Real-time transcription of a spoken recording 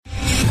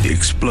The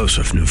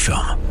explosive new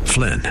film,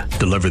 Flynn,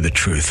 deliver the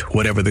truth,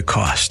 whatever the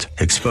cost,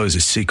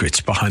 exposes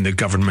secrets behind the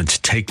government's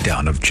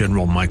takedown of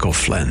General Michael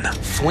Flynn.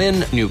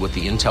 Flynn knew what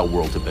the intel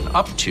world had been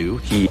up to.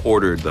 He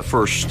ordered the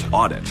first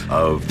audit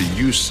of the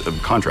use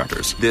of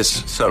contractors.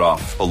 This set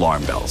off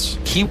alarm bells.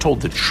 He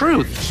told the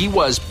truth. He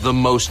was the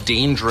most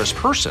dangerous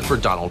person for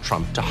Donald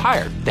Trump to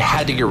hire. They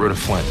had to get rid of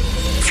Flynn.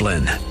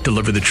 Flynn,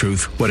 deliver the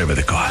truth, whatever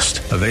the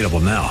cost. Available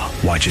now.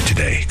 Watch it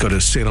today. Go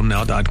to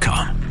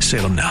salemnow.com.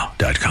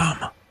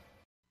 salemnow.com.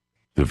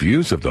 The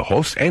views of the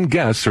hosts and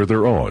guests are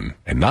their own,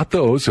 and not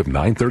those of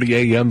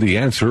 930 AM The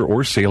Answer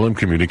or Salem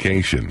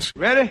Communications.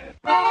 Ready?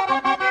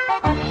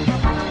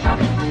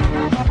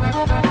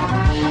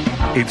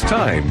 It's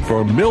time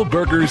for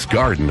Millburgers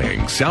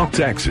Gardening, South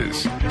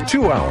Texas.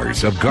 2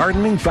 hours of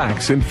gardening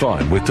facts and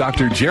fun with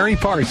Dr. Jerry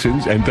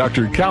Parsons and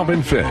Dr.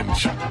 Calvin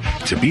Finch.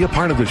 To be a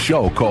part of the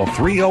show, call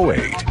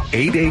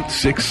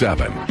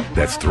 308-8867.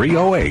 That's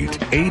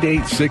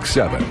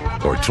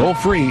 308-8867. Or toll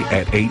free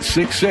at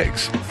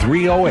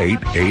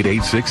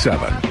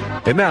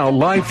 866-308-8867. And now,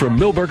 live from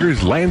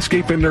Millburgers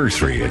Landscape and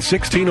Nursery at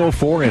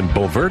 1604 and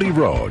Bulverde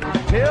Road.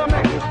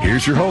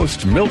 Here's your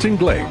host, Milton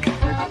Blake.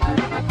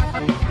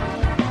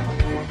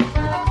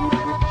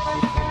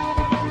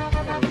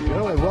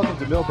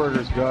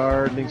 Millburgers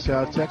Gardening,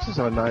 South Texas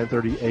on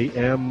 9:30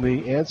 a.m.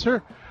 The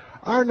Answer.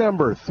 Our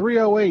number,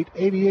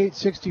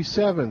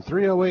 308-8867,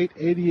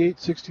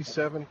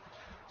 308-8867.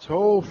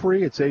 Toll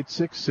free, it's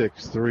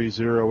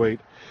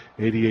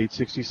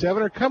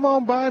 866-308-8867. Or come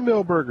on by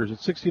Millburgers at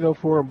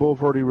 1604 on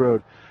Bulverde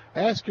Road.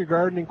 Ask your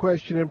gardening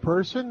question in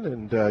person,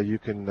 and you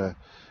can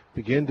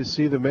begin to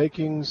see the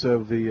makings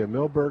of the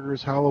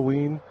Millburgers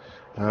Halloween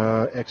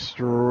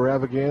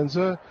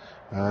extravaganza.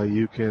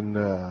 You can...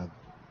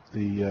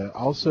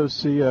 also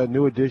see a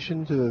new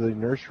addition to the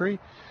nursery.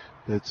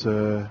 That's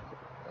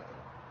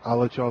I'll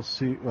let y'all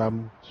see.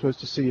 I'm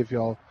supposed to see if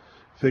y'all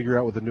figure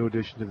out what the new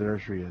addition to the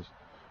nursery is.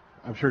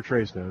 I'm sure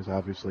Trace knows,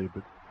 obviously,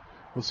 but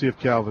we'll see if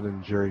Calvin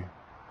and Jerry.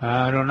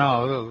 I don't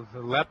know.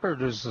 The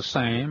leopard is the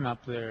same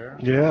up there.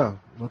 Yeah.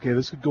 Okay,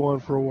 this could go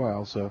on for a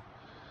while, so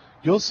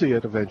you'll see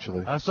it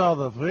eventually. I saw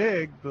the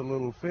fig, the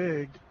little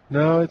fig.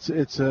 No, it's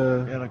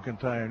in a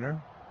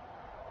container.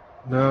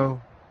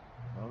 No.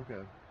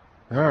 Okay.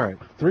 All right.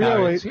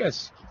 308.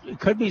 It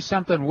could be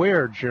something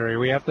weird, Jerry.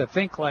 We have to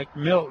think like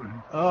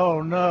Milton.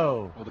 Oh,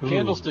 no. Well, the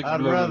candlestick is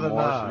moving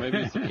more, so maybe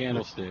it's the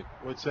candlestick.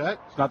 What's that?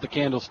 It's not the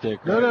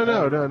candlestick.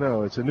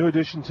 No. It's a new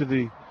addition to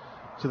the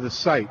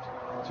site,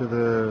 to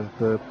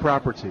the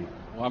property.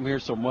 Well, I'm here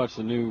so much,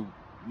 the new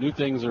new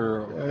things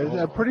are.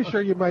 I'm pretty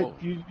sure you might.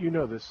 You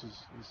know this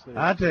is.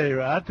 I tell you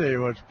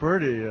what's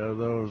pretty.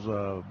 Those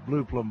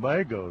blue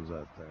plumbagos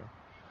out there.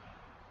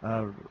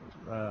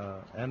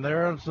 And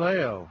they're on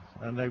sale,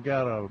 and they've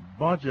got a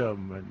bunch of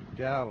them in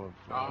gallons.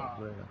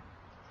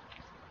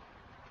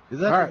 Is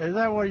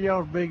that one of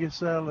y'all's biggest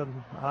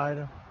selling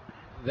item?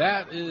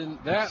 That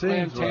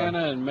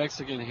lantana and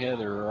Mexican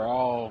heather are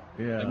all,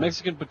 and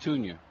Mexican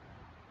petunia.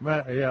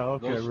 Really.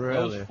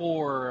 Those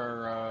four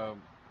are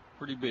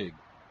pretty big.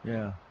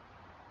 Yeah.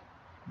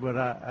 But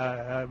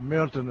I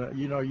Milton,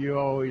 you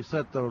always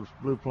set those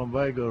blue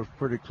plumbagos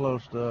pretty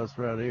close to us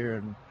right here,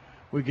 and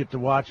we get to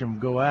watch them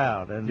go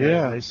out, and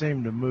they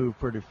seem to move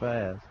pretty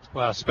fast.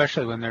 Well,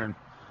 especially when they're in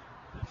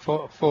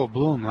full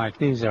bloom like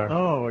these are.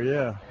 Oh,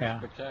 yeah.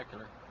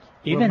 Spectacular.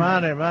 Even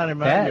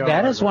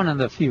that is one of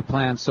the few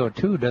plants, though,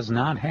 too, does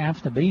not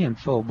have to be in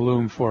full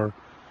bloom for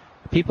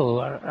people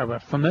are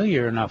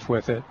familiar enough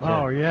with it.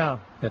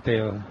 That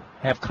they'll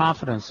have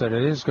confidence that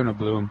it is going to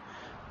bloom.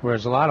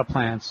 Whereas a lot of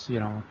plants,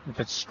 if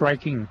it's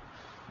striking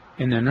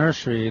in the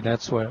nursery,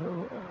 that's what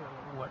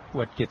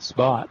gets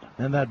bought.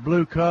 And that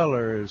blue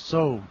color is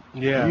so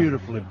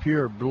beautifully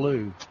pure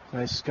blue.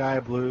 Nice sky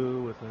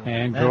blue with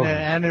and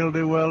it'll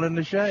do well in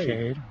the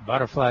shade.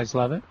 Butterflies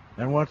love it.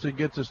 And once it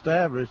gets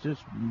established,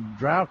 it's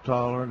drought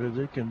tolerant as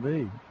it can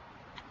be.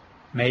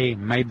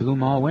 May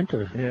bloom all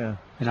winter. Yeah.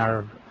 In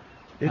our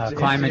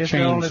climate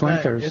change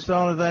winters. It's the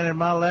only thing in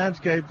my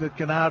landscape that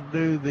can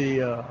outdo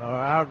or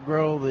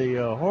outgrow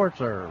the horse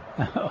herb.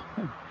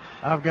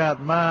 I've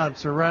got mine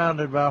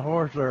surrounded by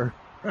horse herb.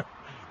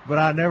 But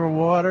I never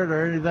watered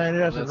or anything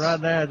else, and right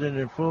now it's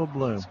in full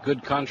bloom. It's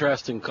good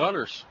contrasting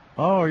colors.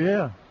 Oh,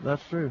 yeah,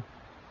 that's true.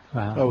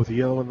 Wow. Oh, with the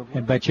yellow and the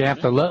blue. But you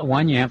have to look.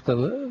 One, you have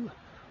to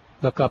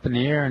look up in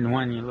the air, and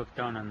one, you look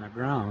down on the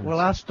ground. Well,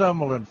 I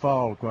stumble and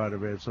fall quite a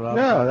bit, so I'm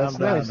down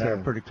there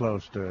pretty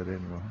close to it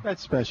anyway.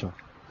 That's special.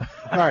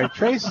 All right,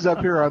 Trace is up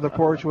here on the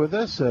porch with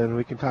us, and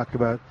we can talk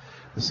about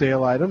the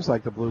sale items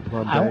like the blue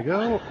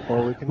plumbago,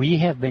 or we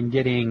have been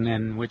getting,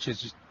 and which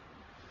is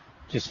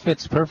just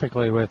fits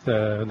perfectly with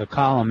the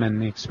column in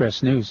the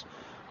Express News,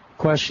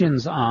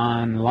 questions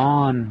on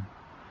lawn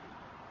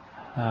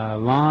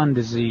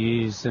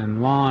disease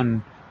and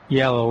lawn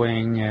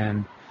yellowing,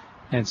 and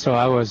so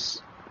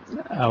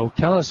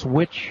tell us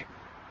which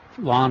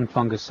lawn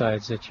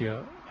fungicides that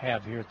you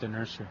have here at the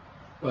nursery.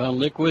 Well, in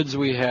liquids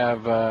we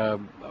have we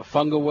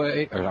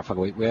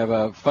have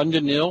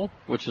Fundinil,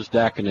 which is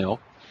Daconil.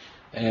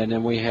 And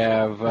then we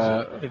have.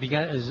 Have you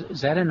got?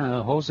 Is that in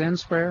a hose end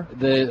sprayer?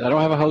 I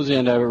don't have a hose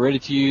end. I have it ready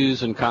to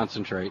use and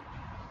concentrate.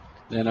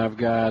 Then I've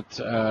got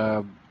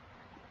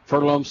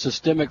Fertilome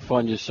Systemic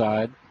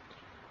Fungicide,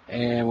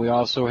 and we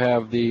also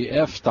have the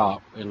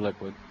F-Stop in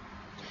liquid.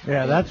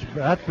 Yeah,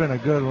 that's been a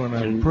good one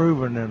and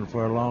proven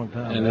for a long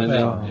time. And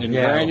then in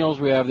granules,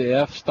 we have the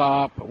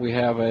F-Stop. We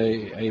have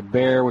a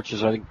Bayer, which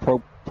is, I think,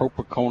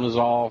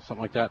 propiconazole,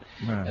 something like that.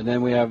 Right. And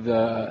then we have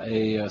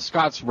a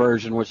Scott's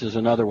version, which is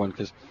another one.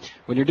 Because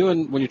when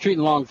you're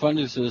treating long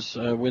funguses,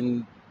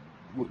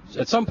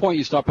 at some point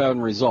you stop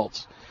having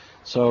results.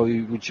 So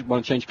you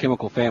want to change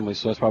chemical families.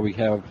 So that's why we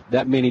have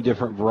that many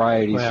different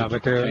varieties. Well,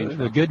 but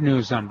the good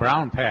news on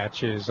brown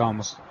patch is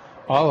almost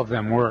all of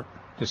them work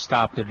to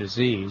stop the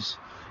disease.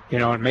 You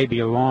know, it may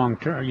be a long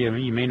term. You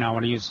may not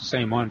want to use the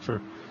same one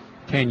for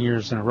 10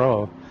 years in a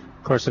row.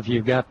 Of course, if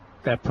you've got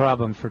that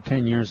problem for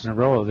 10 years in a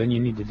row, then you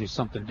need to do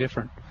something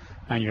different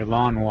on your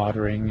lawn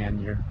watering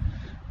and your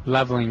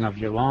leveling of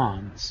your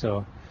lawn.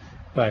 So,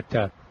 but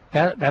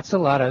that's a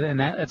lot of, and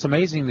it's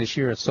amazing this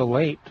year. It's so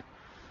late,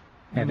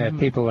 and that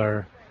people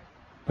are,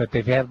 but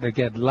they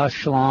get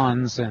lush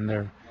lawns and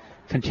they're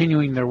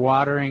continuing their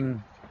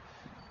watering,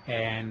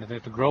 and the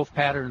growth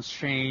patterns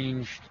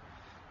changed.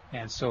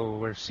 And so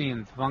we're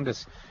seeing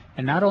fungus,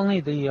 and not only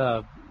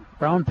the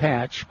brown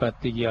patch, but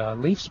the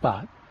leaf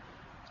spot.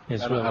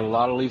 Had a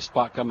lot of leaf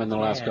spot come in the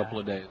last couple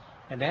of days.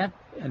 And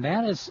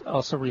that is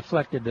also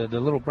reflected the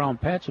little brown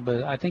patch,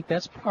 but I think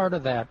that's part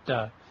of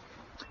that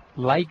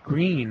light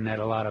green that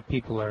a lot of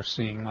people are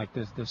seeing, like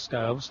this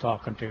guy I was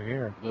talking to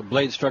here. The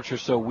blade structure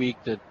is so weak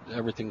that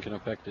everything can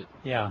affect it.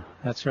 Yeah,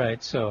 that's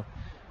right. So,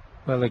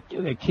 well,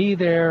 the key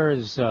there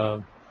is.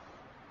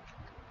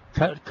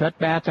 Cut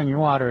back on your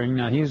watering.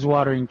 Now, he's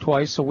watering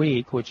twice a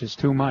week, which is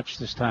too much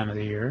this time of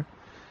the year.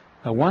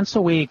 Once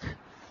a week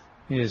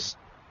is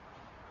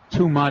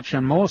too much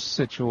in most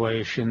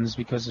situations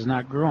because it's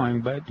not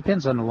growing, but it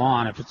depends on the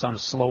lawn, if it's on a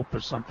slope or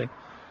something.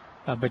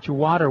 But you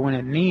water when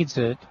it needs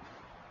it,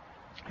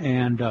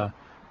 and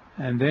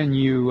then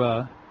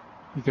you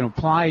can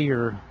apply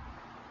your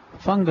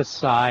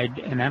fungicide,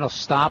 and that'll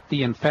stop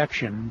the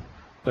infection,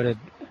 but it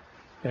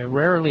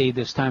rarely,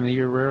 this time of the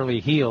year,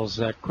 heals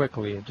that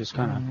quickly. It just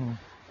kind of,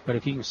 but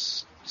if you can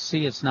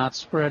see it's not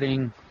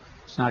spreading,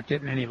 it's not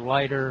getting any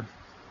lighter,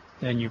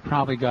 then you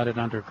probably got it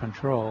under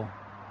control.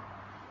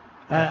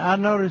 I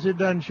noticed it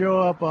doesn't show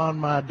up on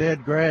my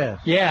dead grass.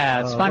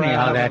 Yeah, it's funny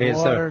how that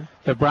is.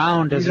 The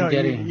brown doesn't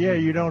get any. Yeah,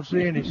 you don't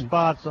see any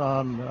spots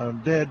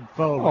on dead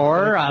foliage.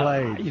 Or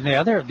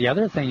the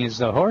other thing is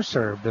the horse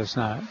herb does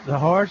not. The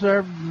horse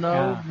herb,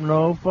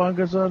 no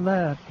fungus on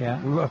that.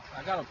 Yeah.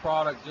 I got a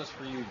product just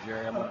for you,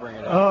 Jerry. I'm gonna bring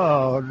it up.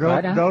 Oh,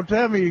 don't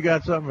tell me you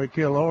got something to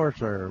kill horse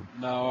herb.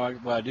 No,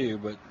 I do,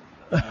 but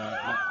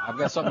I've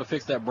got something to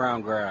fix that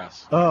brown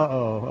grass.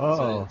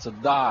 It's a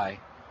dye.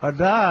 A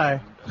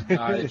dye? A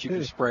dye that you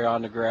can spray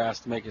on the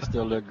grass to make it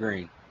still look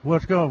green.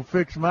 What's going to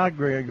fix my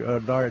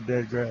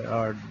dead grass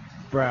or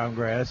brown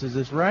grass is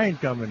this rain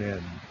coming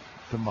in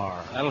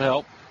tomorrow. That'll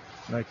help.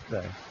 Next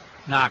day.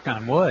 Knock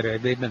on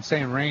wood. They've been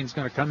saying rain's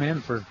going to come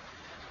in for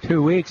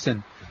 2 weeks,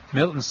 and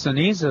Milton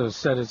Cenizo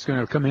said it's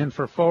going to come in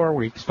for 4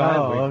 weeks, 5 weeks.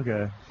 Oh,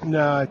 okay.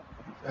 No,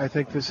 I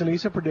think the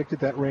Cenizo predicted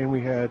that rain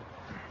we had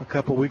a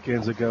couple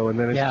weekends ago, and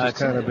then it's just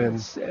kind of been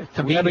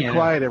we had been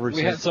quiet ever since.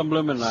 We had some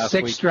blooming last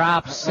week. Six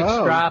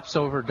drops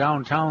over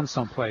downtown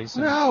someplace.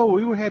 No,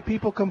 we had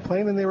people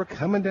complaining they were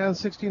coming down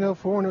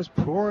 1604 and it was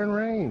pouring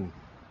rain.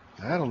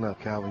 I don't know,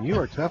 Calvin. You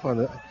are tough on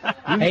that.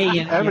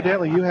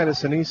 Evidently, you had a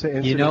Cenizo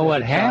incident. You know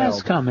what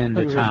has come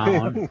into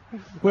town?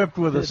 Whipped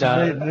with a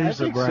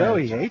Cenizo brand. So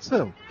he hates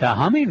them. The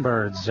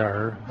hummingbirds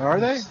are. Are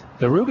they?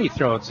 The ruby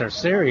throats are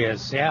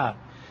serious. Yeah,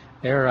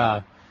 they're.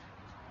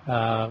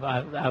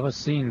 I was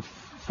seeing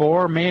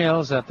 4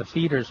 males at the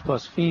feeders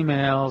plus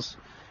females,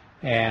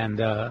 and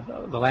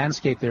the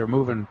landscape, they're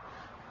moving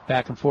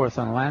back and forth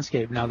on the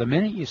landscape. Now, the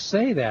minute you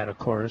say that, of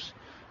course,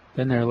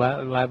 then they're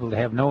liable to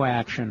have no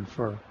action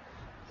for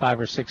 5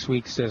 or 6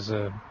 weeks as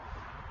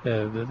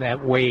that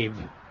wave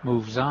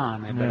moves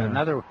on. And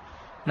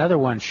another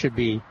one should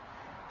be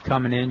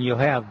coming in. You'll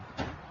have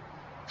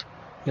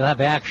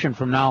action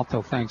from now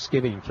till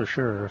Thanksgiving for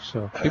sure.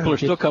 So people are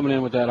still coming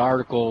in with that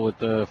article with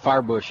the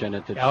firebush in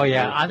it.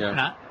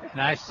 And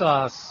I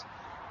saw,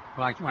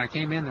 when I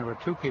came in, there were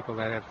 2 people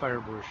that had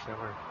firebush that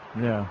were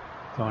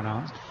going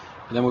on.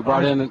 And then we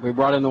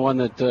brought in the one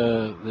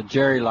that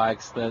Jerry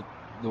likes, the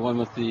one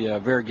with the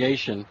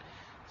variegation,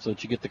 so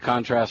that you get the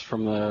contrast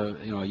from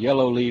the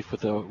yellow leaf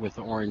with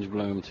the orange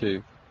bloom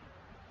too.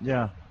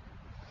 Yeah,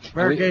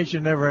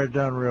 variegation never had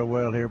done real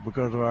well here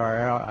because of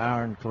our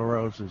iron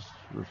chlorosis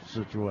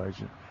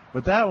situation.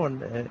 But that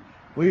one,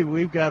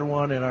 we've got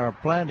one in our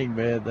planting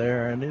bed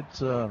there, and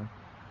it's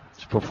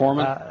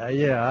performing.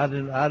 I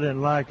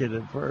didn't like it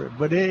at first,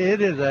 but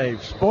it is a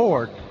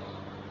sport,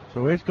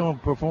 so it's going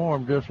to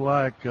perform just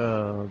like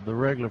the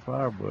regular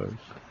firebush.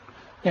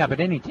 Yeah,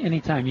 but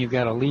anytime you've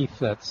got a leaf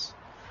that's,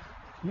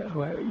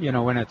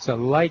 when it's a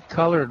light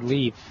colored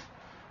leaf,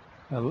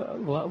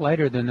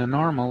 lighter than the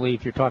normal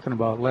leaf. You're talking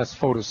about less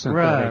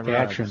photosynthetic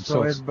action.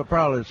 So it's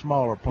probably a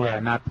smaller plant.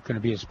 Yeah, not going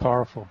to be as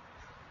powerful.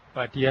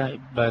 But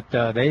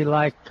they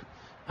like.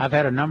 I've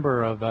had a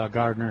number of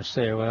gardeners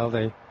say, well,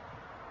 they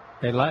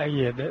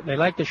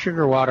like the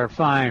sugar water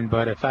fine,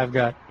 but if I've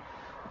got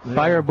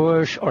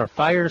firebush or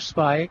fire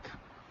spike,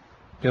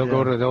 they'll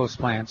go to those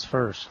plants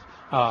first.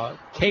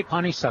 Cape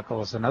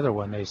honeysuckle is another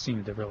one they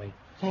seem to really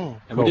go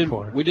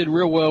for. We did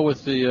real well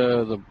with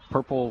the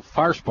purple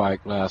fire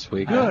spike last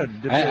week.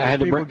 Good.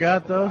 People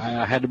got those?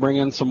 I had to bring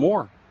in some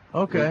more.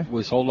 Okay.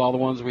 We sold all the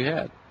ones we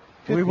had.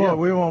 We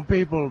want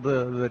people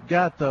that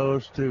got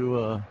those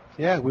to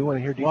we want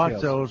to hear details.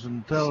 Watch those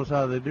and tell us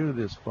how they do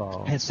this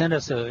fall. And send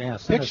us a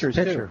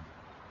picture.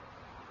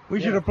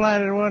 We should have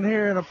planted one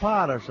here in a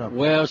pot or something.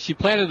 Well, she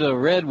planted a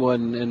red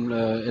one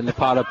in the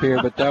pot up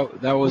here, but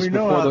that was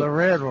the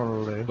red one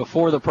will do.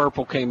 Before the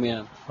purple came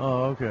in.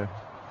 Oh, okay.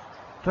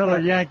 Tell her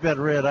yank that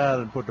red out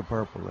and put the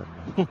purple in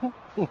there.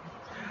 All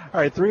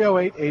right,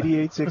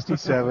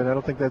 308-8867. I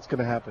don't think that's going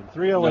to happen.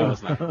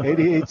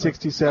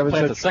 308-8867.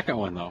 Plant the second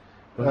one, though.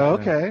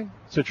 Okay.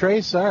 So,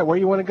 Trace, all right, where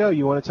you want to go?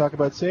 You want to talk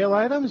about sale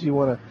items? You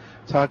want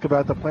to talk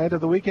about the plant of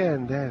the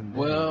weekend?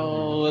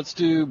 Well, let's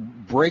do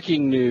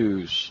breaking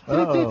news.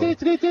 I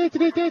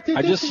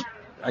just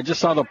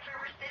saw the...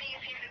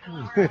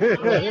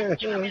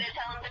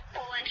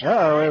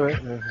 wait.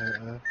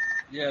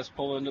 Yes,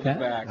 pull into the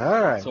back.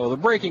 All right. So the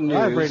breaking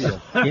news.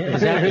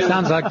 It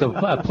sounds like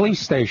the police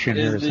station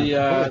here.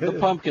 The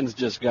pumpkins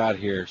just got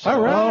here. So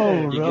all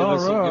right. Give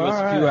us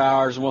a few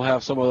hours, and we'll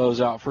have some of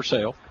those out for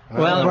sale.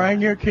 Well,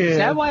 bring your kids. Is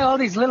that why all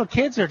these little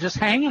kids are just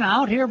hanging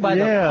out here by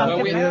the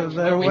pumpkin?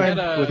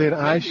 Within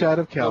eye shot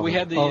of Calvin. We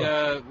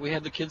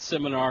had the kids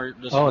seminar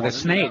this morning. The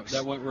snakes.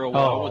 That went real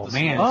well with the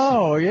man. snakes.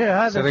 Oh,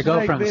 yeah. So they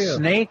go from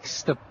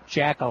snakes to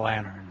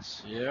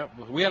jack-o'-lanterns. Yeah.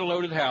 We had a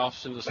loaded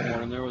house this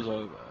morning. There was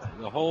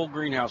the whole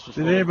greenhouse was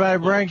full. Did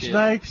anybody bring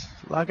snakes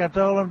like I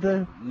told them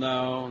to?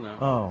 No.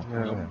 Oh.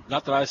 No,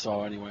 not that I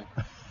saw anyway.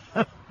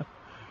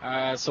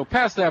 So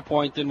past that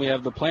point, then we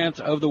have the plant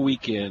of the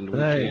weekend.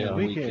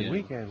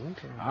 Weekend.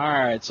 All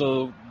right,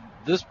 so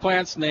this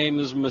plant's name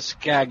is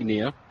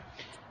Muscagnia.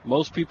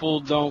 Most people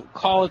don't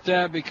call it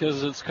that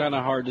because it's kind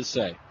of hard to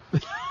say.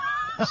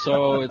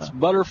 So it's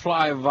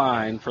butterfly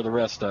vine for the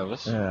rest of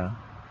us. Yeah.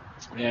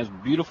 It has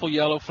beautiful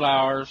yellow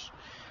flowers.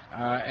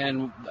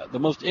 And the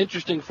most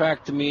interesting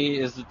fact to me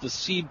is that the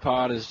seed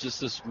pod is just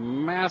this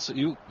massive.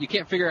 You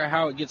can't figure out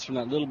how it gets from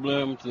that little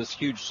bloom to this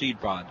huge seed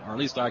pod, or at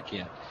least I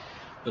can't.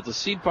 But the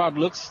seed pod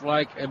looks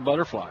like a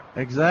butterfly.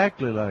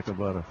 Exactly like a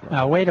butterfly.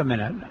 Now, wait a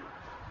minute.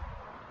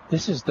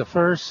 This is the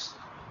first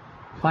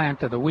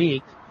plant of the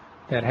week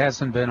that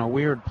hasn't been a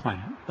weird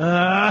plant.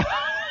 Well,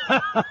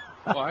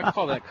 I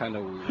call that kind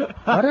of weird.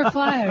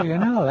 Butterfly,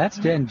 that's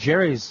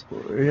Jerry's.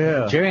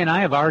 Yeah. Jerry and I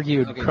have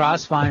argued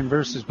cross vine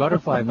versus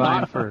butterfly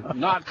vine for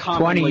not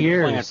 20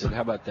 years. Planted.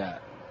 How about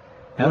that?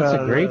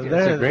 That's a great.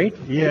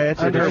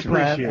 It's a great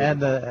plant, and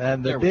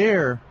the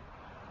deer.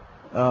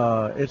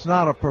 It's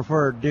not a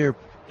preferred deer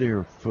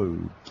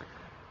food.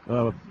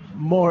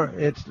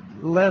 It's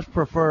less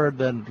preferred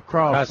than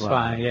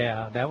crossvine.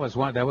 Yeah, that was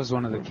one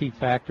of the key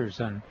factors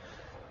in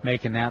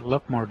making that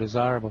look more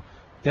desirable.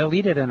 They'll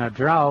eat it in a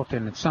drought,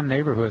 and in some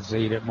neighborhoods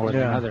they eat it more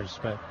than others.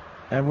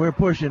 And we're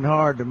pushing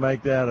hard to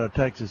make that a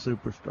Texas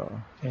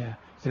superstar. Yeah,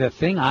 the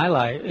thing I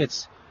like,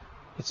 it's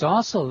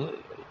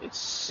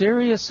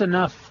serious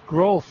enough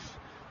growth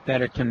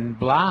that it can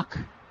block.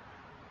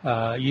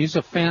 Use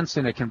a fence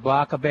and it can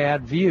block a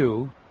bad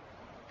view,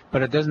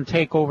 but it doesn't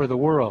take over the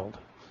world,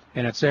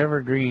 and it's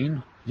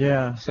evergreen.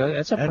 Yeah. So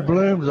it's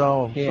blooms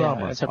all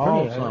summer. It's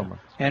all summer.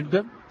 And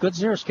good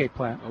xeriscape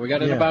plant. We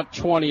got about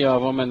 20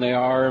 of them, and they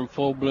are in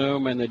full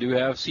bloom, and they do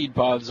have seed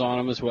pods on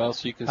them as well,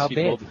 so you can see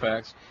both the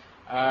facts.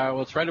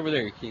 Well, it's right over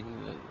there.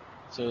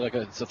 So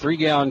it's a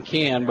 3-gallon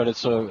can, but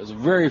it's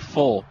very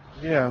full.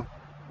 Yeah.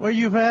 Well,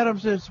 you've had them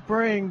since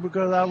spring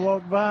because I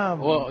walked by them.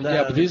 Well,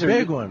 but these are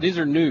big ones. These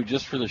are new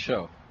just for the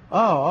show.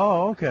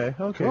 Oh, okay.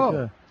 Cool.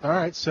 Good. All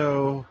right,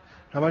 so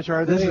how much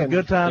are they? This is a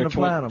good time to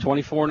plant them.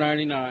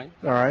 $24.99.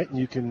 All right,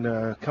 you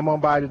can come on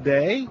by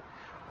today,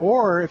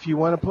 or if you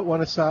want to put one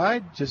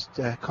aside, just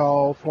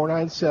call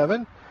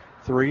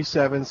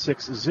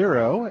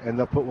 497-3760, and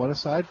they'll put one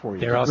aside for you.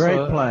 They're also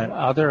great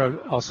plant. They're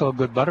also a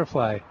good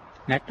butterfly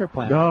nectar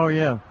plant. Oh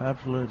yeah,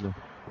 absolutely.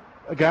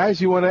 Guys,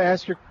 you want to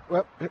ask your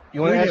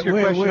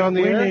question on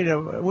the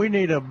air? We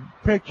need a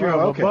picture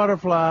of a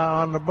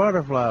butterfly on the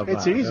butterfly vine.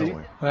 It's easy.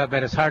 Well,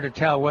 but it's hard to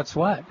tell what's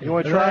what. You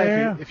want to try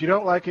it? If you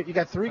don't like it, you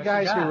got 3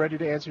 guys here ready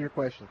to answer your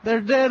question.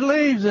 There's dead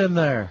leaves in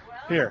there.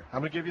 Here, I'm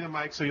going to give you the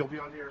mic so you'll be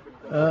on the air.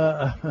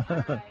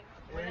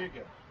 There you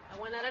go. I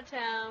went out of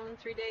town.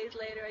 3 days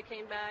later, I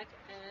came back,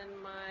 and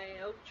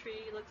my oak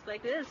tree looks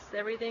like this.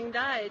 Everything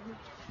died.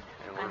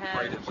 And we're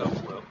afraid it's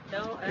oak wilt.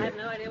 No, I have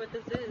no idea what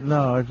this is.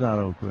 No, it's not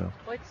oak wilt.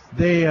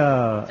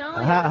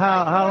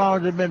 How long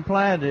has it been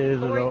planted?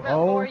 Is it old?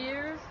 4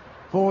 years.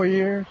 4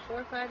 years? 4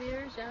 or 5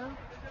 years, yeah.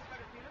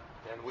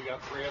 And we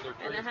got 3 other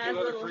trees, 2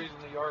 other trees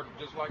in the yard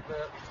just like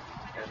that,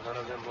 and none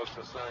of them look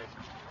the same.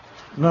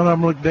 None of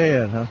them look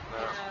dead, huh?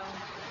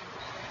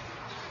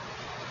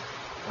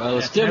 Well,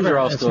 the stems are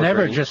all still It's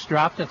never green. just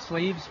dropped its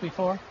leaves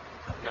before?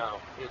 No,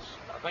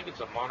 I think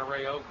it's a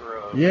Monterey oak or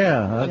a...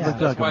 Yeah, that looks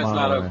that's like why a it's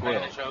not Monterey. oak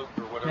wilt. Spanish oak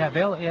or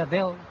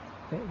whatever.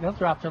 They'll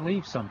drop their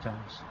leaves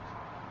sometimes.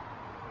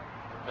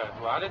 Okay.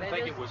 Well, I didn't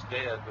think it was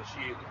dead, but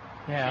she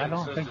Yeah, I don't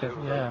insisted think that. it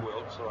was Yeah. oak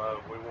wilt, so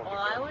we wanted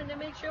Well, I wanted to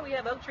make sure we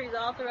have oak trees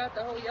all throughout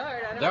the whole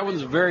yard. That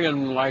one's very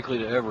unlikely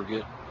to ever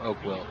get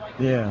oak wilt.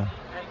 Yeah.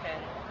 Okay.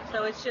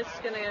 So it's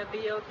just going to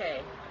be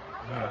okay.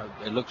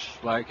 It looks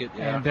like it,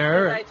 yeah. And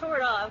there, I tore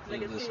it off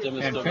because I could The see stem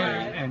is it. still green.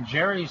 and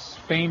Jerry's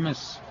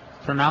famous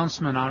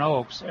pronouncement on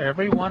oaks,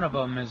 every one of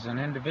them is an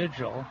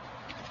individual,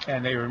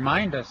 and they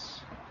remind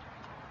us,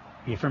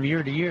 from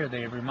year to year,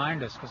 they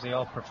remind us because they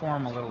all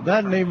perform a little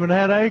Doesn't different. even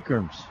have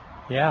acorns.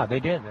 Yeah, they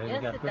did. They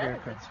Yes, got it good does.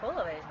 acorns. It's full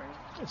of acorns.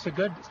 It's a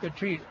good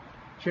treat.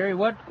 Jerry,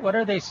 what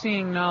are they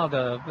seeing now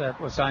that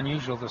was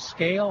unusual? The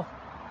scale?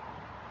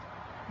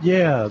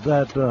 Yeah,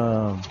 that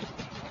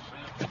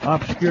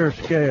obscure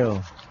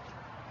scale.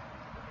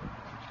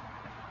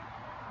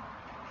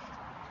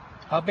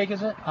 How big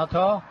is it? How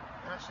tall?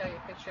 I'll show you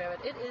a picture of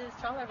it. It is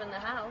taller than the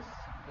house.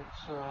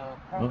 It's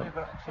probably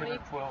about 10 or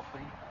 12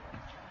 feet.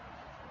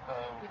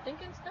 You think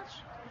it's that?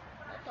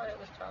 I thought it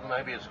was taller.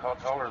 Maybe it's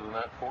taller than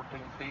that, 14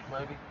 feet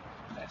maybe.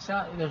 It's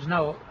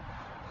not.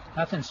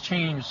 Nothing's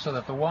changed so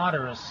that the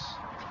water is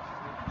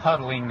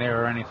puddling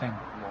there or anything.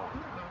 No,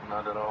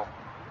 not at all.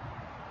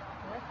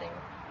 Nothing.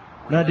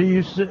 Now, do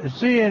you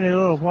see any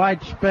little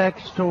white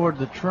specks toward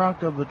the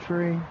trunk of the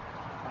tree?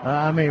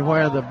 I mean,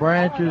 where the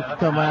branches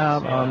come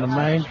out on the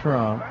main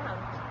trunk.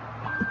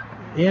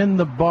 In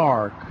the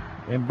bark,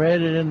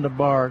 embedded in the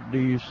bark, do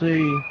you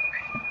see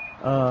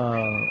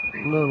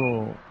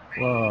little...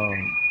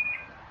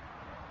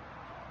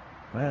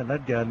 man,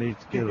 that guy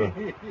needs to get a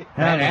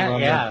handle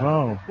on that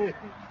phone.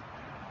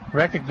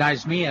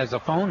 Recognize me as a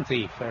phone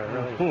thief.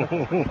 Really.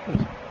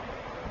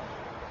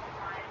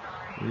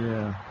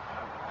 Yeah.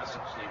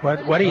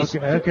 What he's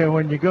okay,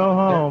 when you go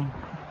home,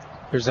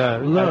 there's a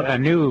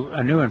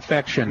new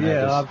infection.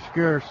 yeah,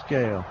 obscure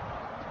scale.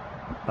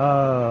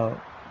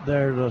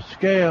 There's a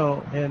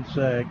scale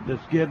insect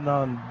that's getting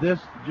on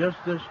just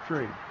this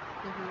tree,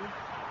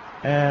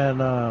 and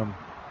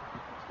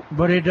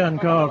but it doesn't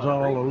cause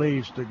all the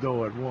leaves to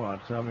go at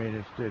once. I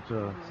mean, it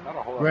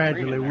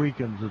gradually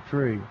weakens the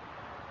tree.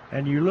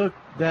 And you look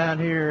down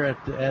here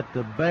at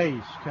the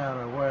base, kind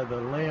of where the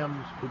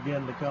limbs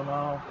begin to come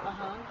off,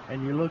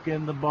 and you look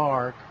in the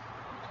bark,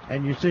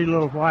 and you see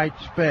little white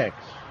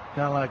specks,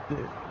 kind of like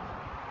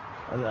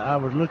I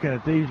was looking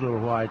at these little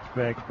white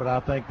specks, but I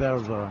think that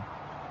was a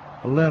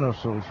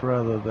lenticels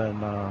rather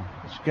than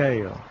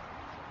scale.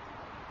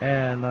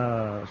 And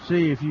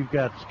see if you've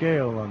got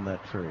scale on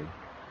that tree.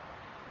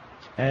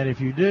 And if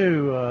you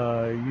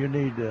do, you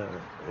need to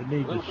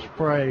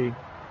spray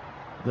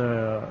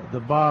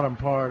the bottom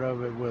part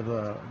of it with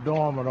a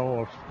dormant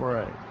oil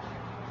spray.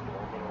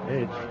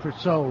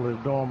 It's sold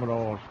as dormant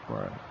oil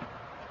spray,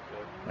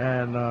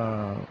 and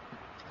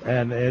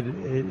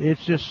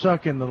it's just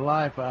sucking the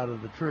life out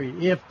of the tree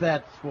if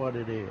that's what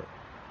it is.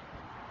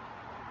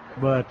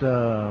 But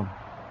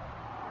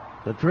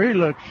the tree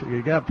looks,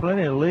 you got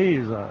plenty of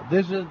leaves on it.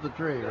 This is the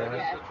tree, right?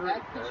 Yeah,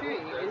 that's the tree.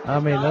 It's I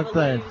mean, all that the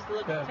thing leaves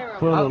look terrible.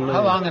 full of leaves.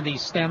 How long have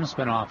these stems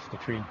been off the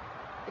tree?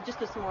 Just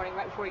this morning,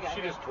 right before we got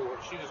She here. just tore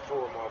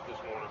them off this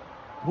morning.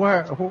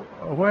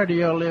 Where do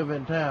y'all live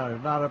in town?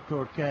 It's not up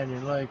toward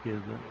Canyon Lake, is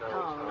it?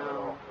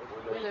 Oh,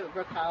 no. We live at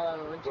Brook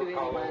Hollow and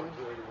 281.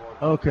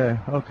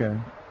 Okay.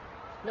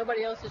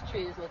 Nobody else's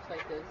trees looks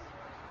like this.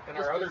 And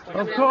our other trees.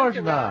 Of course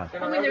not.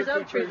 I mean, there's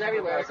oak trees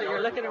everywhere, so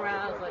you're looking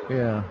around. It's like,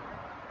 Yeah.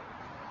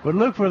 But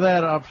look for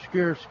that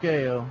obscure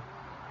scale.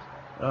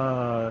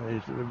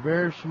 It's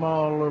very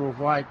small little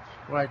white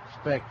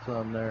specks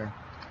on there,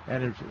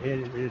 and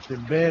it's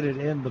embedded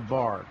in the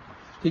bark.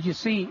 Did you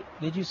see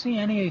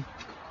any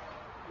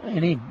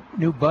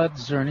new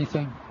buds or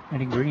anything?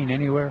 Any green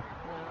anywhere?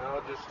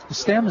 No, just The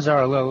stems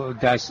are a little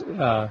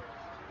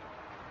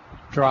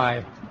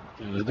dry.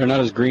 They're not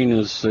as green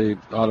as they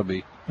ought to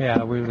be.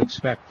 Yeah, we would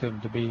expect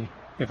them to be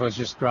if it was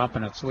just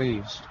dropping its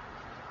leaves.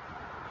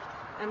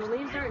 and the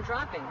leaves aren't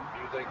dropping.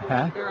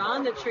 Huh? They're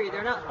on the tree.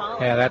 They're not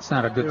falling. Yeah, that's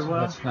not a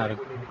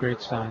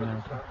great sign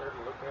there.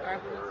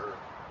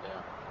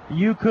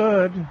 You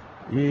could.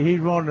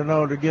 He'd want to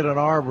know to get an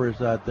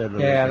arborist out there.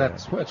 Yeah,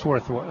 it's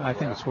worth. I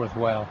think it's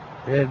worthwhile.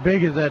 As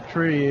big as that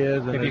tree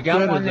is, and if you as got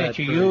good one as that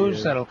you tree use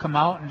is. that'll come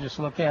out and just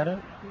look at it.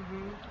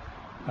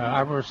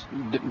 Arborist.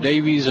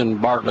 Davies and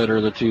Bartlett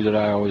are the two that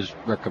I always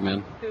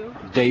recommend. Who?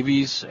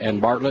 Davies and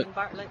Bartlett.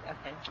 Bartlett,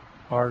 okay.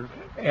 Or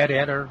Ed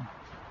or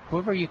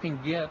whoever you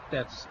can get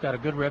that's got a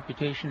good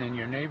reputation in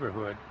your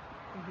neighborhood.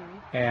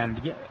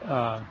 And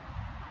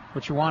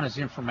what you want is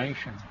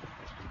information.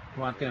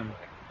 You want them.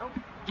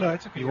 No,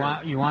 it's okay.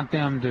 You want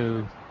them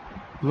to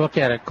look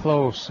at it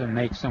close and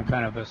make some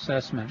kind of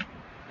assessment.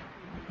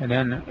 And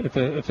then if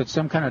it's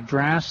some kind of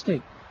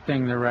drastic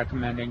thing they're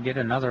recommending, get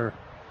another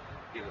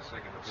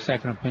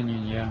second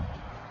opinion. Yeah.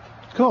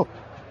 Cool.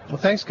 Well,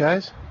 thanks,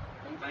 guys.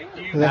 Thank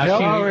you. For the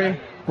help.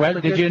 Well,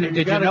 did you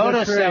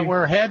notice that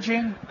we're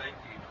hedging?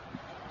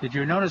 Did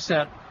you notice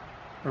that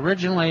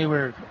originally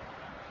we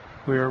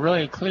were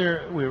really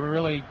clear, we were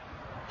really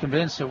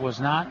convinced it was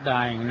not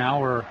dying.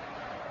 Now we're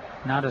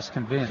not as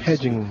convinced.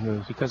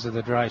 Hedging because of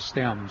the dry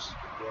stems.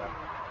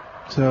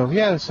 So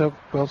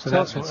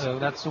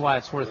that's why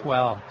it's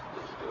worthwhile.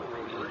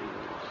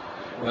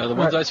 Well, the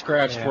ones I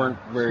scratched weren't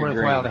very green.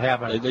 Worthwhile to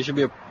have they should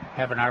be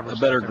have an a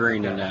better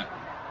green than that.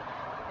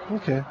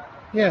 Okay.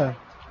 Yeah.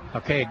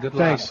 Okay, good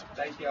luck. Thanks.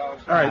 Thank you all.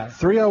 All right,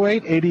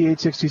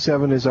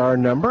 308-8867 is our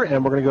number,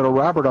 and we're going to go to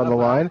Robert on the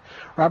line.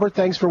 Robert,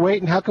 thanks for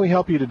waiting. How can we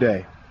help you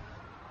today?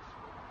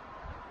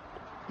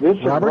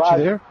 Robert,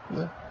 you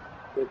there?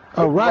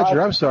 Oh,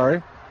 Roger, I'm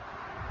sorry.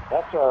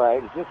 That's all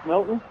right. Is this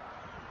Milton?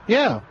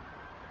 Yeah.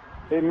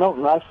 Hey,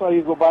 Milton, I saw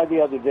you go by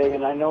the other day,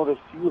 and I noticed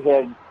you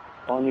had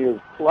on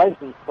your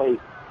license plate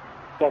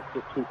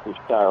Texas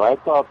Superstar. I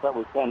thought that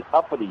was kind of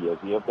uppity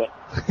of you, but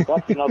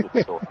that's another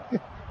story.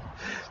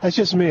 That's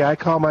just me. I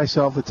call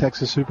myself the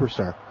Texas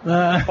Superstar.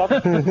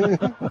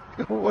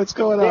 What's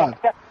going on?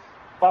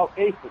 About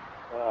aphids.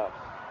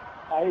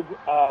 I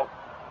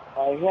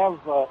have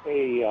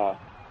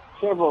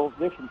several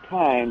different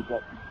kinds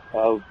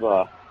of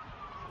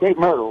great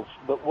myrtles,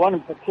 but one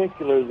in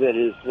particular that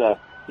is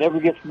never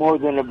gets more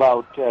than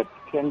about 10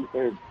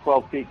 or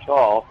 12 feet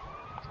tall,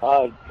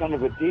 kind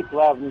of a deep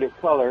lavender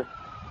color.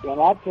 And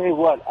I'll tell you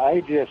what,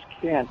 I just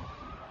can't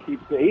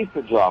keep the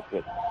aphids off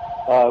it.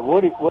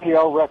 What do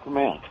y'all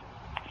recommend?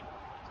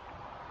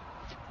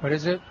 What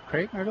is it?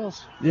 Crepe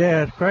myrtles?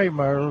 Yeah, it's crepe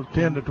myrtles,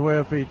 10 to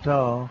 12 feet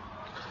tall.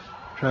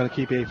 Trying to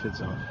keep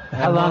aphids on.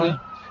 How long?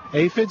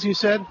 Aphids, you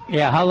said?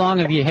 Yeah, how long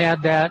have you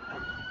had that?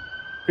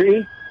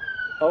 3?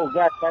 Oh,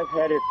 gosh, I've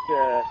had it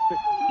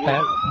 6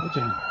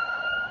 years.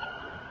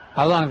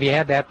 How long have you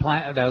had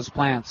those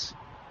plants?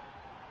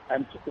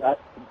 The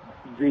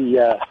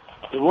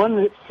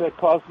one that's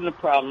causing the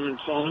problem,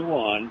 it's only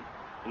one.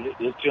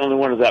 It's the only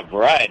one of that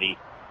variety.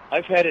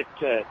 I've had it,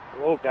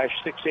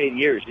 6-8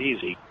 years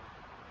easy.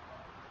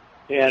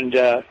 And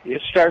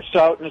it starts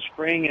out in the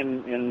spring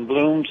and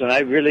blooms, and I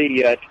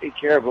really take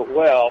care of it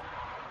well.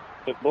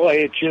 But, boy,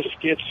 it just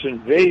gets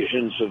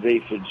invasions of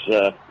aphids.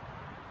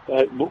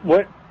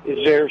 What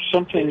is there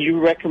something you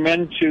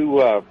recommend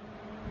to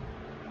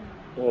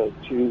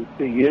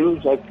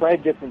use? I've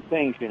tried different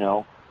things, you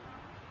know.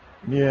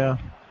 Yeah.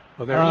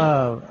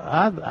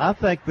 I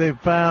think they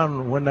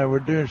found when they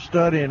were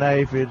studying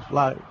aphids,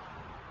 like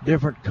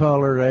different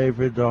colored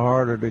aphids are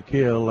harder to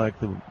kill, like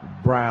the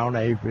brown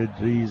aphid's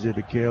easy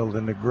to kill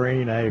than the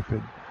green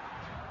aphid.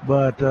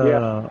 But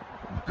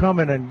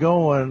coming and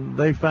going,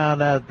 they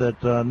found out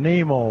that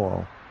neem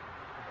oil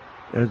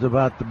is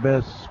about the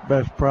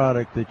best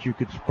product that you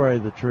could spray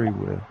the tree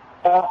with.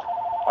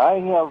 I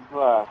have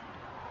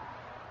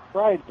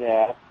tried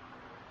that,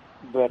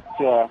 but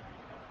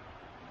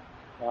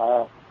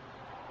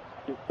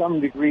to some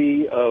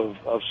degree of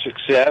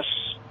success.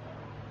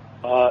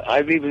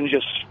 I've even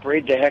just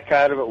sprayed the heck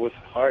out of it with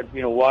hard,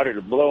 water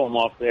to blow them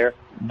off there.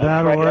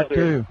 That'll work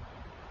too.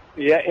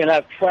 Yeah, and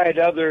I've tried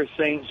other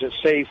things that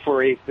say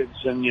for aphids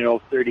and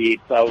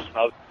 38,000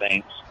 other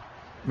things,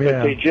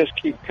 but they just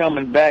keep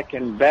coming back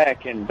and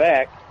back and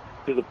back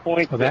to the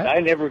point that I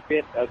never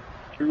get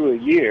through a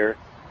year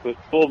with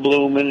full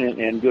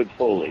blooming and good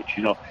foliage.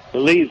 The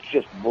leaves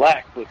just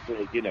black with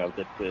the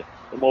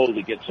mold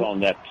that gets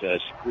on that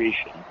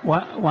secretion.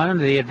 One of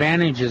the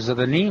advantages of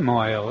the neem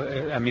oil,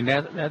 I mean,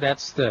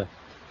 that's the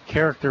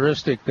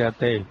characteristic that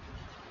they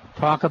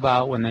talk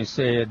about when they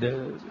say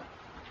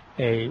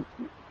a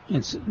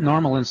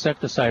normal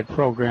insecticide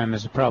program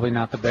is probably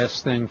not the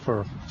best thing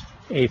for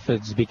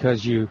aphids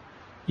because you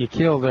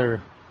kill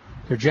their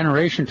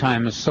generation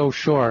time is so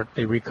short,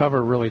 they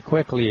recover really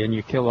quickly, and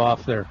you kill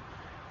off their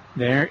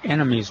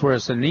enemies,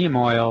 whereas the neem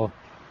oil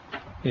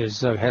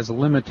has a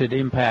limited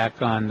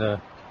impact on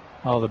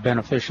all the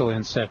beneficial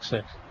insects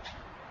that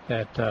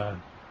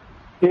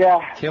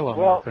kill them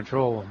or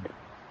control them.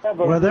 Yeah,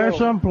 well, there are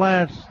some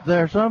plants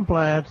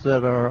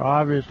that are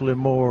obviously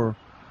more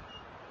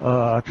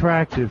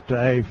attractive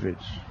to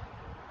aphids.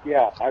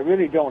 Yeah, I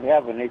really don't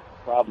have an aphid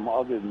problem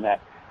other than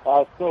that.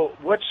 So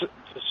what's the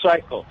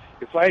cycle?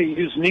 If I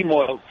use neem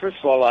oil, first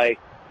of all, I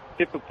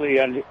typically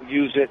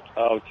use it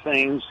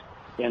things,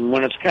 and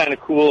when it's kind of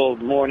cool,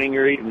 morning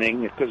or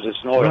evening, because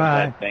it's an oil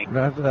type thing.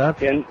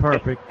 That's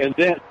perfect.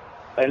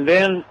 And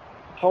then,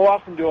 how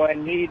often do I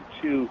need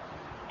to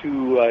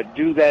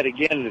do that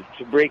again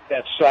to break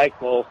that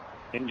cycle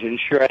and to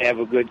ensure I have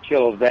a good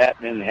kill of that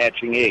and then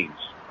hatching eggs?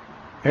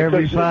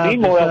 Every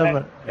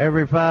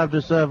 5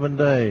 to 7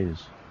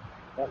 days.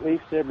 At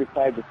least every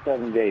 5 to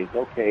 7 days.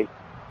 Okay.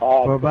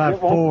 For about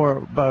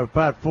 4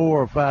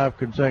 or 5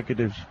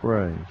 consecutive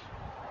sprays.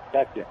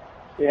 Gotcha.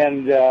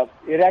 And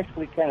it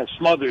actually kind of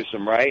smothers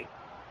them, right?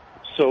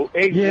 So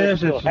eggs.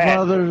 Yes, it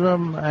smothers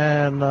them,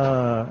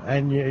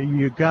 and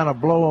you kind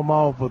of blow them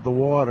off with the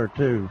water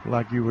too,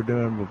 like you were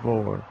doing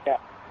before.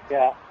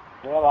 Yeah.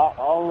 Well,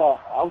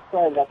 I'll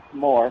try that some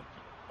more.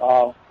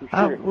 For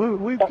sure.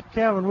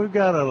 Calvin, we've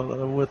got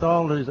with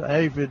all these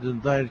aphids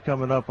and things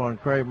coming up on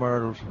crepe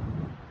myrtles.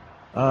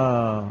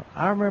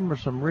 I remember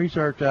some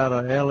research out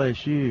of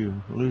LSU,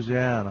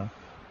 Louisiana,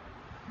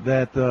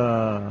 that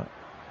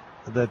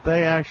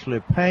they actually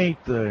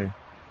paint the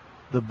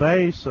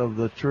base of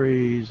the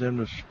trees in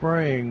the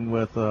spring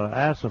with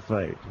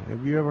acephate.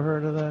 Have you ever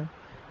heard of that?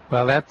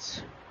 Well,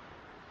 that's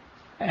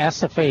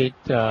acephate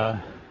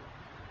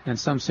in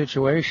some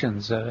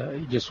situations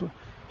just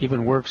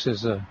even works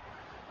as a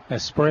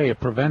spray, a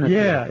preventative.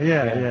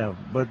 Yeah.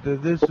 But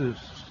this is,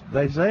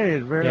 they say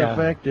it's very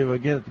effective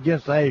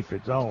against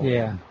aphids only.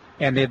 Yeah,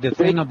 and the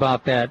thing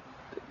about that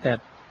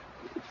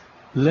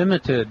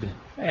limited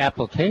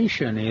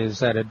application is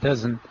that it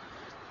doesn't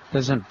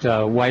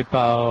wipe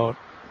out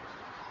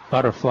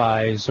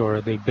butterflies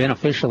or the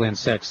beneficial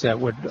insects that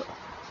would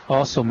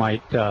also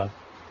might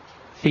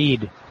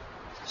feed.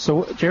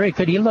 So, Jerry,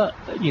 could he look?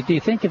 Do you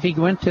think if he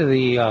went to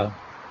the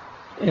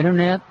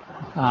internet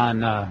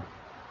on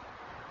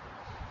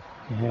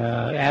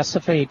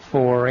acephate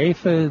for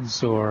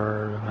aphids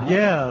or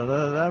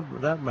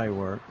that may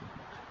work.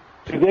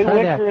 Do they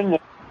winter in the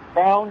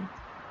ground?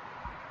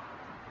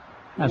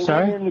 I'm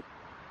sorry?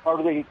 Or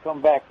do they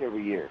come back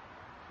every year?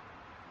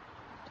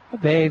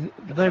 They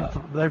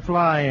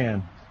fly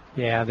in.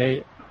 Yeah,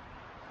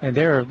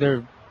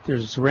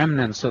 there's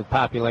remnants of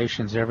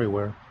populations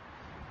everywhere.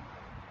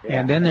 Yeah.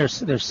 And then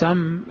there's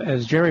some,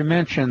 as Jerry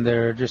mentioned,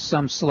 there are just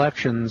some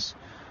selections,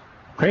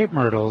 crepe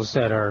myrtles,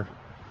 that are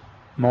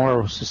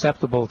more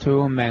susceptible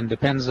to them, and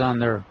depends on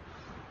the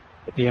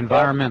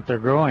environment they're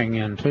growing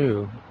in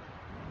too.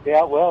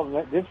 Yeah, well,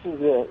 this is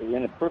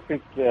in a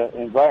perfect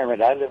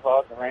environment. I live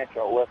out in the ranch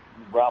out west of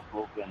New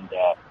Braunfels, and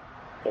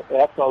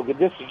that's all good.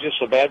 This is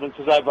just a bad one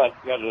because I've got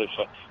this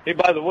one. Hey,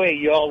 by the way,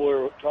 y'all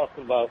were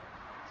talking about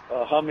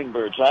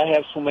hummingbirds. I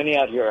have so many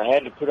out here. I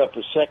had to put up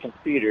a second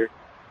feeder,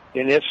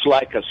 and it's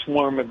like a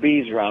swarm of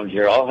bees around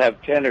here. I'll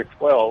have 10 or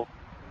 12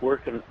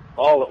 working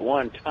all at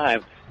one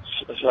time.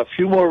 So a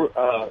few more,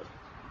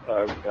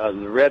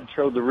 the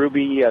red-throated, the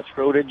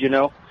ruby-throated, you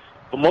know.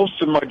 But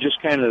most of them are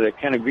just kind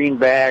of green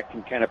back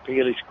and kind of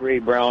palish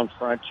gray-brown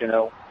front, you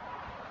know.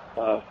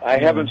 I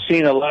haven't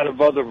seen a lot of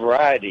other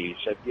varieties.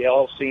 Have you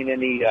all seen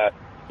any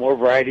more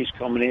varieties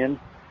coming in?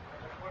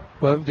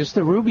 Well, just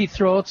the ruby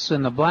throats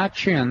and the black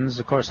chins.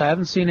 Of course, I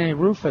haven't seen any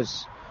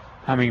rufous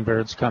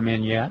hummingbirds come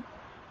in yet.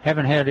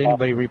 Haven't had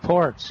anybody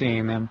report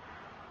seeing them.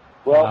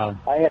 Well,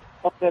 I had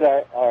some that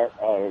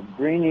are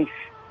greenish,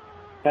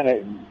 kind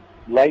of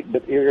light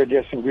but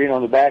iridescent green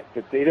on the back,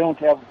 but they don't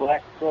have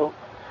black throat,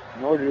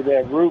 nor do they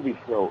have ruby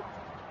throat.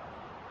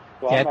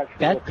 So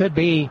that could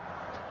be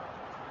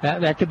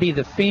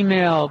the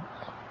female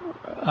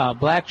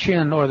black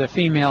chin or the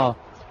female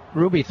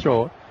ruby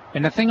throat.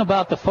 And the thing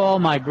about the fall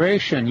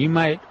migration, you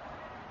might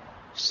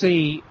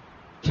see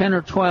 10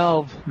 or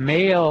 12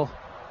 male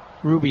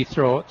ruby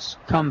throats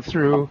come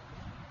through,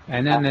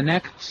 and then the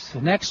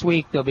next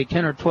week there'll be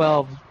 10 or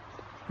 12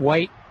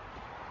 white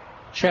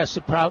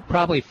chested,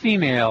 probably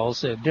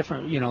females.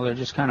 Different, you know, they're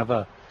just kind of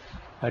a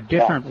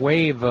different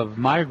wave of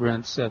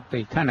migrants that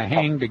they kind of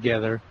hang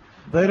together.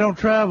 They don't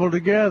travel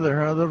together,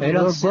 huh? The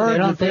birds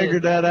have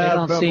figured that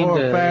out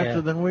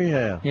faster than we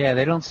have. Yeah,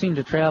 they don't seem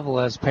to travel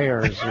as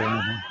pairs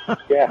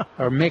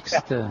or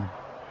mixed.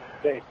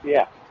 They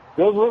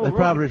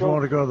probably just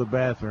want to go to the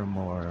bathroom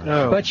more.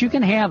 But you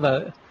can have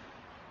a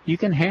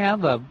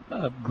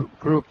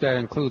group that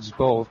includes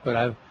both.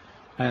 But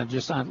I've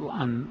just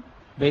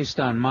based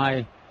on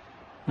my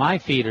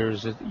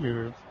feeders,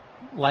 you're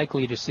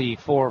likely to see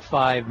 4 or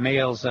 5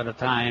 males at a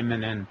time,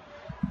 and then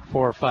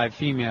 4 or 5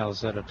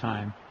 females at a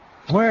time.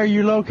 Where are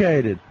you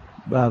located,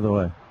 by the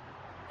way?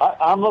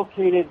 I'm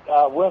located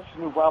west of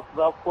New Braunfels,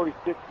 about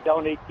 46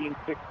 down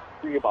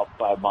 1863, about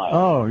 5 miles.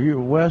 Oh, you're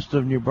west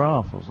of New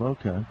Braunfels.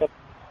 Okay.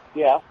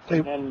 Yeah.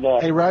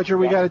 Hey, Roger,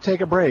 we got to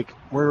take a break.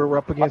 We're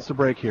up against the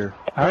break here.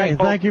 All right,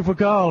 thank you for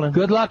calling.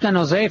 Good luck on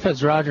those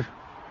aphids, Roger.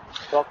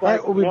 All right,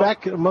 we'll be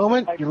back in a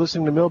moment. You're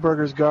listening to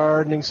Milberger's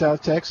Gardening,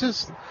 South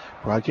Texas.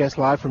 Broadcast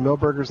live from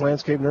Milberger's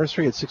Landscape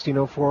Nursery at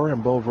 1604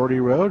 on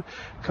Boulevardy Road.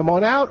 Come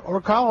on out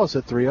or call us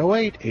at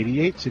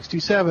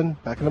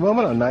 308-8867. Back in a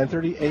moment on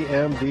 9:30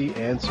 a.m. The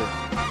Answer.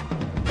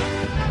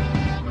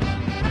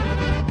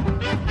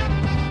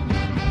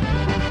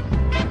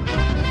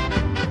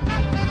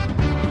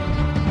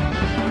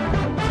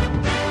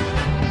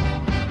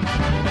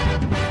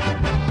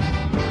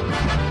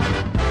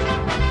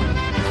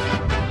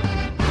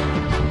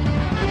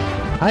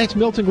 Hi, it's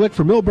Milton Glick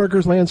from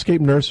Milberger's Landscape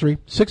Nursery,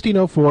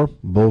 1604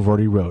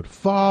 Boulevardy Road.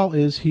 Fall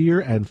is here,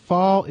 and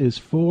fall is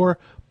for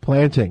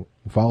planting.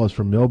 Fall is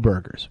for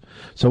Milberger's.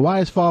 So why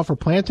is fall for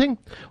planting?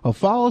 Well,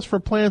 fall is for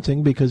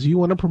planting because you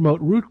want to promote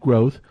root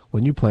growth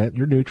when you plant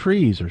your new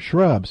trees or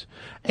shrubs.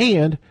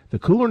 And the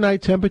cooler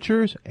night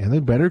temperatures and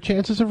the better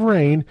chances of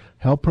rain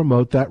help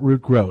promote that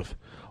root growth.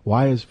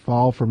 Why is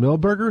fall for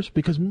Milberger's?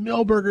 Because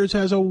Milberger's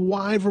has a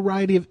wide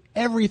variety of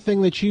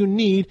everything that you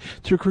need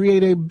to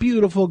create a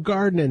beautiful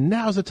garden, and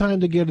now's the time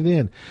to get it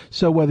in.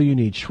 So whether you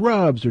need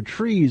shrubs or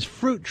trees,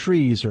 fruit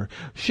trees or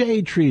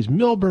shade trees,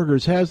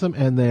 Milberger's has them,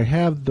 and they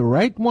have the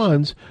right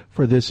ones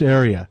for this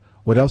area.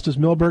 What else does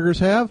Milberger's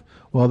have?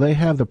 Well, they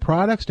have the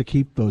products to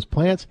keep those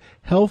plants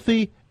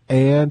healthy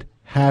and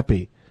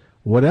happy.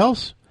 What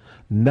else?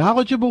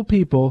 Knowledgeable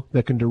people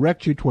that can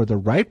direct you toward the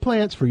right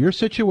plants for your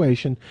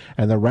situation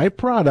and the right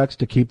products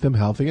to keep them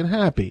healthy and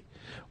happy.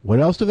 What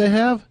else do they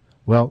have?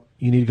 Well,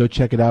 you need to go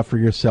check it out for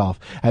yourself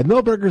at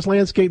Milberger's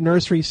Landscape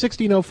Nursery,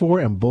 1604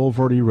 and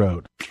Bulverde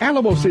Road.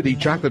 Alamo City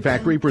Chocolate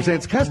Factory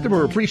presents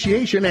Customer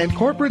Appreciation and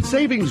Corporate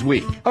Savings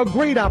Week. A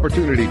great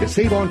opportunity to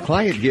save on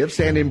client gifts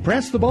and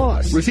impress the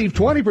boss. Receive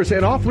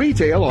 20% off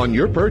retail on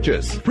your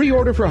purchase.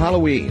 Pre-order for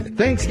Halloween,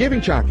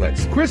 Thanksgiving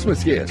chocolates,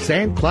 Christmas gifts,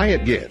 and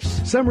client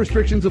gifts. Some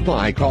restrictions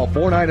apply. Call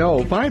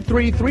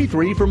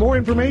 490-5333 for more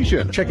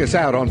information. Check us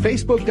out on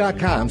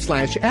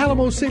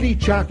Facebook.com/Alamo City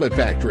Chocolate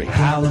Factory.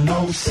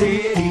 Alamo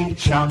City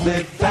Chocolate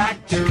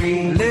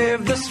Factory,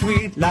 live the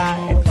sweet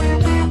life.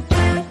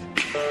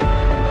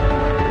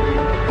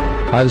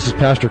 Hi, this is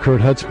Pastor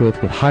Kurt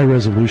Hudspeth with High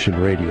Resolution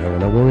Radio,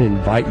 and I want to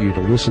invite you to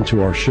listen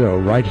to our show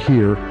right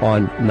here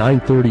on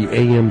 9:30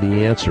 a.m.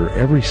 The Answer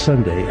every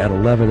Sunday at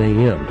 11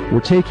 a.m. We're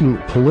taking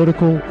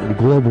political and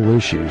global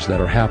issues that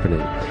are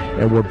happening,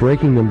 and we're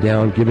breaking them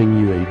down, giving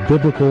you a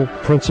biblical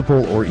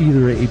principle or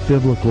either a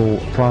biblical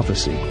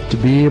prophecy to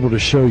be able to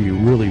show you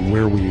really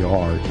where we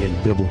are in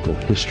biblical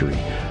history.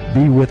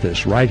 Be with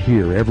us right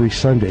here every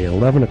Sunday at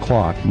 11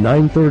 o'clock,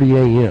 9:30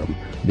 a.m.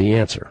 The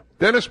Answer.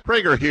 Dennis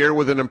Prager here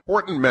with an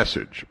important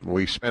message.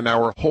 We spend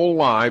our whole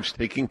lives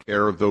taking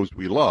care of those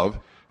we love.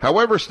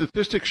 However,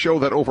 statistics show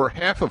that over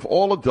half of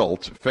all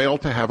adults fail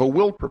to have a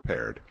will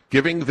prepared.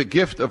 Giving the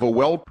gift of a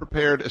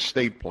well-prepared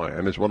estate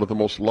plan is one of the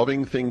most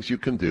loving things you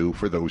can do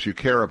for those you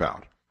care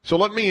about. So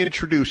let me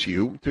introduce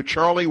you to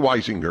Charlie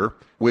Weisinger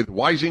with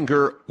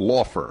Weisinger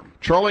Law Firm.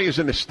 Charlie is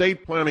an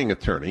estate planning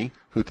attorney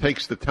who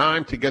takes the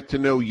time to get to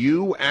know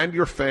you and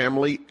your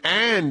family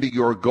and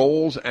your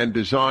goals and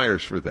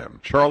desires for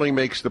them. Charlie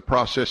makes the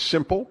process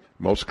simple.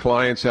 Most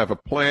clients have a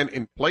plan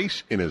in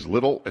place in as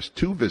little as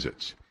 2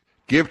 visits.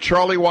 Give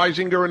Charlie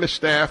Weisinger and his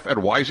staff at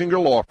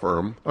Weisinger Law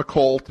Firm a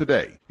call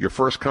today. Your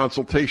first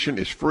consultation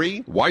is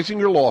free.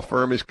 Weisinger Law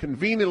Firm is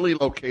conveniently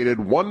located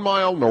 1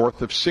 mile north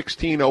of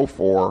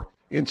 1604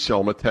 in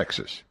Selma,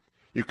 Texas.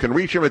 You can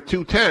reach him at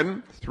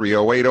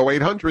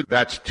 210-308-0800.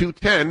 That's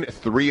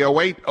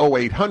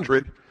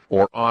 210-308-0800.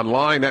 Or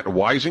online at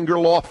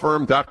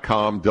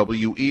WeisingerLawFirm.com,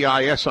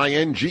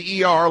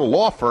 WEISINGER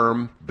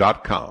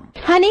lawfirm.com.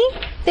 Honey,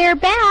 they're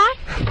back.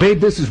 Babe,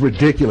 this is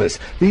ridiculous.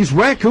 These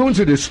raccoons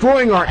are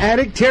destroying our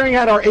attic, tearing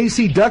out our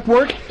AC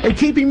ductwork, and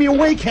keeping me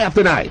awake half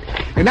the night.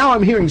 And now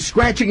I'm hearing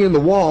scratching in the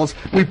walls.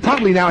 We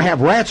probably now have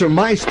rats or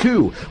mice,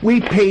 too.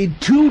 We paid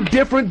 2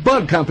 different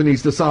bug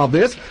companies to solve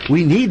this.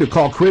 We need to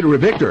call Critter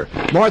Evictor.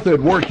 Martha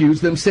at work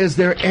used them, says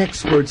they're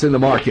experts in the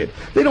market.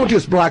 They don't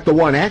just block the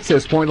one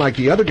access point like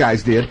the other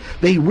guys did.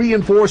 They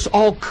reinforce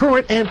all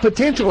current and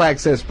potential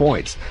access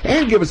points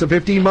and give us a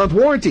 15-month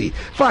warranty.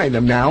 Find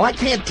them now. I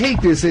can't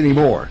take this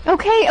anymore.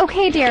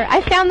 Okay, dear.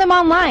 I found them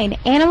online.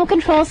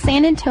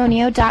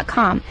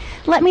 AnimalControlSanAntonio.com.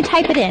 Let me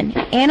type it in.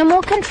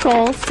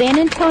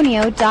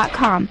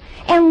 AnimalControlSanAntonio.com.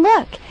 And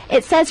look,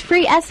 it says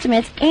free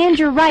estimates, and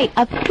you're right,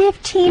 a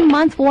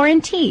 15-month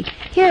warranty.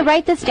 Here,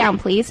 write this down,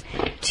 please.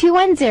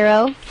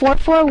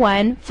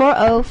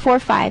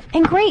 210-441-4045.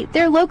 And great,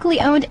 they're locally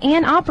owned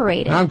and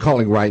operated. I'm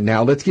calling right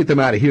now. Let's get them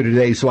out of here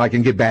today so I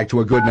can get back to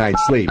a good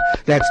night's sleep.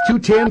 That's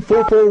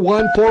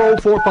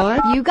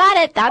 210-441-4045? You got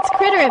it. That's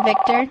Critter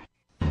Evictor.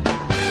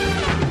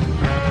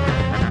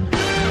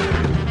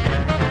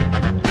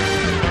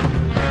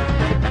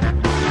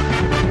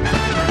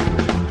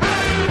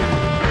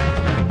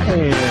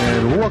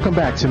 And welcome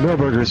back to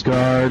Milberger's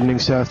Gardening,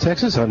 South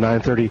Texas on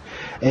 9:30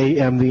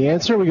 a.m. The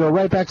Answer. We go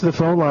right back to the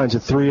phone lines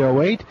at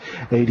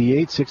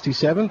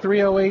 308-8867,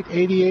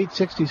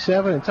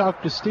 308-8867, and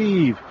talk to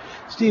Steve.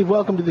 Steve,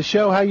 welcome to the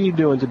show. How are you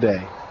doing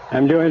today?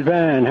 I'm doing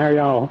fine. How are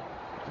y'all?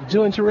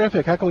 Doing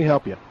terrific. How can we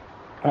help you?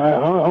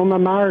 On my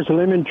Myers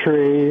lemon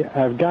tree,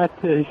 I've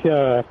got these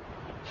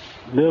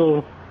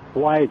little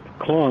white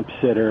clumps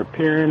that are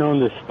appearing on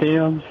the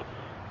stems,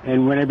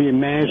 and whenever you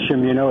mash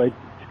them, you know, it's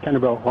kind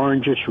of an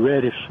orangish,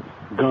 reddish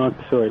gunk,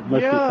 so it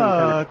must be some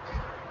kind of...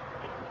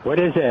 What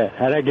is that?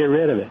 How'd I get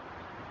rid of it?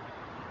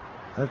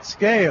 That's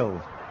scale.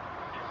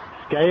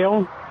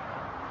 Scale?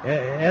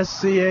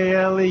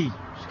 S-C-A-L-E.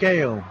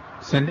 Scale.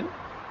 It's an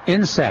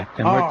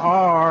insect.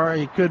 Or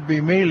it could be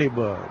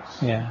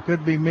mealybugs. Yeah.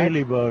 Could be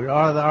mealybugs.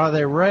 Are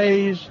they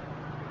raised?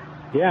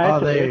 Yeah,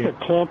 it's a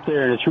clump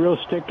there, and it's real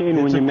sticky,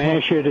 and when you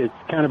mash it, it's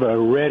kind of a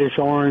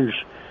reddish-orange,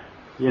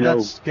 you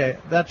know...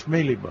 That's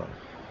mealybug.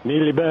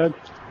 Mealybug?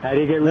 How do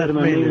you get rid of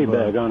a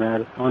mealybug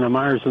on a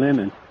Myers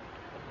lemon?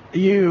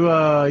 You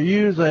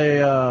use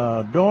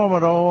a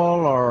dormant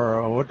oil,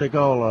 or what they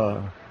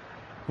call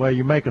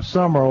you make a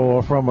summer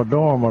oil from a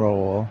dormant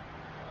oil.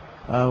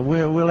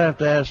 We'll have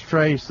to ask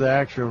Trace the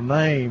actual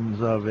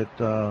names of it.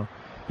 The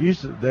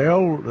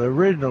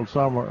original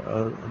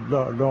summer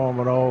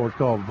dormant oil was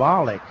called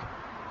Volick,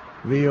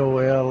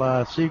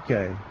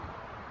 V-O-L-I-C-K.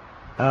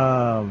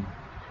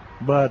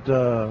 But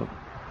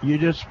you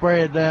just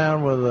spray it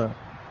down with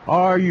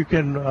or you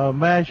can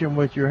mash them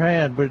with your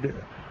hand. But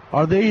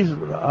are these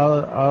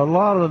a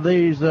lot of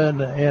these in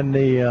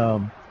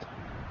the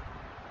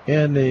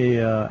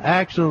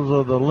axils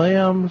of the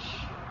limbs?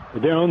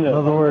 They're on the. In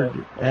other words,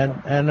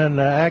 and then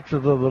the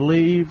axils of the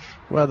leaves,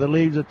 where the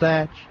leaves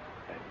attach.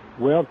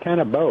 Well, kind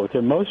of both.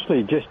 They're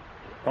mostly just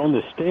on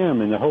the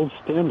stem, and the whole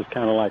stem is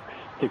kind of like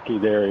sticky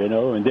there, you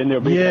know. And then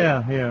there'll be.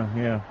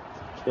 Yeah.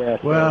 Yeah,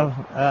 so, well,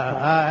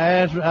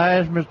 I asked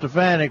Mr.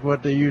 Fanek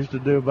what they used to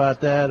do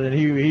about that, and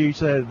he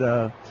said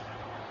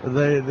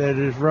they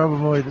just rub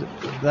them with.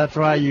 That's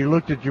why you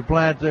looked at your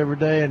plants every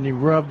day and you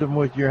rubbed them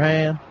with your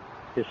hand.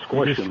 Just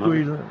squish them.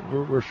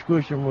 Or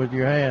squish them with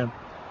your hand.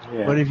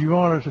 Yeah. But if you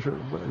want to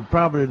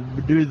probably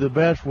do the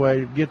best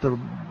way, get the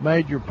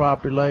major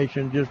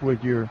population just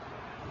with your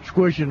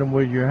squishing them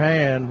with your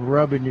hand,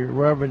 rubbing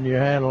your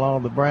hand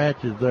along the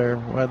branches there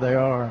where they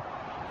are.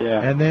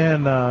 Yeah. And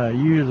then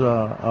use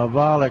a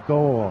Volic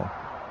oil.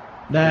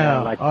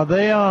 Now, are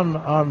they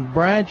on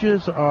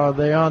branches or are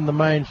they on the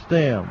main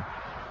stem?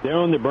 They're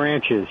on the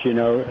branches, you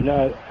know.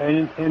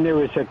 And there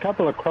was a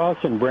couple of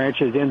crossing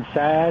branches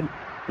inside,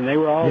 and they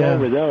were all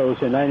over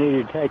those, and I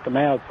needed to take them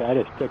out, so I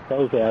just took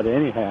those out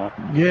anyhow.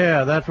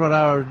 Yeah, that's what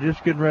I was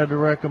just getting ready to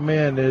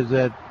recommend, is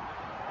that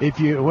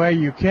where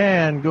you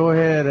can, go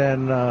ahead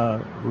and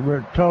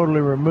totally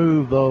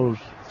remove those.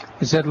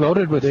 Is it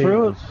loaded with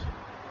fruit?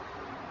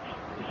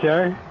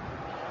 Sir?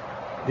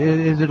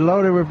 Is it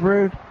loaded with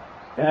fruit?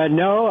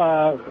 No,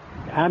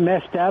 I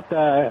messed up.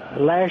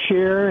 Last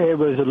year it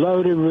was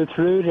loaded with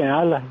fruit,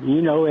 and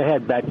it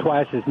had about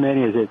twice as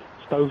many as it's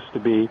supposed to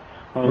be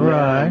on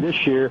there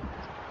this year.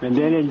 And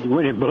then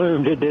when it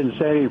bloomed, it didn't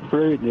set any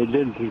fruit, and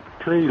the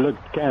tree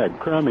looked kind of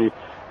crummy.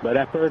 But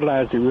I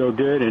fertilized it real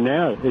good, and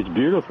now it's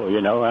beautiful, you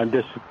know. I'm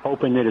just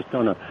hoping that it's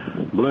going to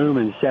bloom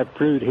and set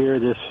fruit here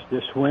this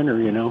winter,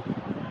 you know.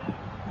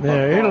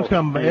 Yeah, it'll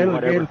come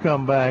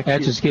back.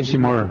 That just gives you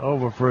more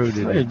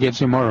overfruited. It gives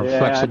you more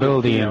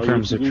flexibility in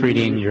terms of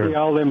treating your. You see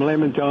all them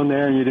lemons on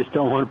there, and you just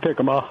don't want to pick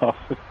them off,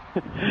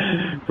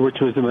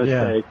 which was a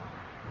mistake.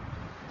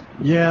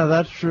 Yeah,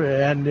 that's true,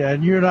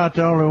 and you're not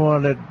the only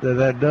one that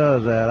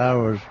does that. I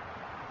was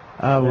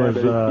I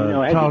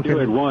had talking. to do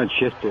it once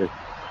just to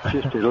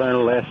learn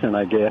a lesson,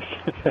 I guess.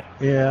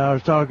 Yeah, I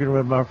was talking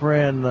with my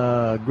friend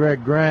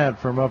Greg Grant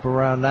from up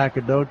around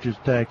Nacogdoches,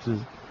 Texas.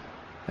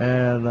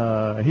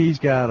 And he's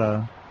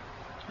got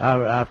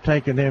I've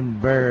taken him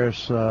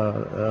various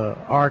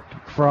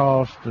Arctic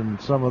Frost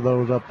and some of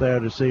those up there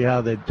to see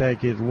how they'd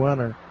take his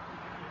winter.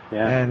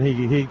 Yeah. And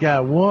he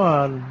got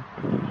one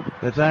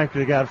that's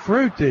actually got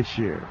fruit this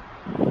year.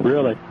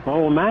 Really?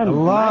 Oh, mine. A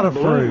lot of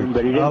fruit.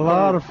 But a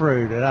lot of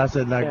fruit. And I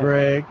said, now,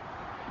 Greg,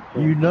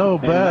 you know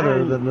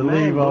better than to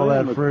leave all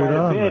that fruit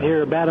on there.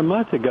 Here about a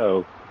month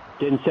ago.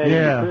 Didn't say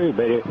any fruit,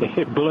 but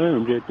it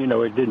bloomed. It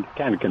didn't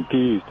kind of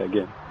confused, I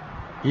guess.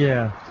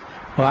 Yeah.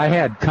 Well, I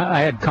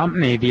had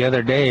company the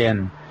other day,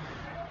 and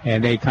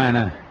they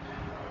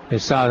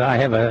saw that I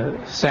have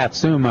a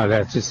Satsuma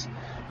that's just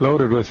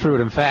loaded with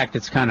fruit. In fact,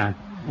 it's kind of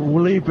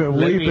leaping over.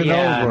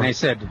 And they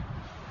said,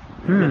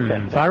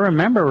 if I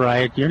remember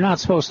right, you're not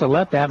supposed to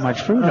let that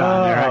much fruit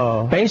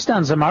on there. Based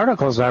on some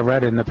articles I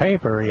read in the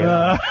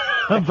paper.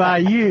 By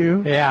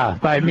you? Yeah,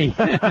 by me.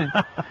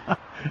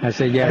 I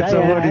said, yeah.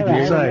 So what did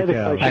you say,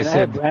 Cal? I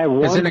said,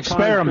 it's an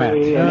experiment.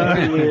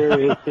 Every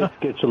year it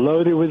gets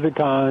loaded with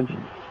pecans,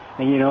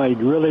 and it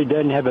really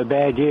doesn't have a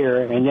bad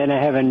year. And then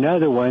I have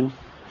another one.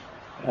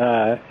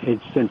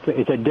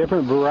 It's a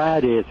different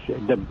variety. It's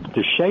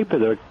the shape of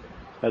the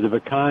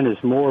pecan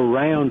is more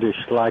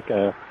roundish, like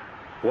a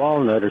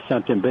walnut or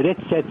something. But it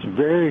sets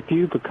very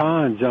few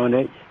pecans on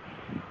it.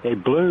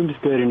 It blooms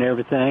good and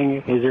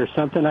everything. Is there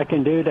something I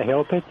can do to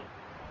help it?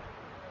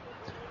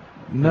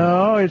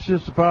 No, it's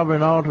just probably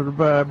an altered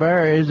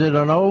berry. Is it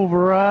an old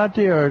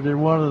variety or is it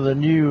one of the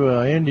new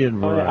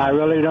Indian varieties? I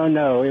really don't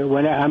know.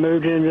 When I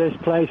moved into this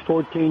place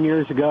 14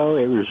 years ago,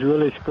 it was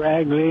really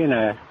scraggly, and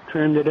I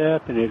trimmed it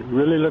up, and it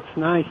really looks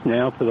nice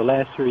now for the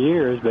last 3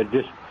 years, but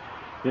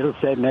it'll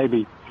set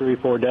maybe 3 or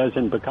 4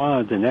 dozen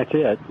pecans, and that's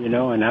it,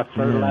 and I've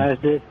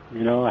fertilized it.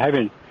 I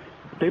haven't.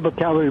 People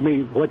tell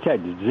me, what's that,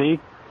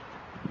 zinc?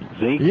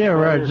 Zinc? Yeah,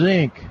 right,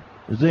 zinc.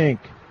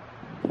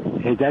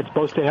 Is that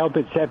supposed to help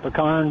it set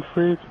pecan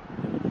fruit?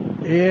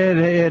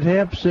 It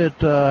helps it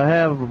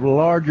have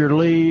larger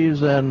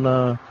leaves,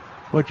 and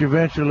which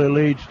eventually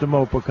leads to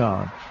more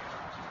pecans.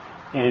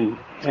 And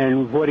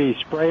what do you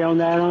spray on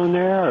there?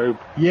 Or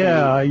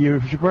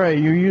you spray.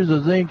 You use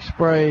a zinc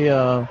spray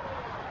in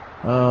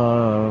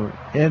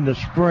the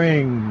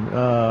spring,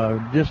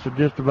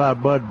 just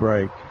about bud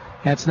break.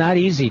 That's not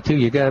easy, too.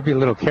 You got to be a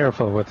little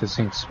careful with the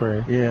zinc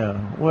spray.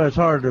 Yeah. Well, it's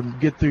hard to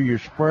get through your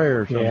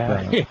sprayer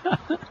sometimes,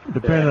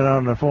 depending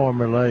on the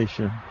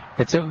formulation.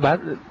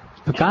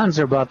 Pecans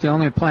are about the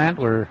only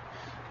plant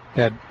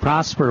that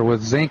prosper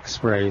with zinc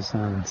sprays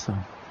on. So.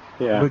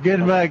 Yeah. But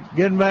getting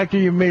back to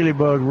your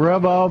mealybug,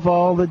 rub off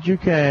all that you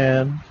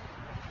can,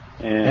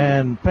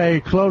 and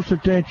pay close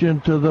attention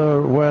to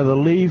where the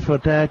leaf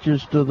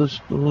attaches to the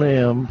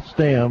stem,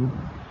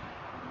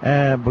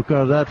 and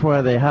because that's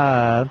where they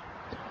hide.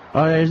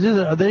 Are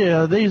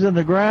these in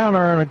the ground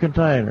or in a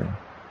container?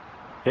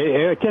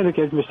 Hey,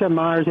 Mr.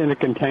 Myers, in a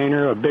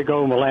container, a big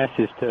old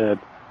molasses tub.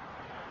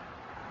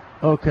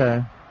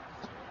 Okay.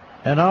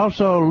 And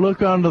also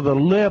look under the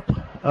lip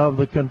of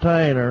the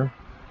container.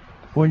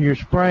 When you're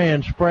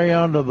spraying, spray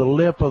under the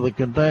lip of the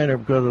container,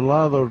 because a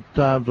lot of those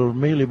times those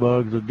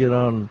mealybugs will get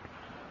under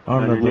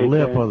the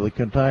lip of the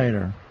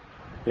container.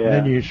 Yeah.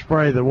 Then you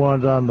spray the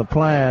ones on the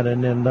plant,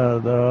 and then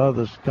the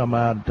others come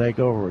out and take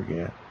over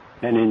again.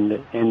 And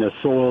in the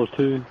soil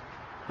too,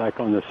 like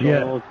on the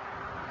soil. Yeah.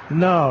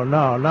 No,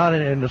 not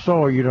in the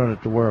soil. You don't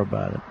have to worry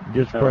about it.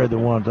 Just spray the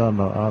ones on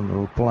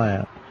the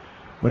plant.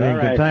 But in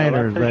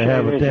containers, they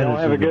have a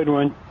tendency. Have a good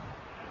one.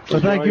 Well,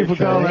 thank you for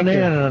calling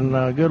in,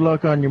 and good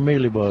luck on your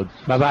mealybugs.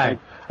 Bye-bye.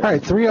 All right,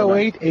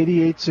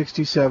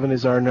 308-8867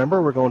 is our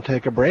number. We're going to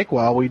take a break.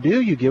 While we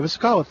do, you give us a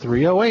call at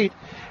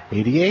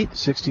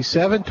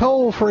 308-8867.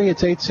 Toll free,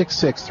 it's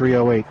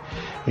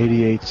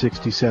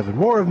 866-308-8867.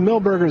 More of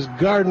Milberger's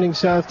Gardening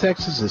South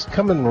Texas is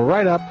coming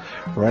right up,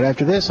 right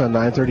after this on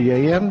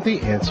 9:30 a.m.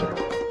 The Answer.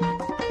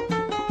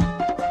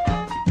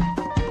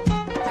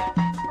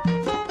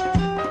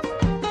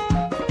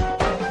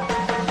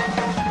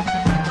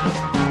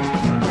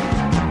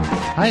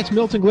 Hi, it's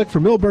Milton Glick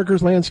from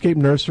Milberger's Landscape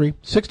Nursery,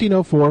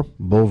 1604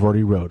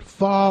 Boulevardy Road.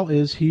 Fall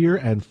is here,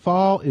 and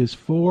fall is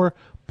for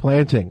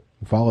planting.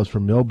 Fall is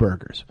for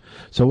Milberger's.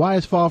 So why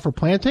is fall for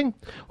planting?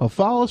 Well,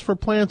 fall is for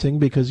planting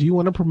because you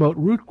want to promote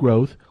root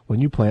growth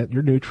when you plant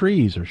your new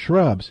trees or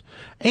shrubs.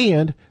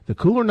 And the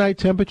cooler night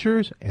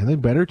temperatures and the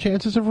better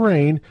chances of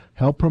rain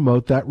help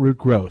promote that root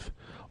growth.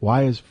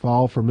 Why is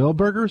fall for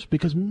Milberger's?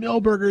 Because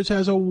Milberger's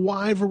has a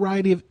wide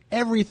variety of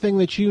everything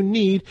that you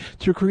need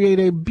to create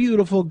a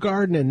beautiful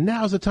garden, and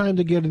now's the time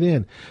to get it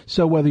in.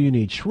 So whether you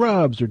need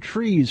shrubs or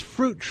trees,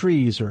 fruit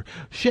trees or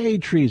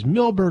shade trees,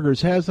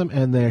 Milberger's has them,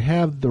 and they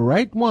have the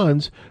right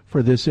ones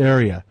for this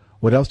area.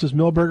 What else does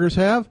Milberger's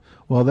have?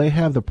 Well, they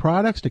have the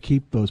products to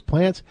keep those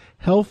plants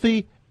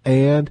healthy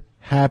and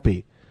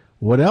happy.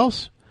 What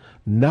else?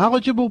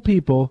 Knowledgeable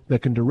people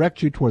that can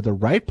direct you toward the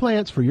right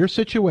plants for your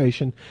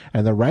situation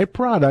and the right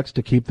products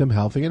to keep them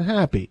healthy and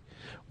happy.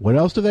 What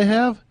else do they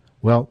have?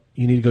 Well,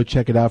 you need to go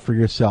check it out for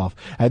yourself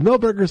at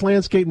Milberger's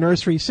Landscape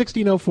Nursery,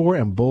 1604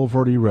 and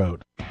Boulevardy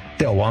Road.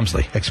 Dale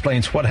Walmsley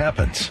explains what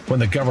happens when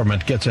the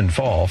government gets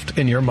involved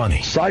in your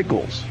money.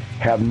 Cycles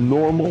have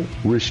normal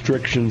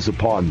restrictions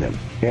upon them.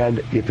 And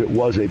if it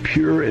was a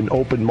pure and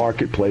open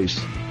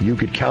marketplace, you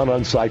could count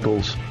on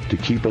Cycles to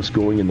keep us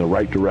going in the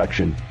right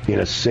direction in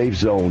a safe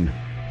zone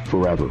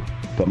forever.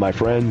 But my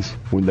friends,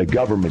 when the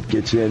government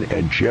gets in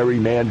and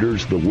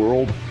gerrymanders the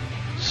world,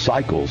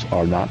 Cycles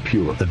are not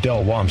pure. The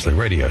Del Walmsley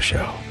Radio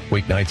Show,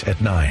 weeknights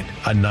at 9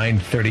 on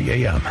 9:30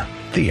 a.m.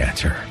 The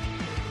Answer.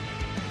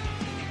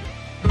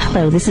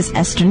 Hello, this is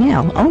Esther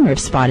Nell, owner of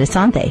Spa de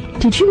Sante.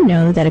 Did you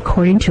know that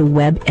according to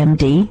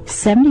WebMD,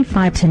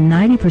 75 to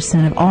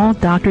 90% of all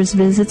doctor's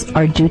visits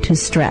are due to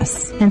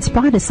stress? And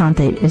Spa de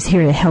Sante is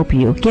here to help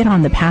you get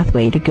on the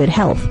pathway to good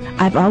health.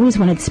 I've always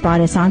wanted Spa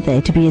de Sante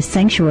to be a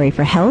sanctuary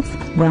for health,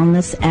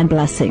 wellness, and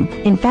blessing.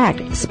 In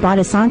fact, Spa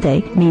de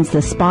Sante means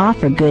the spa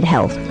for good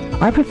health.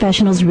 Our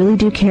professionals really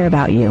do care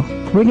about you.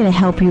 We're going to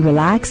help you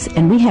relax,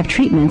 and we have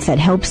treatments that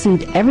help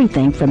soothe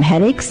everything from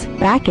headaches,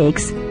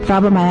 backaches,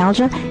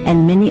 fibromyalgia,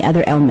 and many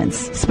other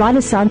ailments. Spa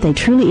de Sante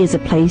truly is a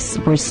place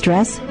where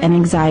stress and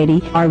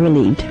anxiety are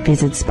relieved.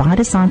 Visit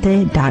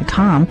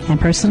spadesante.com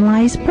and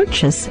personalize,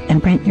 purchase,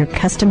 and print your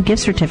custom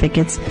gift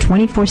certificates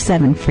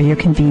 24/7 for your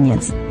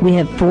convenience. We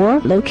have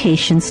 4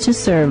 locations to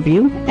serve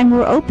you, and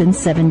we're open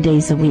 7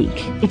 days a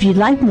week. If you'd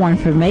like more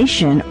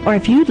information, or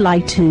if you'd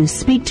like to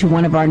speak to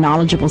one of our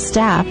knowledgeable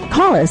staff,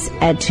 call us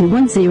at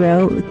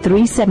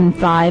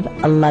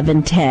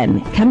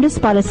 210-375-1110. Come to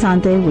Spa de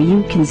Sante, where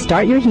you can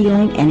start your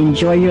healing and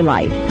enjoy your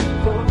life.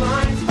 For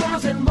blinds,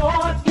 walls, and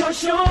more, you're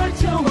sure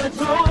to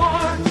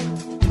adore.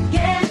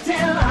 Get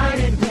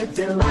delighted with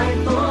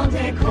Delightful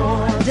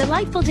Decor.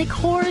 Delightful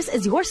Decors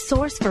is your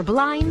source for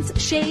blinds,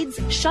 shades,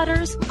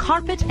 shutters,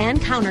 carpet, and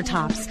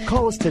countertops.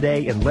 Call us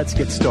today and let's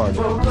get started.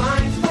 For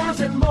blinds, walls,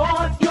 and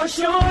more, you're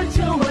sure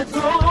to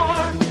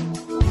adore.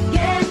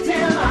 Get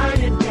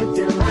delighted with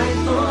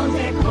Delightful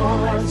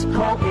Decors.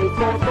 Call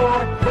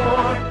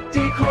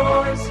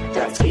 844-4-DECORS.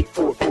 That's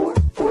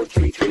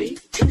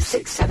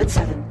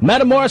 844-433-2677.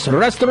 Matamoros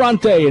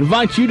Restaurante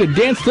invites you to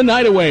dance the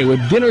night away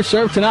with dinner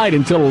served tonight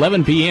until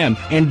 11 p.m.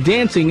 and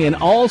dancing in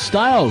all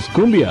styles,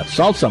 cumbia,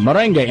 salsa,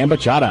 merengue, and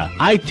bachata.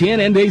 I-10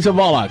 and de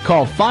Zavala.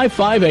 Call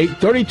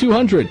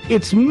 558-3200.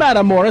 It's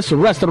Matamoros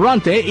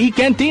Restaurante y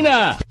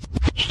Cantina.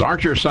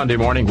 Start your Sunday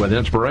morning with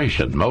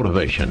inspiration,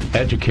 motivation,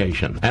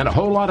 education, and a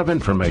whole lot of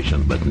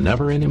information, but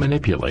never any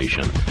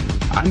manipulation.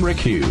 I'm Rick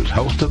Hughes,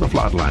 host of The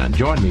Floodline.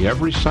 Join me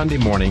every Sunday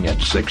morning at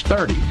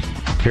 6:30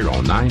 here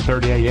on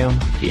 9:30 a.m.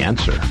 The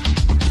Answer.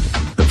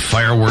 The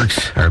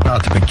fireworks are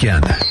about to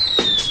begin.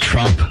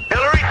 Trump.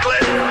 Hillary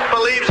Clinton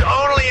believes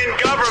only in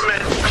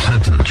government.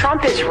 Clinton. Trump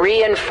Trump is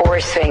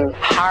reinforcing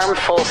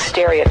harmful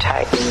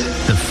stereotypes.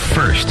 The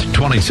first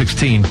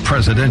 2016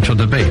 presidential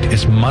debate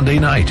is Monday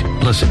night.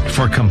 Listen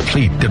for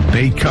complete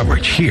debate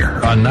coverage here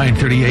on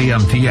 9:30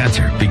 a.m. The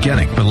Answer,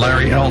 beginning with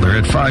Larry Elder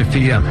at 5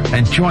 p.m.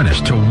 And join us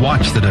to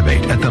watch the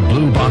debate at the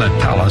Blue Bonnet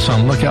Palace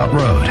on Lookout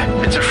Road.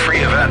 It's a free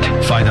event.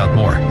 Find out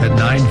more at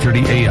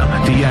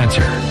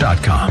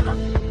 930amtheanswer.com.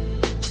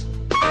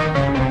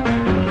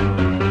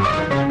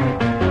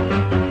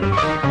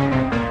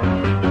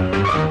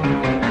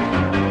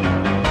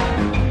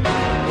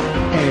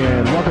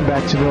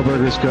 Back to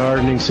Milberger's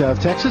Gardening,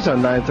 South Texas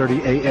on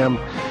 9:30 a.m.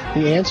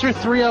 The Answer,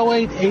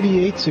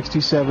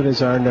 308-8867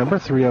 is our number,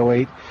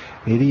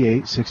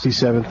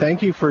 308-8867.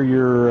 Thank you for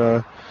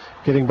your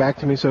getting back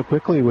to me so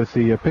quickly with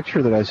the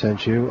picture that I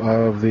sent you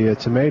of the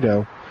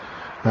tomato.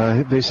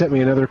 They sent me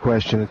another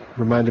question. It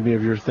reminded me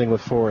of your thing with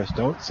Forrest.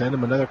 Don't send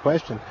them another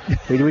question.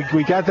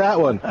 We got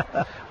that one.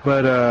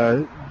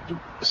 But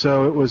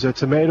so it was a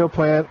tomato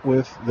plant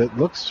that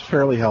looks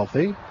fairly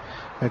healthy,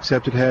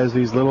 except it has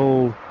these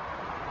little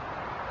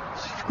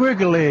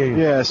squiggly,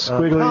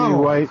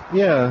 white,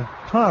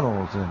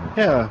 tunnels in it.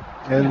 Yeah,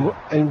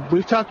 and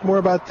we've talked more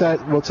about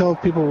that. We'll tell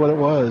people what it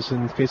was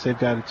in case they've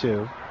got it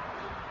too.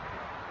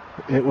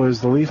 It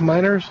was the leaf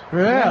miners.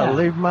 Yeah.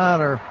 Leaf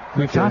miner.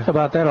 We've talked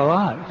about that a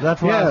lot.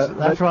 That's why.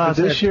 That's why I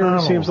said this year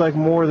tunnel. It seems like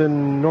more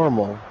than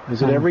normal.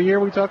 Is it every year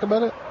we talk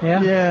about it?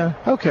 Yeah. Yeah.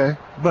 Okay.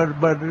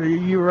 But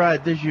you're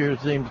right. This year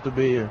it seems to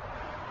be.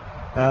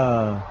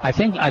 I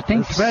think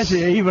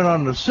especially even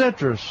on the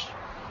citrus.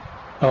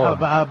 Oh.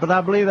 But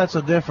I believe that's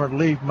a different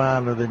leaf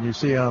miner than you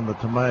see on the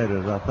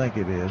tomatoes. I think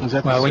it is.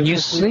 Well, when you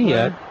see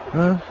it,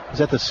 is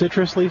that the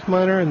citrus leaf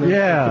miner?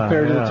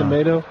 Compared to the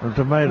tomato? The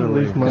tomato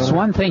leaf miner. It's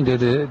one thing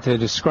to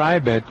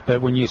describe it,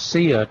 but when you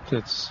see it,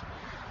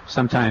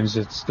 sometimes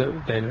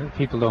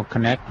people don't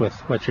connect with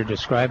what you're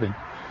describing.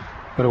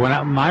 But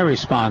my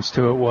response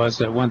to it was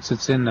that once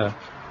it's in that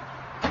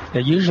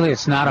usually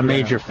it's not a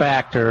major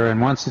factor,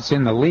 and once it's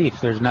in the leaf,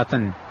 there's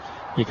nothing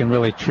you can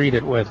really treat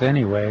it with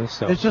anyway.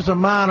 So it's just a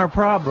minor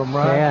problem,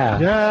 right?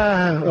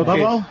 Yeah.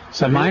 Okay.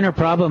 It's a minor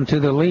problem to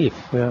the leaf.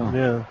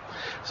 Yeah.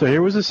 So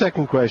here was the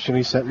second question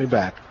he sent me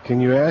back.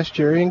 Can you ask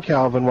Jerry and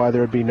Calvin why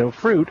there would be no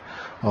fruit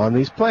on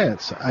these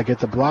plants? I get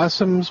the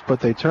blossoms, but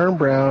they turn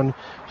brown,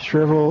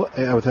 shrivel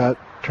without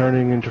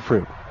turning into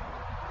fruit.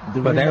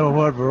 Do we know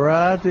what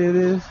variety it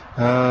is?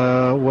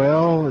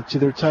 Well, it's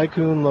either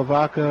Tycoon,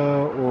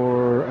 Lavaca,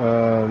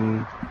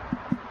 or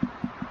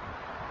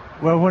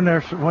well, when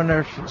there's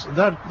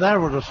that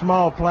was a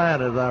small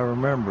plant as I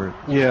remember it.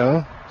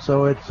 Yeah.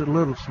 So it's a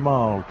little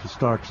small to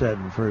start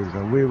setting fruit.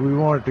 We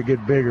want it to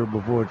get bigger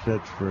before it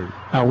sets fruit.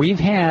 We've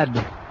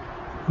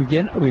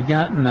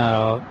gotten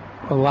a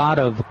lot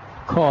of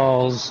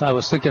calls. I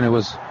was thinking it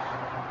was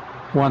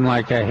one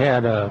like I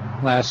had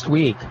last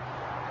week,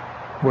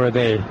 where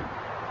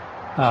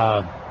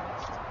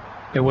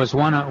it was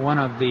one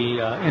of the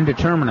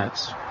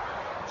indeterminates,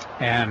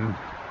 and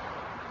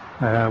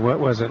what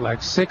was it,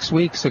 like 6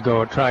 weeks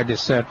ago it tried to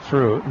set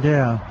fruit.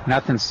 Yeah.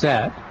 Nothing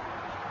set,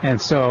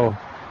 and so.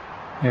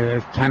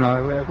 Kind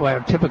of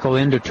like a typical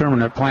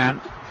indeterminate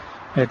plant.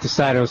 It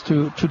decided it was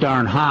too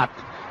darn hot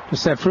to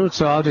set fruit,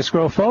 so I'll just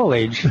grow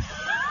foliage.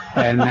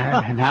 and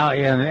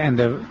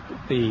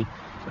the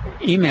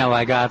email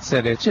I got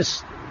said it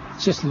just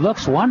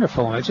looks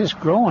wonderful. It's just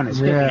growing. It's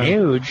getting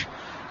huge.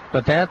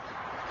 But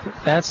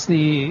that's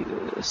the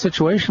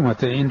situation with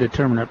the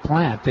indeterminate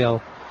plant.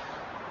 They'll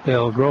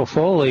grow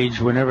foliage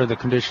whenever the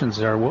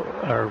conditions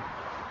are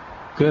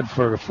good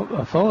for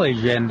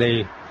foliage, and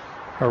they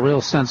are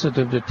real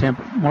sensitive to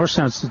more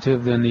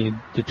sensitive than the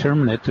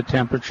determinate to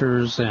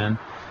temperatures and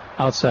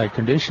outside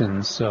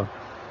conditions. So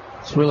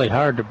it's really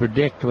hard to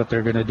predict what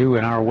they're going to do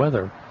in our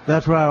weather.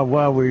 That's why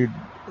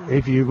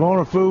if you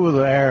want to fool with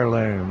the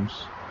heirlooms,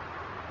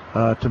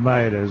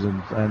 tomatoes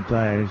and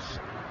things,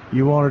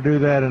 you want to do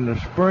that in the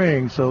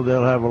spring so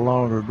they'll have a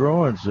longer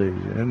growing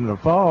season. In the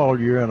fall,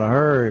 you're in a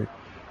hurry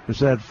to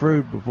set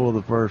fruit before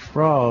the first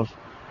frost.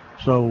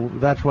 So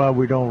that's why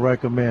we don't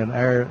recommend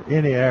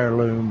any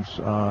heirlooms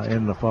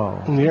in the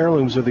fall. And the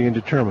heirlooms are the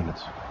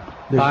indeterminates.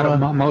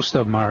 Most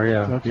of them are,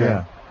 yeah. Okay.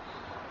 Yeah.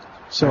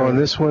 So on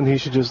this one, he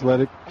should just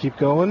let it keep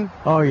going?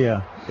 Oh,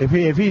 yeah.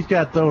 If he's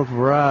got those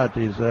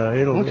varieties,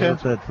 it'll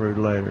set fruit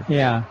later.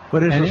 Yeah.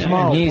 But it's a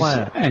small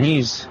plant. And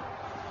he's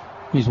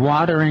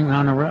watering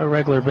on a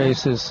regular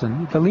basis.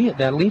 And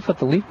that leaf with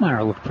the leaf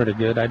miner looked pretty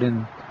good. I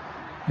didn't...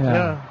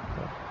 Yeah.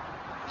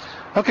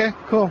 Okay,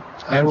 cool.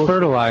 And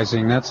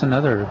fertilizing, that's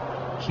another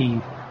key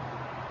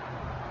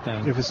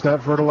thing. If it's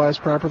not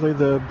fertilized properly,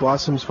 the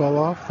blossoms fall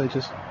off?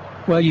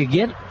 Well, you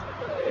get...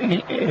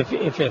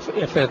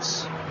 If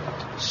it's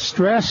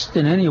stressed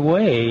in any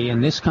way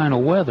in this kind of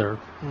weather,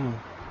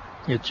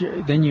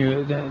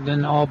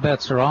 then all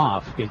bets are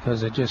off,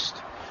 because it's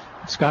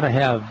got to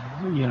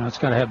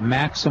have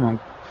maximum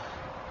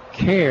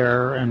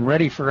care and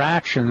ready for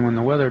action when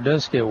the weather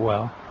does get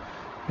well.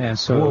 And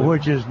so,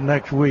 which is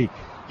next week.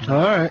 All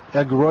right.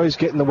 Roy's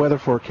getting the weather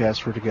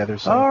forecast for together.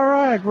 So. All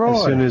right. like Roy.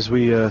 As soon as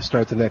we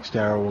start the next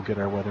hour, we'll get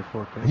our weather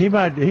forecast. He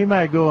might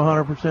go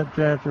 100%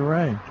 chance of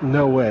rain.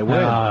 No way.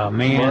 When? Oh,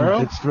 man.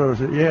 Tomorrow? It's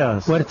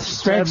What, it's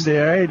stretched? 70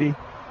 or 80.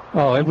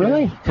 Oh, it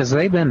really? Because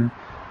they've been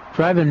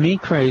driving me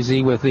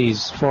crazy with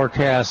these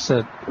forecasts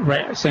that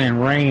saying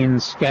rain,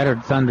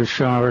 scattered thunder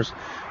showers,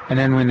 and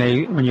then when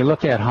you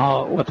look at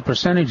what the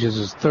percentage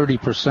is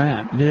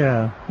 30%.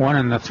 Yeah. 1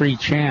 in 3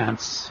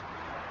 chance.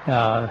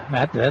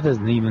 That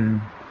doesn't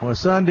even. Well,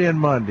 Sunday and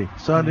Monday,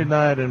 Sunday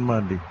night and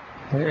Monday.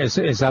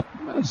 Is up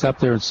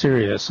there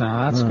serious.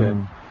 That's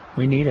good.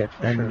 We need it.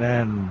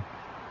 And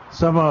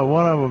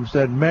one of them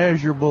said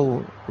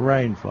measurable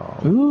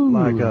rainfall. Ooh.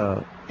 Like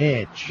a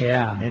inch.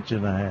 Yeah. Inch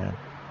and a half.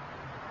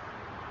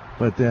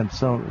 But then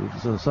some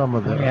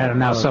of the. Yeah.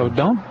 Now, so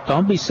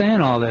don't be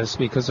saying all this,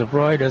 because if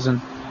Roy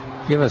doesn't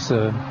give us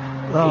a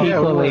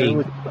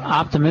equally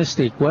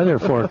optimistic weather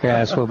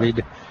forecast,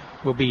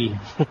 we'll be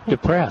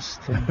depressed.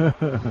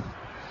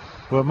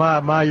 Well,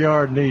 my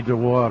yard needs a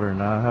water,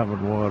 and I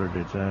haven't watered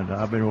it, and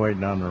I've been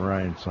waiting on the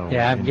rain. So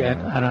yeah,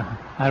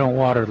 I don't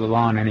water the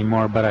lawn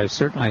anymore, but I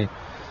certainly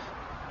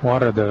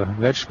water the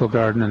vegetable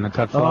garden and the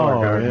cut flower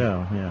garden.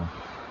 Yeah.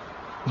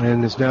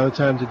 And it's now the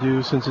time to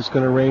do, since it's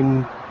going to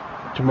rain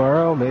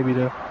tomorrow, maybe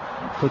to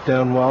put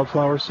down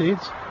wildflower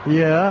seeds.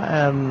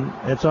 Yeah, and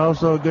it's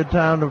also a good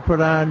time to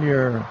put on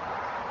your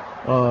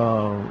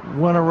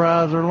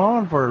winterizer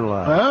lawn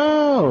fertilizer.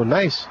 Oh,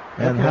 nice.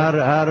 And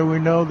how do we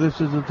know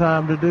this is the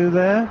time to do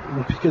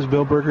that? Because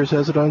Bill Burgers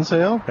has it on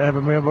sale.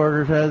 Bill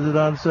Burgers has it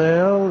on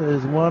sale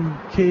is one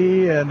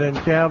key, and then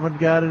Calvin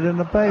got it in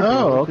the paper.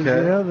 Oh, okay. Which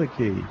is the other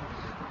key.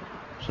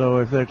 So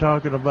if they're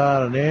talking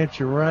about an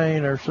inch of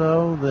rain or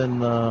so,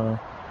 then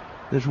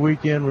this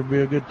weekend would be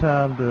a good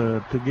time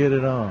to get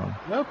it on.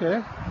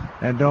 Okay.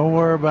 And don't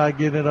worry about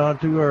getting it on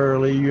too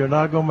early. You're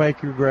not going to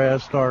make your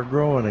grass start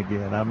growing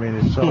again. I mean,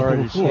 it's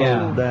already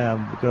slowed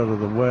down because of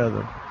the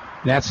weather.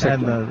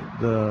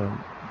 The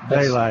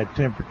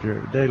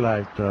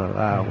daylight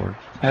hours.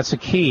 That's a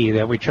key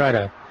that we try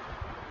to,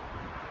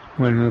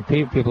 when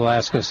people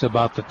ask us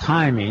about the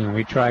timing,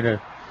 we try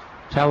to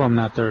tell them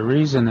that the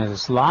reason that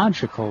it's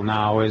logical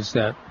now is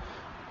that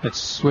it's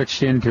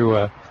switched into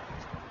a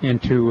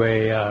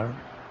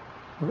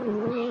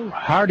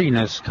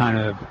hardiness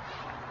kind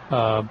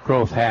of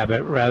growth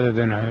habit rather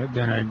than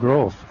a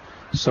growth.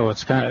 So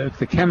it's kind of,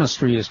 the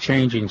chemistry is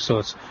changing. So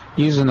it's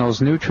using those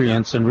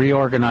nutrients and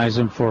reorganize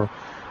them for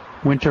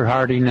winter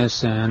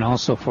hardiness and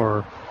also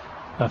for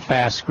a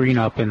fast green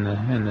up in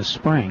the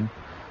spring.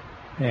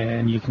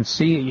 And you can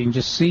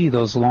just see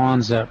those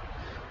lawns that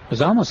it's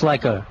almost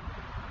like the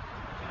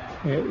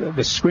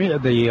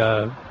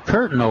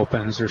curtain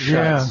opens or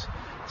shuts. Yeah.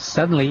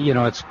 Suddenly,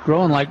 it's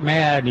growing like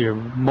mad. You're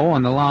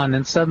mowing the lawn,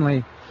 and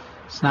suddenly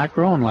it's not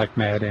growing like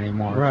mad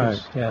anymore. Right.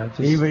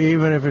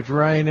 Even if it's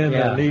raining,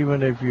 and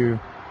even if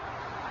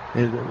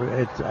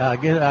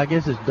I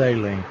guess it's day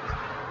length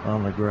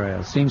on the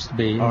grass. Seems to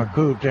be. Or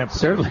cool temperature.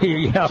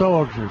 Certainly, yeah.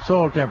 Soil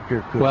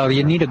temperature. Well,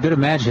 you need a good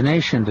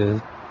imagination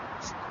to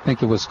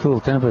think it was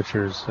cool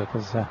temperatures,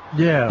 because I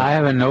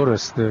haven't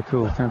noticed the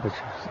cool temperatures.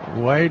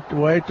 Wait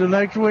till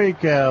next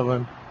week,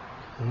 Calvin.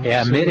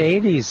 Yeah,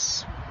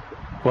 mid-80s.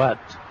 What?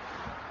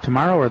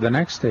 Tomorrow or the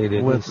next day?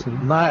 With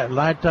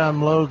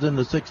nighttime lows in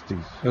the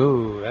 60s.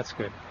 Ooh, that's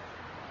good.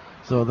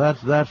 So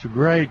that's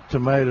great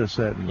tomato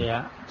setting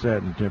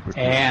temperature.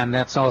 And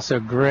that's also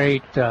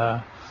great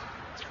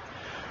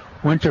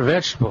winter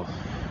vegetable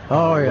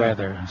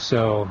weather.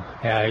 So,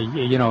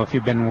 if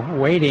you've been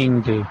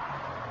waiting to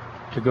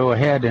go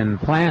ahead and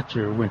plant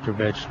your winter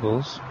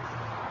vegetables,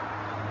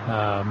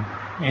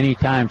 any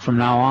time from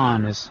now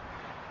on is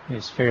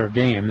fair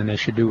game, and they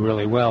should do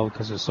really well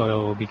because the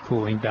soil will be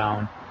cooling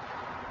down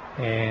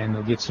and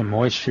they'll get some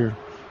moisture.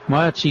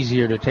 Much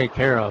easier to take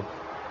care of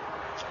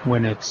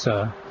when it's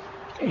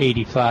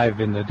 85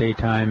 in the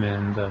daytime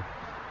and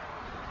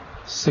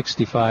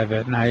 65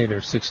 at night or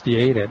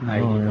 68 at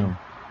night. Yeah.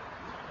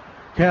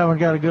 Calvin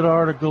got a good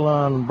article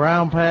on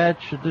brown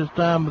patch at this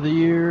time of the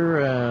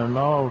year and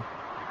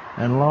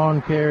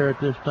lawn care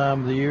at this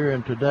time of the year,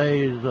 and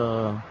today's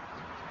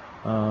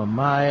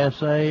my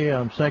essay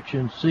on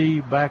Section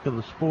C, back of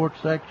the sports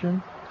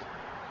section.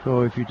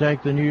 So if you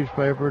take the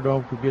newspaper,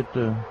 don't forget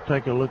to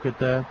take a look at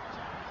that.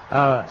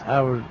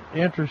 I was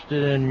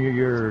interested in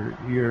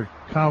your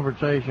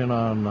conversation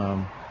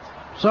on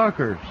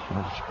sucker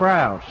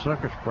sprouts,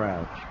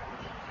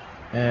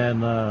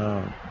 and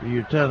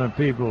you're telling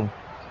people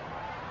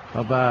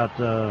about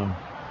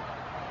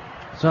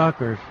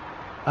suckers.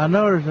 I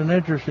noticed an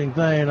interesting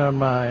thing in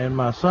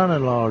my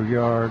son-in-law's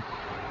yard.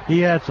 He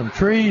had some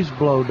trees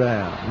blow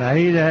down. Now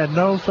he had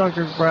no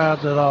sucker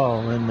sprouts at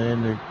all in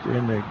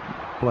the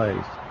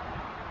place,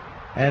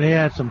 and he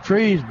had some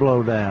trees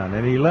blow down,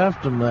 and he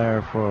left them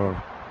there for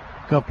a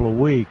couple of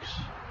weeks.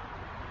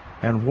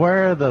 And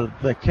where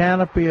the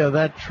canopy of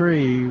that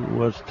tree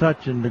was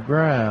touching the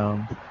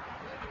ground,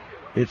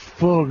 it's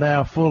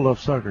now full of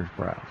sucker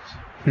sprouts.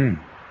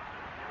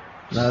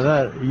 Now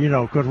that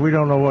because we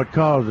don't know what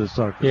causes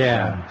sucker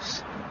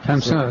sprouts.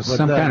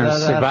 Some kind of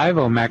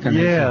survival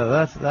mechanism.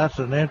 Yeah, that's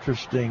an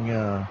interesting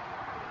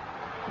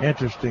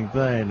interesting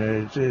thing.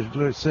 It's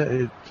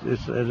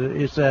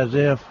as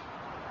if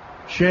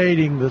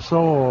shading the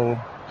soil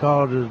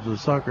causes the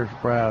sucker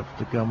sprouts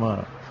to come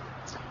up.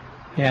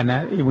 Yeah,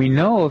 and we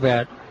know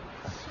that,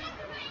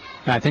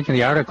 I think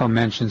the article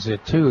mentions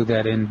it too,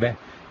 that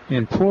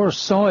in poor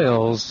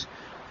soils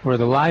where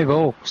the live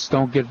oaks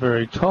don't get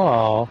very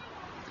tall,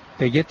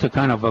 they get to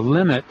kind of a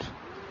limit.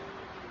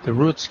 The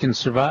roots can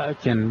support,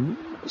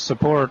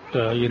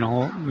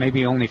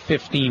 maybe only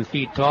 15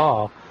 feet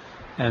tall,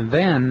 and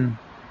then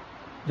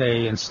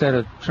they, instead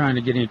of trying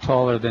to get any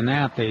taller than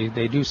that,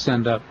 they do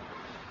send up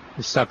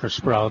the sucker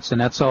sprouts,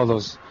 and that's all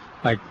those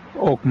like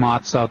oak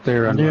moths out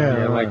there on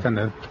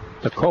the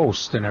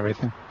coast and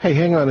everything. Hey,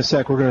 hang on a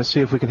sec. We're going to see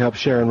if we can help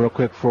Sharon real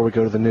quick before we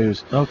go to the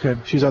news. Okay.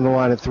 She's on the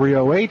line at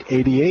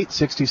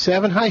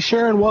 308-8867. Hi,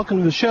 Sharon. Welcome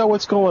to the show.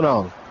 What's going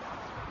on?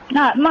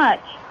 Not much.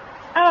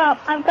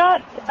 I've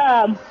got,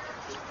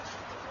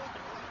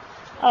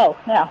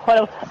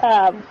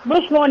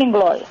 Bush Morning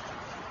Glories.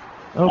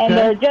 Okay. And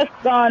they're just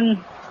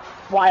gone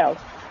wild.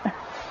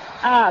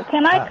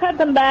 Can I cut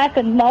them back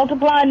and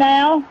multiply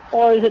now,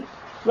 or is it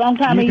wrong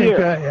time of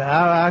year?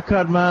 I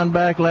cut mine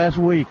back last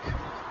week.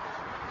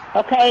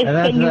 Okay.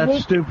 And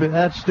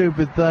that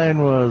stupid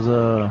thing was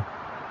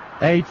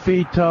 8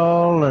 feet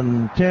tall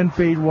and 10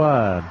 feet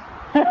wide.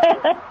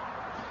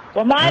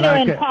 Well, mine are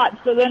in pots,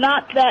 so they're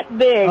not that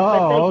big.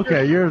 Oh,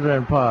 okay. Yours are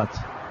in pots.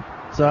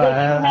 So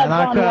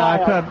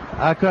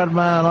I cut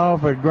mine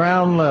off at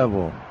ground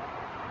level.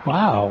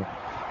 Wow.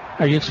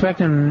 Are you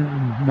expecting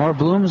more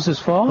blooms this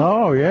fall?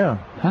 Oh, yeah.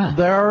 Huh.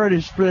 They're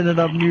already sprinting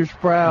up new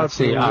sprouts.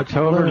 Let's see,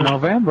 October,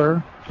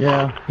 November.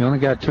 Yeah. You only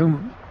got two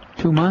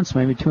months,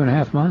 maybe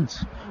 2.5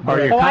 months. Or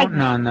you're counting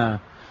on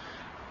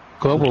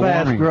global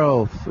fast warming.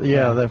 Growth.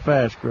 Yeah, they're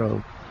fast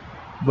growth.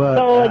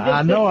 But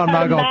I know I'm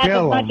not going to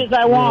kill them. As much as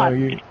I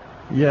want.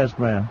 Yes,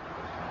 ma'am.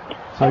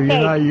 So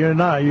okay. you're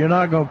not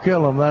going to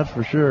kill them. That's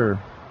for sure.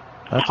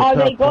 That's a Are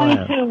tough they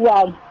going plant.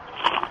 to?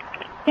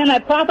 Can I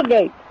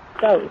propagate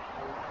those?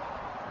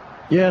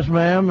 Yes,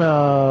 ma'am.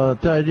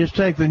 Just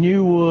take the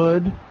new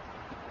wood,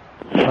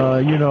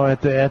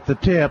 at the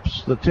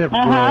tips, the tip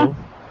growth,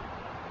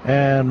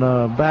 and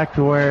back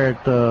to where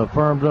it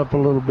firms up a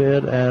little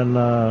bit, and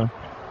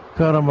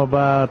cut them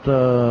about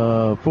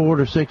 4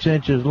 to 6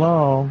 inches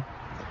long.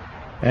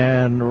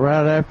 And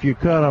right after you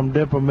cut them,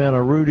 dip them in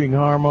a rooting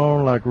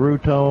hormone like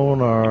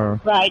Rutone or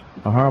a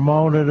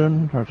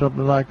Harmonidin or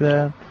something like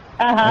that.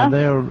 And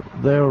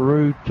they'll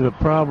root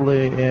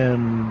probably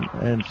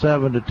in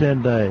 7 to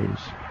 10 days.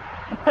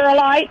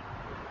 Perlite?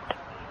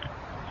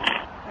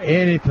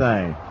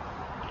 Anything.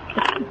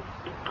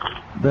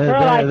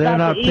 They're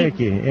not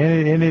picky.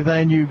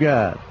 Anything you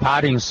got.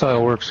 Potting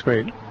soil works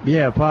great.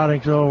 Yeah,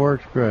 potting soil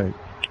works great.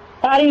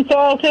 Potting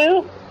soil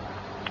too?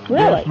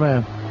 Really? Yes,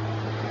 ma'am.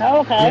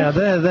 Okay. Yeah,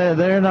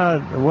 they're not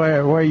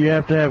where you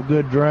have to have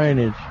good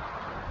drainage.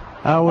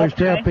 I always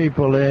tell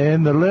people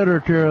in the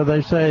literature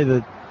they say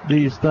that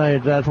these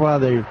things, that's why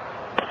they've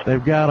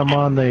got them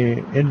on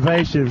the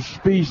invasive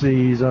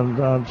species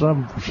on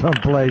some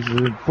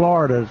places, in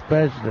Florida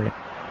especially,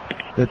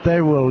 that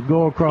they will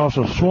go across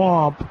a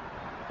swamp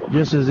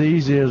just as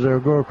easy as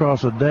they'll go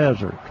across a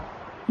desert.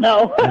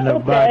 No.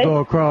 And by go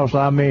across,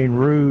 I mean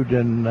root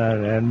and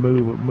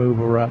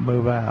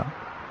move out.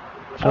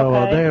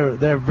 So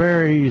they're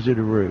very easy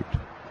to root.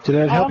 Did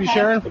that help you,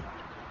 Sharon?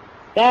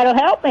 That'll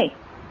help me.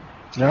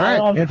 All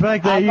right. In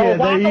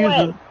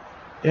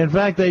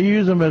fact, they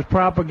use them as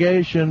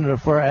propagation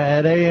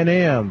at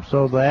A&M,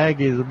 so the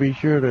Aggies will be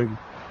sure to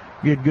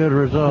get good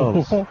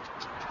results.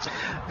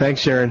 Thanks,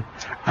 Sharon.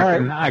 All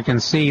right. I can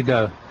see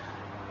that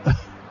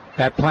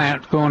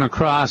plant going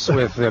across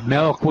with the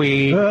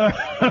milkweed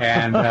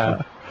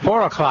and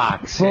 4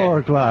 o'clock. 4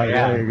 o'clock.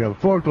 Yeah. There you go.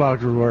 4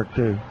 o'clock would work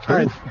too. All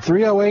right.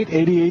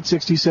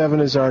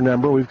 308-8867 is our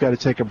number. We've got to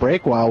take a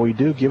break. While we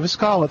do, give us a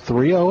call at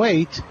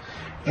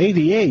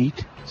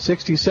 308-8867.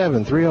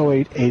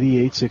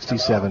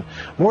 308-8867.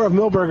 More of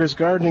Milberger's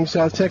Gardening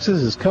South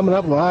Texas is coming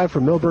up live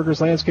from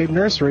Milberger's Landscape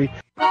Nursery.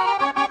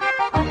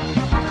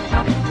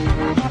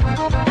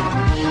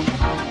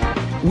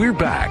 We're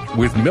back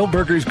with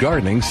Milberger's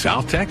Gardening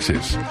South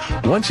Texas.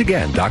 Once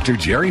again, Dr.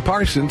 Jerry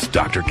Parsons,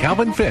 Dr.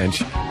 Calvin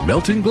Finch,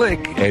 Milton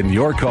Glick, and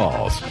your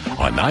calls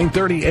on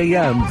 9:30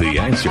 a.m. The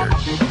Answer.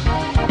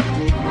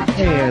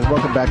 And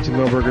welcome back to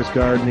Milberger's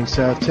Gardening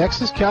South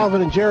Texas.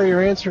 Calvin and Jerry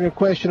are answering a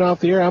question off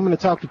the air. I'm going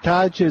to talk to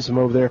Todd Chisholm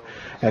over there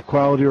at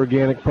Quality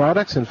Organic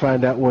Products and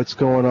find out what's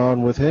going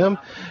on with him.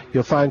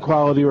 You'll find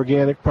Quality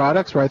Organic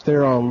Products right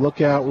there on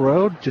Lookout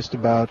Road, just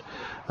about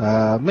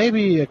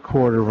maybe a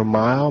quarter of a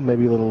mile,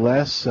 maybe a little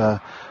less,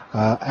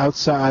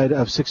 outside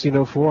of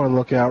 1604 on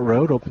Lookout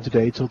Road, open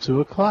today till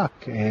 2 o'clock.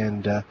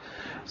 And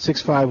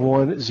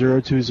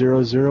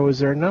 651-0200 is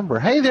their number.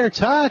 Hey there,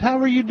 Todd. How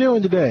are you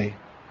doing today?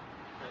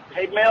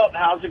 Hey, Milt.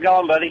 How's it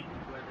going, buddy?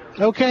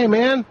 Okay,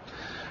 man.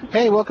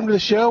 Hey, welcome to the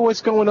show.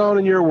 What's going on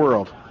in your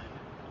world?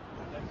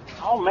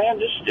 Oh, man,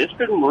 it's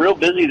been real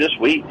busy this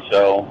week,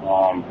 so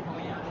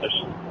just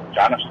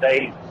trying to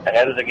stay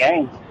ahead of the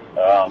game.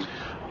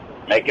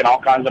 making all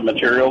kinds of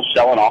materials,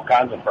 selling all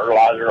kinds of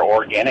fertilizer,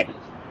 organic,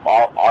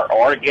 our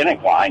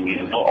organic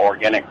line,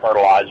 organic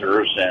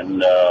fertilizers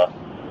and, a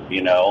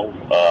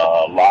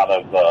lot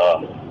of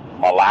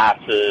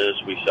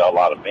molasses. We sell a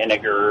lot of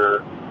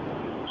vinegar,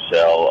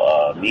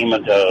 sell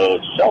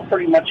nematodes, sell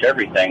pretty much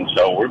everything.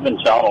 So we've been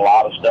selling a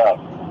lot of stuff.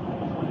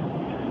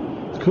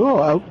 Cool.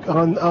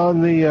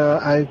 On the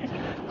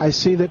I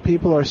see that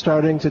people are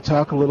starting to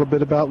talk a little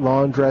bit about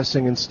lawn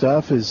dressing and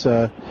stuff. Is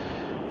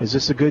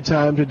this a good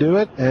time to do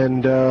it?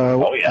 And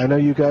yeah. I know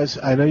you guys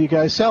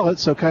sell it,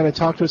 so kind of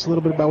talk to us a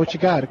little bit about what you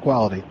got at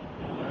Quality.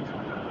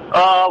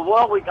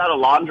 Well, we got a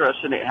lawn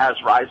dressing. It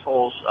has rice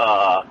hulls,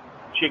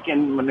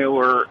 chicken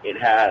manure.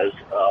 It has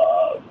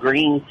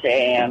green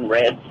sand,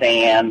 red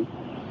sand.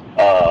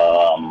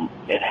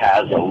 It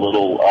has a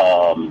little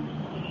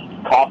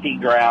coffee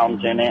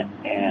grounds in it,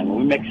 and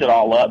we mix it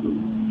all up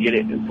and get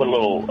it and put a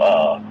little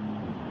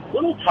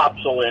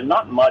topsoil in.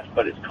 Not much,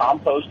 but it's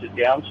composted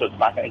down, so it's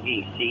not going to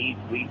get any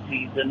weed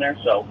seeds in there.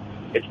 So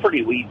it's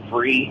pretty weed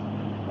free.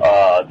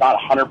 Not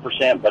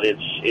 100%, but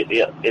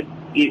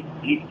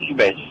you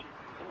basically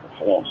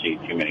won't see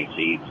too many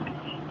seeds.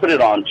 Put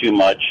it on too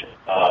much.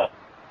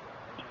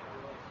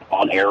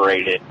 On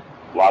aerate it.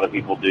 A lot of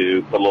people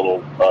do put a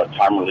little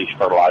time-release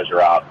fertilizer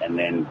out and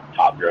then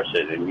top dress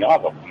it, and you'll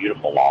have a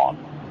beautiful lawn.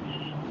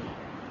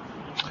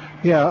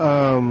 Yeah,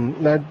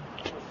 now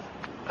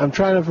I'm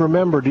trying to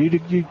remember. Do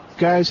you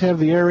guys have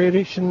the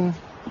aeration?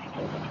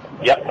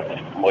 Yep.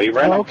 Well, you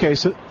rent them. Okay,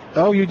 so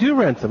you do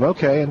rent them.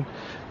 Okay, and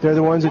they're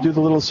the ones that do the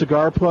little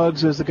cigar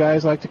plugs, as the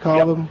guys like to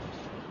call them.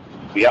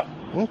 Yep.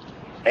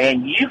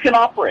 And you can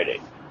operate it.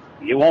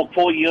 You won't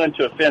pull you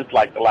into a fence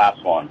like the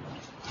last one.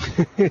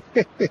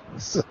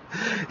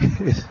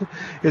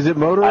 Is it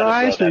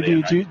motorized, or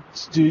do you?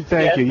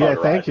 Thank you. Yeah,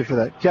 thank you for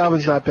that.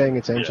 Calvin's not paying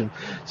attention,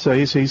 so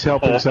he's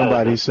helping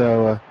somebody.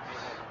 So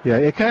yeah,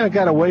 it kind of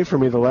got away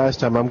from me the last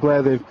time. I'm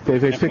glad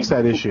they fixed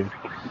that issue.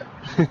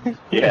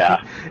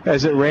 Yeah.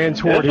 As it ran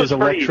toward his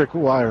electric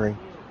wiring.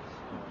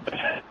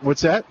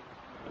 What's that?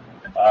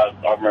 I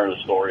remember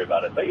the story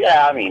about it, but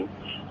yeah, I mean,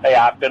 hey,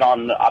 I've been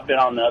on the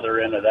other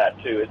end of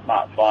that too. It's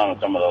not fun.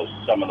 Some of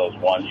those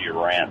ones you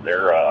rent,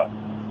 they're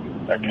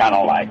kind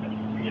of like,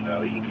 you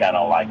kind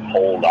of like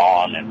hold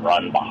on and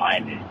run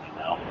behind it,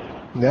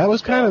 That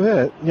was kind of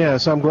it. Yeah,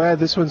 so I'm glad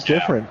this one's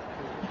different.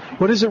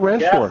 What does it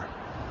rent for?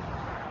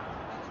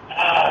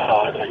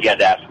 You had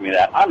to ask me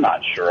that. I'm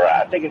not sure.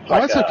 I think it's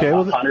like okay.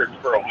 100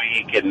 for a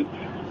week and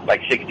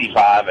like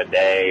 65 a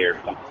day or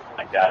something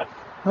like that.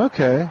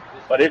 Okay.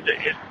 But it's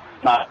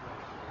not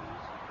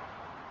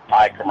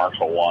high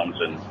commercial ones,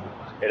 and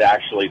it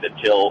actually the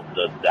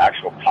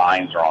actual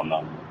tines are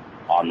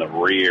on the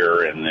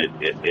rear, and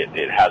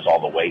it has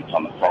all the weights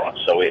on the front,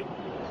 so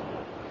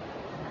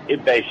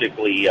it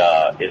basically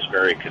is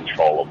very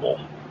controllable.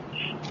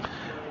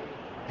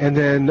 And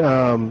then,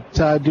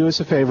 Todd, do us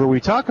a favor. We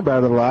talk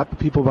about it a lot, but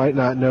people might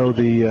not know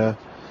the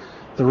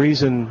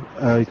reason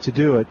to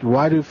do it.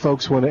 Why do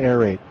folks want to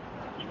aerate?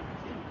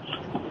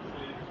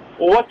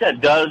 Well, what that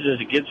does is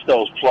it gets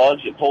those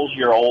plugs. It pulls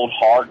your old,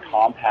 hard,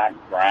 compact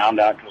ground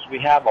out, because we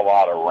have a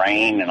lot of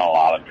rain and a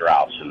lot of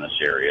droughts in this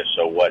area.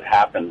 So what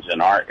happens in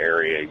our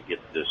area, you get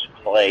this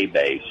clay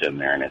base in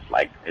there, and it's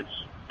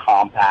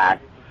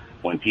compact.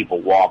 When people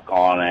walk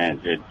on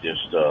it, it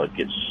just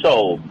gets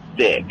so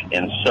thick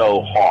and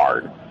so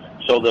hard.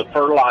 So the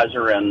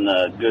fertilizer and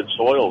the good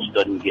soils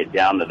doesn't get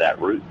down to that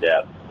root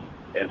depth.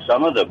 And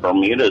some of the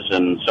Bermudas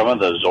and some of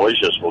the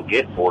zoysias will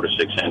get 4 to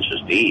 6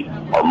 inches deep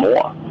or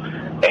more.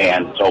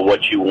 And so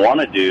what you want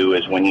to do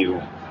is when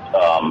you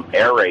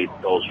aerate,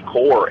 those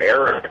core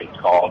aerate, it's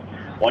called,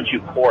 once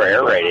you core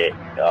aerate it,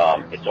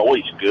 it's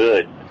always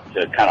good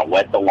to kind of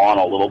wet the lawn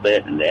a little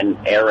bit and then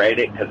aerate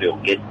it, because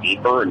it'll get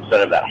deeper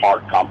instead of that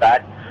hard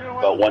compact.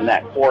 But when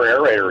that core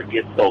aerator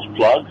gets those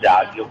plugs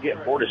out, you'll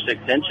get 4 to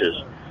 6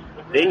 inches.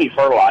 Then you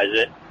fertilize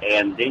it,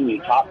 and then you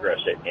top dress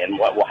it. And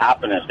what will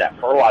happen is that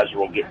fertilizer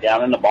will get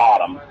down in the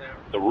bottom,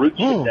 the roots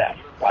of that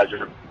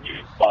fertilizer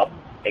up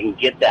and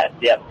get that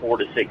depth, 4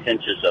 to 6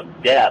 inches of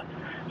depth.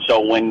 So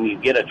when you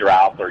get a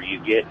drought or you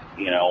get,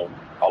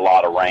 a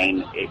lot of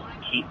rain, it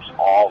keeps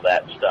all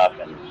that stuff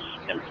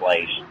in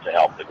place to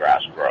help the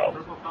grass grow.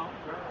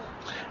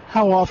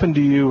 How often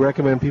do you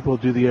recommend people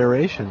do the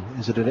aeration?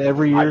 Is it an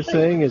every year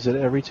thing? Is it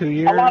every 2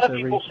 years? A lot of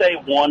people say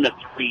 1 to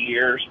 3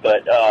 years,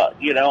 but,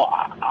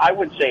 I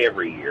would say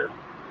every year.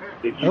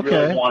 If you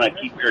really want to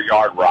keep your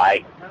yard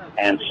right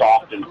and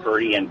soft and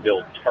pretty and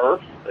build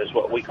turf, is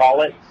what we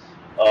call it.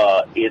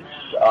 It's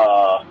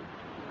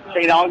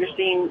St.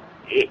 Augustine.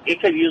 It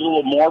could use a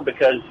little more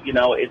because,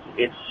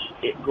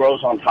 it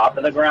grows on top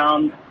of the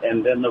ground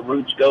and then the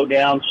roots go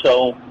down.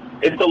 So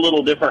it's a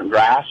little different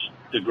grass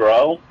to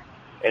grow.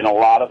 And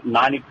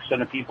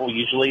 90% of people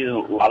usually, a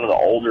lot of the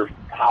older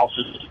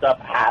houses and stuff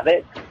have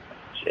it.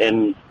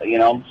 And,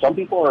 some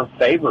people are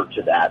favored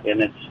to that.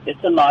 And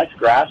it's a nice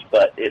grass,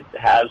 but it's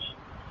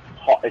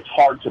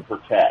hard to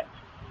protect.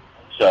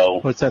 So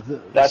what's that,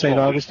 St.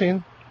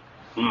 Augustine?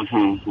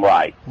 Mm-hmm,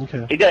 right.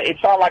 Okay.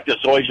 It's not like the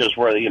zoysias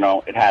where,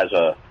 it has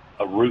a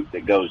a root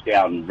that goes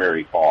down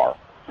very far.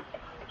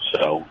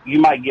 So you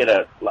might get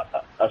a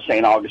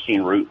St.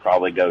 Augustine root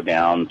probably go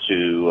down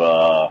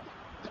to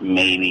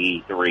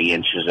maybe 3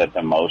 inches at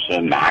the most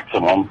and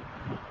maximum.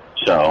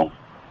 So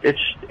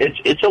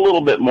it's a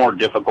little bit more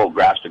difficult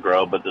grass to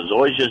grow, but the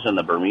zoysias and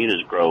the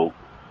Bermudas grow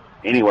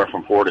anywhere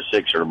from 4 to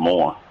 6 or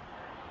more.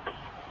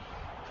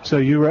 So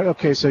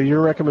so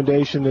your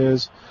recommendation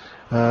is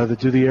to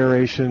do the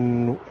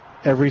aeration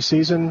every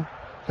season,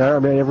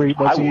 every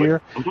once a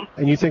year,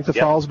 and you think the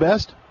fall's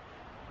best?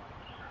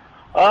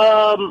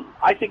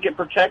 I think it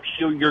protects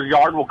you. Your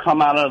yard will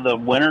come out of the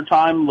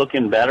wintertime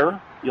looking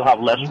better. You'll have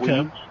less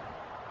weeds.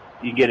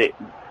 You get it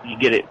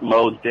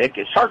mowed thick.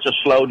 It starts to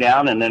slow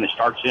down, and then it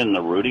starts in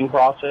the rooting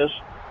process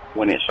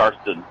when it starts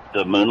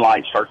the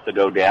moonlight starts to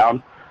go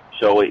down.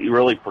 So it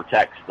really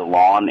protects the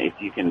lawn if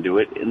you can do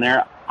it in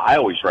there. I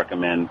always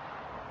recommend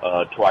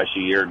twice a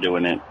year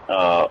doing it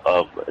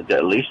of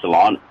at least the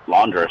lawn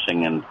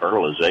dressing and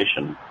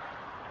fertilization.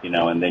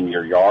 And then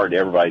your yard,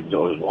 everybody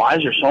goes, why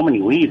is there so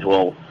many weeds?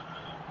 Well,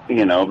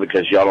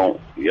 because y'all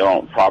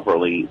don't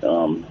properly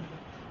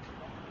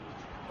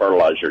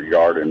fertilize your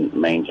yard and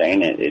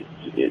maintain it.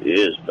 It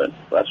is, but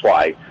that's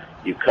why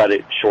you cut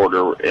it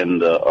shorter in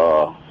the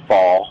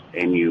fall,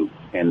 and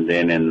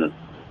then in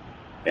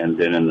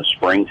the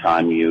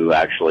springtime you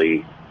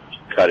actually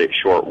cut it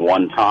short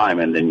one time,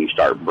 and then you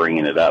start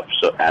bringing it up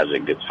so as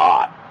it gets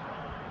hot,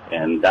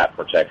 and that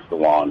protects the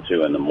lawn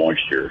too and the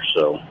moisture.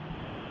 So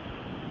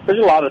there's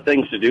a lot of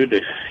things to do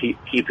to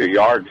keep your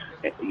yard,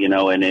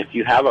 and if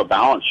you have a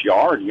balanced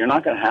yard, you're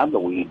not going to have the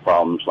weed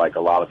problems like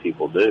a lot of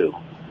people do.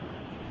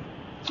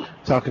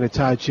 Talking to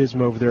Todd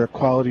Chisholm over there at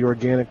Quality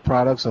Organic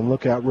Products on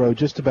Lookout Road,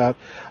 just about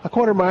a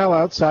quarter mile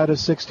outside of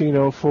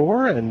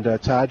 1604. And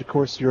Todd, of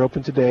course, you're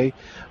open today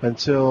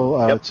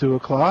until 2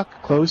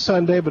 o'clock. Closed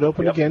Sunday, but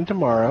open again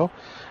tomorrow.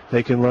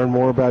 They can learn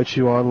more about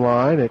you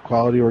online at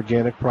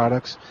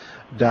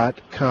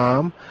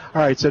qualityorganicproducts.com.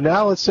 All right, so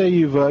now let's say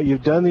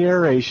you've done the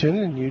aeration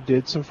and you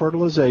did some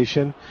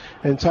fertilization,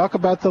 and talk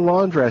about the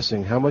lawn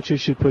dressing. How much you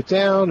should put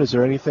down? Is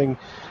there any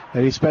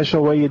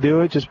special way you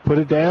do it? Just put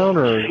it down,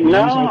 or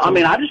no? I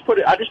mean, I just put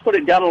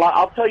it down a lot.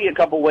 I'll tell you a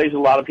couple ways. A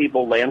lot of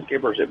people,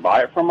 landscapers that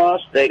buy it from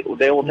us, they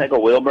will take a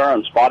wheelbarrow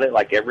and spot it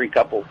like every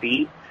couple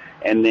feet,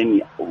 and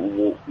then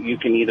you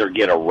can either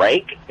get a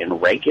rake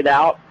and rake it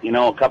out,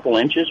 a couple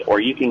inches,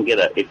 or you can get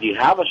if you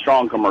have a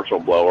strong commercial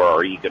blower,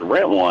 or you could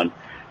rent one,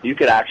 you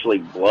could actually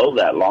blow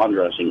that lawn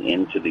dressing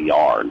into the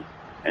yard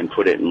and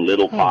put it in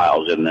little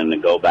piles, and then to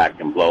go back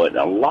and blow it. And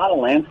a lot of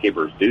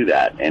landscapers do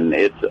that, and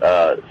it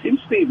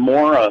seems to be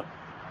more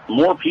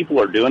people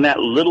are doing that,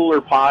 littler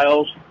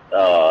piles,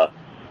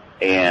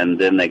 and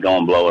then they go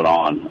and blow it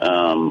on.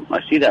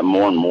 I see that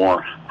more and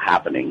more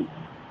happening.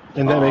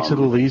 And that makes it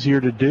a little easier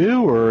to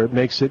do, or it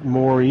makes it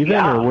more even,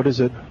 or what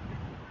is it?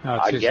 No,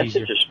 I guess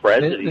it just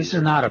spreads it easier. This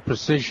is not a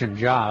precision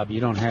job.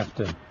 You don't have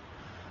to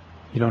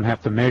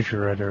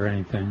measure it or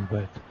anything,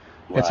 but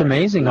it's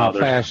amazing how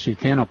fast you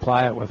can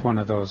apply it with one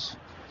of those.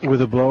 With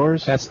the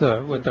blowers? That's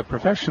what the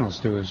professionals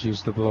do, is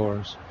use the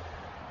blowers.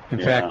 In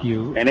fact,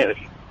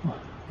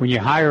 when you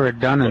hire it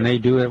done and they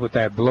do it with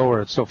that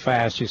blower, it's so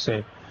fast you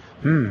say,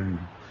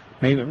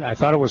 maybe I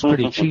thought it was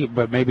pretty cheap,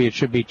 but maybe it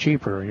should be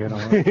cheaper,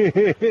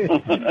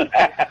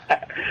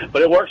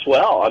 But it works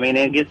well. I mean,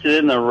 it gets it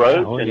in the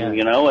road,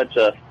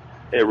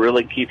 it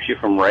really keeps you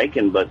from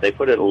raking. But they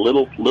put it in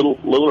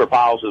littler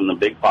piles in the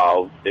big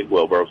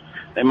wheelbarrows.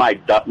 They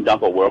might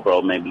dump a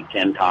wheelbarrow maybe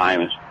 10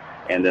 times,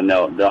 and then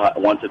they'll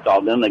once it's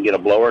all done, they get a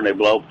blower and they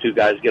blow. 2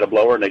 guys get a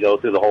blower and they go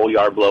through the whole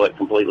yard, blow it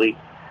completely,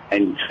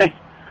 and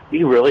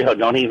you really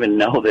don't even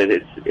know that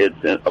it's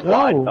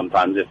applied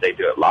sometimes if they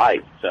do it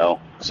live. So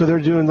they're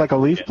doing like a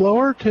leaf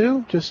blower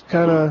too, just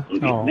kind of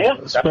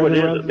that's what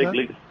it is, a big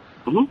leaf.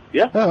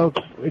 Yeah. Oh,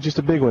 it's just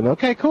a big one.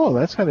 Okay, cool.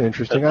 That's kind of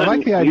interesting. I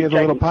like the idea of the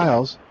little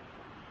piles.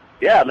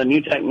 Yeah, the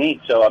new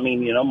technique. So I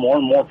mean, more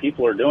and more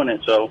people are doing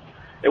it, so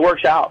it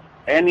works out.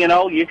 And,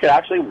 you could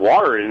actually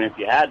water it if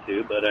you had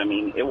to, but, I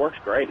mean, it works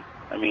great.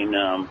 I mean,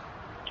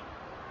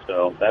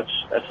 so that's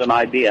an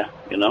idea,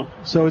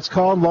 So it's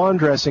called lawn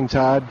dressing,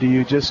 Todd. Do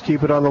you just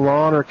keep it on the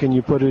lawn, or can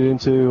you put it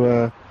into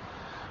where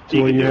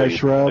you have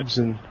shrubs?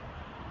 And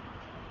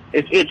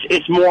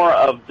It's more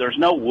of, there's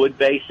no wood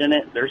base in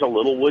it. There's a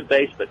little wood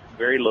base, but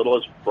very little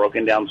is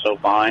broken down so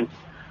fine.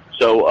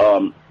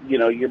 So,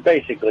 you're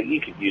basically, you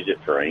could use it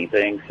for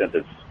anything since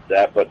it's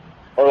that, but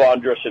our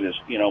lawn dressing is,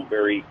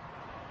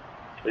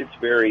 it's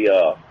very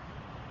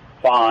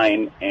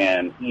fine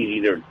and easy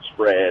to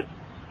spread.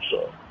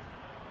 So,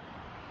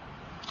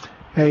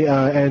 hey,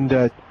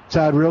 and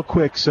Todd, real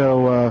quick.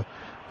 So,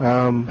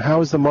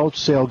 how is the mulch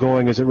sale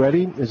going? Is it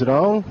ready? Is it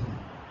on?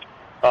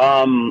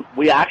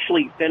 We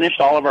actually finished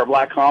all of our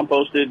black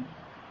composted,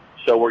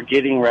 so we're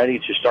getting ready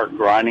to start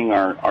grinding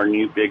our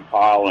new big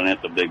pile, and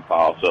it's a big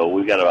pile. So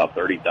we've got about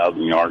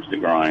 30,000 yards to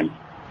grind.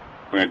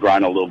 We're going to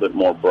grind a little bit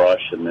more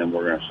brush, and then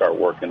we're going to start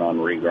working on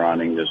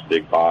regrinding this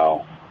big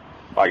pile.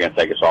 Probably going to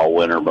take us all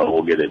winter, but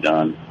we'll get it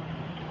done.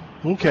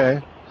 Okay.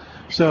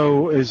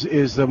 So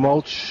is the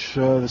mulch,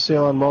 the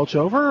sale on mulch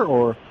over,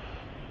 or?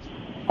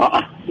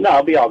 No,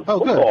 I'll be all, we'll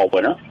go all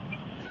winter.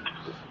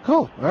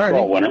 Cool. All right.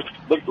 All winter.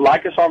 But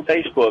like us on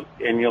Facebook,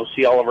 and you'll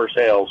see all of our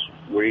sales.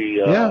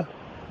 We are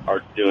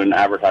doing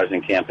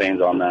advertising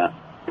campaigns on that.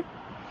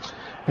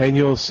 And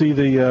you'll see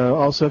the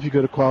also if you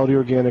go to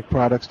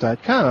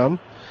QualityOrganicProducts.com,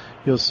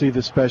 you'll see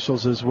the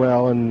specials as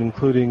well, and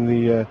including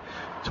the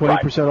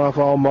 20% off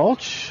all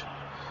mulch,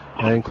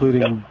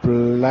 including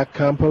black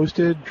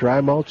composted,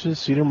 dry mulches,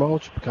 cedar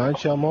mulch, pecan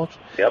shell mulch,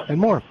 and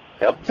more.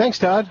 Yep. Thanks,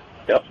 Todd.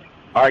 Yep.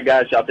 All right,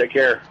 guys. Y'all take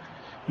care.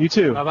 You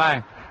too.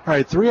 Bye-bye. All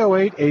right,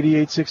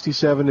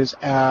 308-8867 is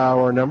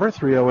our number,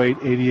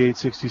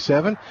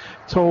 308-8867.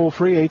 Toll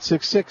free,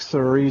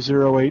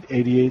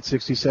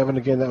 866-308-8867.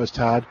 Again, that was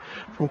Todd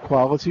from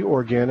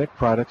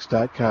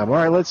QualityOrganicProducts.com. All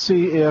right, let's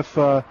see if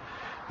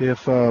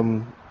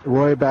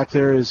Roy back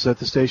there is at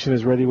the station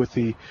is ready with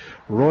the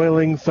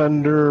Roiling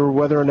Thunder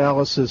weather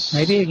analysis.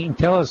 Maybe he can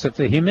tell us if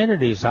the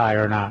humidity is high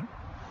or not.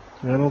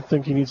 I don't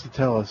think he needs to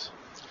tell us.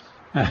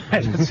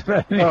 That's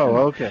what I mean.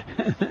 Oh, okay.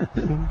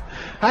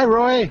 Hi,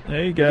 Roy.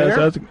 Hey,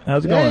 guys.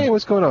 How's it going? Hey,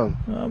 what's going on?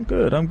 I'm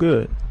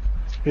good.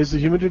 Is the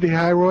humidity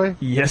high, Roy?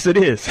 Yes, it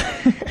is.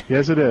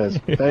 Yes, it is.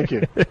 Thank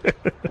you.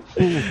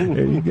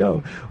 There you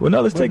go. Well,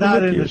 now let's take a look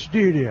not in here. the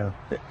studio.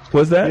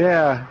 What's that?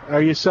 Yeah.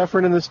 Are you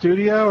suffering in the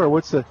studio, or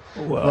what's the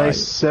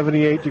nice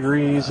 78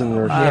 degrees?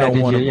 And I don't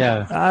want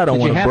to. I don't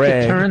want to brag. Did you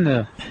have to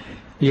turn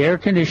the air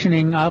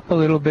conditioning up a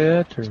little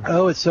bit? Or?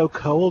 Oh, it's so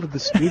cold at the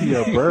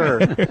studio. Burr.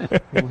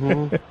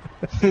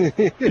 What's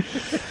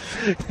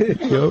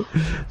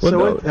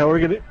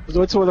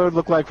the weather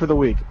look like for the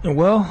week?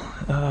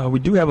 Well, we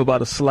do have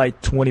about a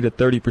slight 20 to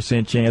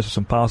 30% chance of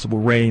some possible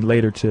rain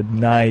later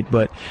tonight,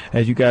 but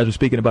as you guys were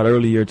speaking about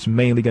earlier, it's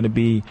mainly going to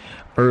be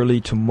early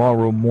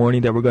tomorrow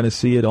morning that we're going to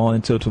see it on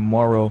until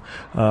tomorrow.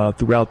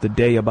 Throughout the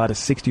day, about a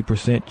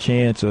 60%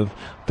 chance of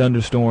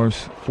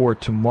thunderstorms for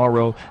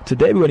tomorrow.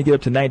 Today we're going to get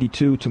up to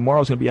 92.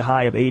 Tomorrow's going to be a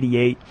high of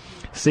 88.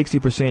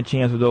 60%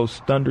 chance of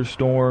those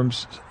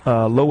thunderstorms,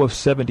 low of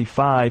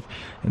 75.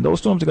 And those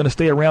storms are going to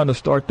stay around to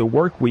start the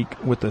work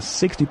week with a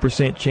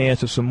 60%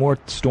 chance of some more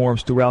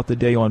storms throughout the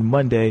day on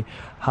Monday,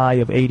 high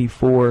of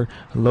 84,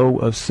 low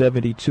of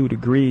 72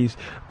 degrees.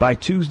 By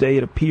Tuesday,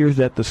 it appears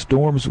that the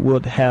storms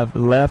would have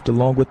left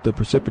along with the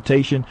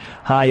precipitation,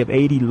 high of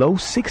 80, low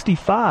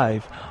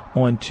 65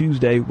 on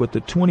Tuesday with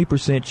a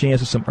 20%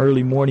 chance of some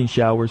early morning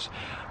showers.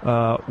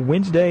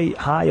 Wednesday,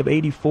 high of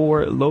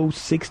 84, low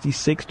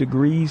 66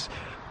 degrees,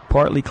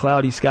 partly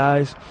cloudy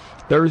skies.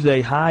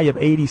 Thursday, high of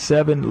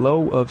 87,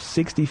 low of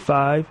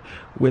 65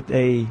 with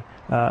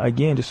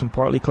again, just some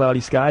partly cloudy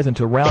skies. And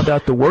to round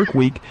out the work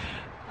week,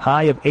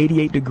 high of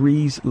 88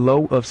 degrees,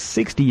 low of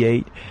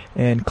 68,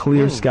 and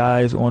clear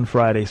skies on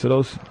Friday. So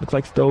looks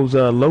like those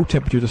low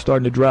temperatures are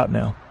starting to drop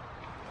now.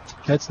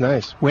 That's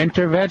nice.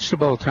 Winter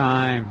vegetable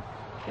time.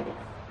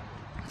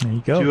 There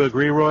you go. Do you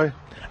agree, Roy?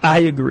 I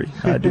agree.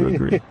 I do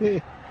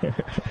agree.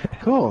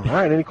 Cool. All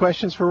right. Any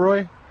questions for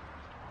Roy?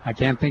 I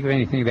can't think of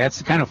anything. That's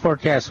the kind of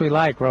forecast we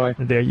like, Roy.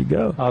 There you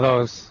go.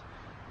 Although,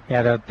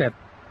 it'd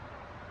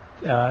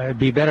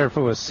be better if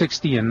it was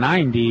 60 and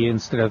 90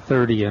 instead of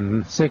 30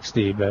 and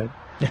 60, but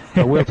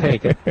we'll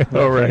take it.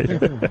 All right.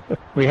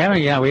 We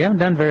haven't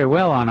done very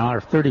well on our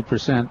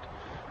 30%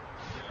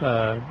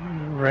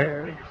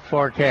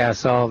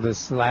 forecast all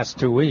this last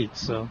 2 weeks.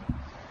 So,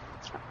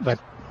 but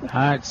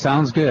it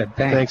sounds good.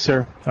 Thanks,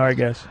 sir. All right,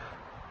 guys.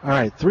 All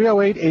right,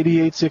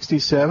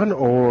 308-8867,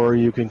 or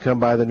you can come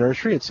by the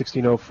nursery at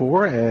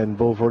 1604 and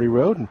Boulevardy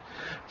Road and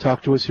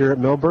talk to us here at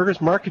Millburgers.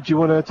 Mark, did you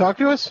want to talk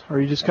to us, or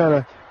are you just kind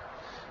of...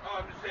 Oh,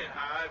 I'm just saying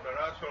hi, but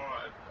also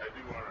I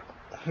do want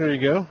to... There you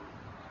go.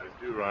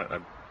 I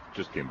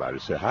just came by to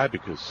say hi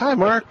because... Hi,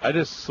 Mark. I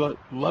just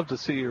love to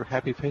see your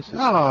happy faces.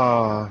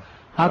 Oh.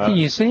 How can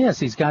you see us?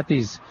 He's got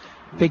these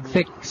big,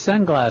 thick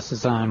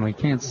sunglasses on. We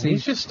can't see.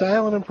 He's just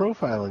styling and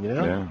profiling, you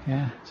know?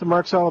 Yeah. So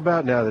Mark's all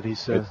about now that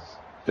he's...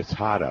 It's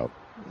hot out.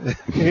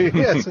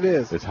 Yes, it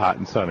is. It's hot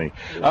and sunny.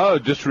 Oh,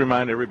 just to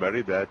remind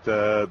everybody that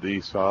the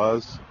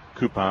SAWS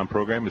coupon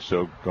program is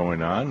still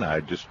going on. I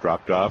just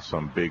dropped off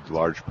some big,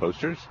 large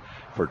posters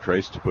for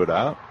Trace to put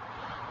out.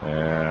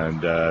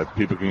 And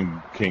people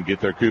can get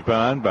their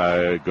coupon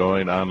by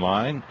going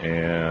online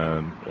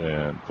and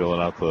filling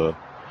out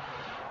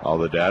all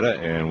the data,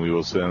 and we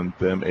will send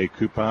them a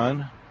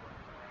coupon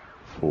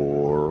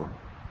for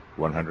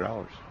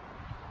 $100.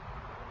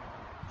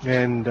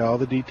 And all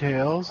the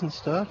details and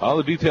stuff? All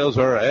the details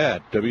are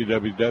at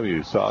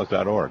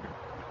www.saws.org.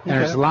 And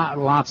there's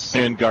lots.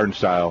 In garden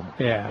style.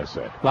 Yeah.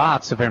 Essay.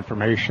 Lots of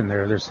information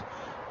there. There's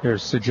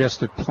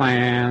suggested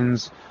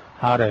plans,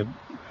 how to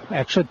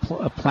actually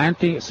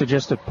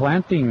suggested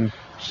planting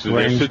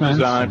Suggested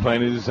design,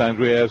 planting designs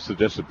we have,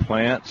 suggested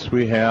plants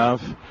we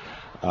have,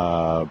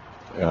 but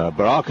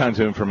all kinds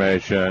of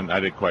information. I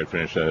didn't quite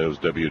finish that. It was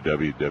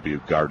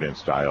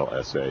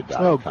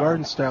www.gardenstylessay.com. Oh,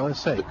 Garden Style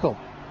Essay. Cool.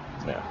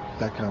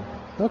 Yeah. .com.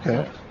 Okay.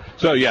 Yeah.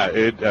 So yeah,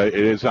 it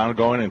is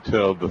ongoing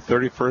until the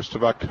 31st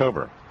of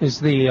October. Is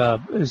the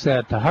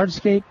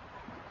hardscape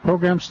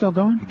program still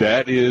going?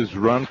 That is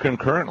run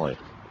concurrently.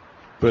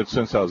 But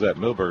since I was at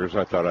Millburgers,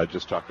 I thought I'd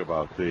just talk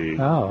about the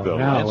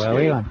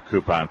landscape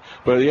coupon.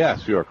 But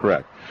yes, you are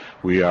correct.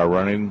 We are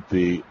running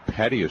the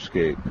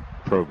Patioscape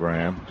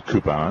program,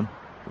 coupon,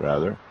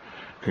 rather,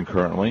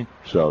 concurrently.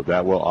 So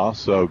that will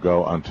also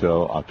go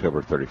until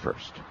October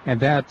 31st. And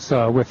that's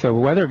with the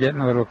weather getting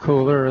a little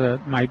cooler,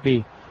 that might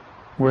be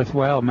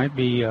worthwhile. It might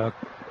be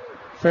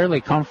fairly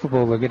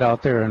comfortable to get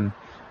out there and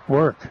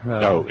work.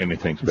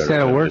 Anything's better. Instead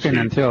of working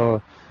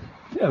until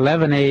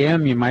 11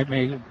 a.m., you might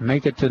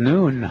make it to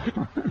noon.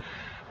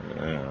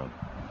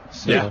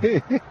 So,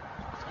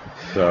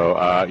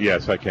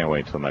 yes, I can't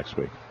wait until next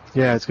week.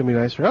 Yeah, it's going to be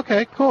nicer.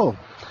 Okay, cool.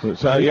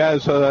 So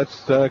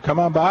that's come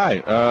on by.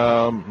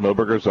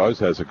 Millburgers always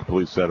has a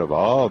complete set of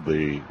all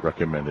the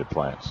recommended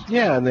plants.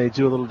 Yeah, and they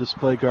do a little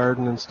display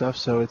garden and stuff,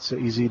 so it's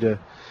easy to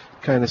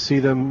kind of see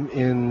them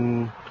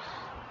in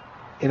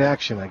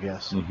action, I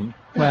guess. Mm-hmm.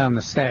 Well, and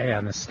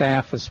the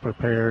staff is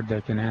prepared.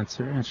 They can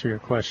answer your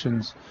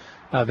questions.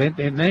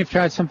 They've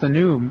tried something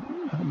new.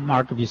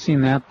 Mark, have you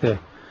seen that?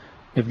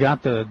 They've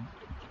got a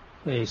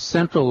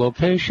central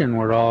location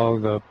where all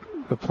the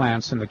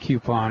plants in the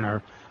coupon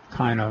are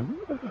kind of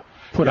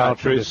put out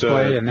for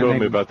display. And told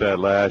me about that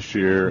last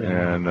year,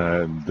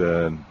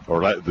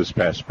 or this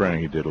past spring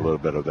he did a little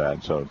bit of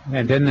that.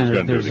 And then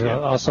there's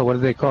also, what do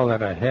they call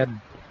that? A head,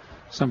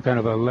 some kind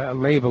of a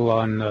label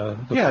on the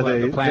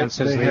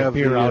plants as they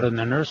appear out in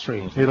the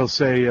nursery. It'll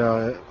say,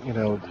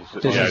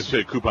 it says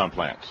coupon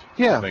plants.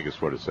 Yeah, I think it's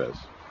what it says.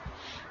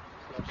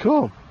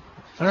 Cool.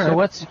 All right. So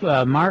what's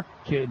Mark?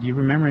 Do you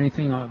remember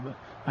anything?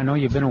 I know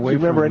you've been away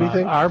from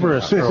anything?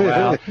 Arborist for a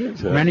while.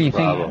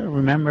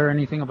 Remember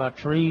anything about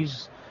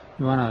trees?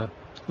 You want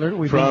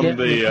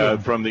to?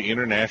 From the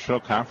international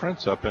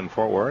conference up in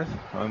Fort Worth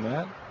on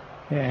that.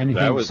 Yeah,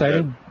 anything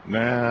exciting?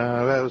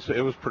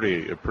 It was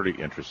pretty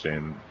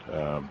interesting.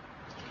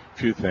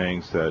 Few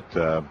things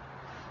that.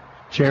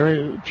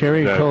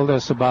 Jerry told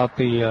us about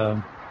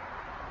the.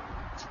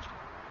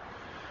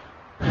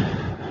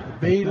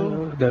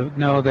 Beetle? The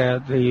emerald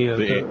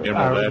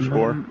ash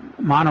borer?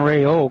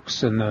 Monterey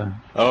Oaks and the.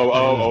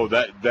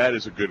 That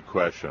is a good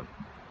question.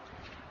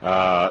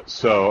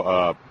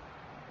 Several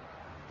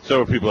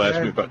people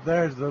asked me about.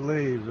 There's the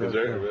leaves. Is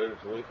there?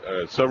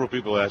 Several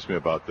people asked me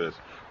about this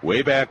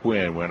way back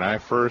when I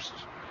first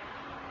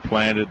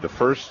planted the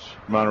first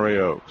Monterey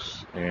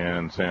Oaks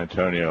in San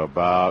Antonio.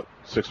 About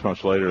 6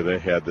 months later, they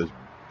had this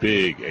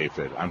big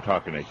aphid. I'm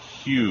talking a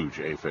huge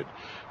aphid,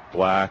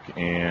 black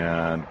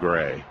and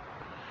gray.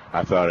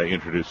 I thought I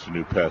introduced a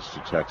new pest to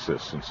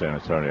Texas and San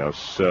Antonio. I was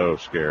so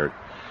scared.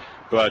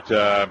 But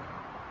I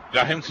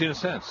haven't seen it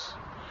since.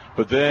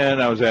 But then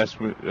I was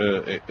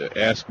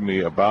asking me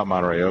about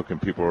Monterey Oak,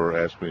 and people were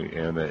asking me,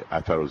 and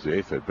I thought it was the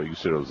aphid, but you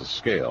said it was a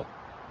scale,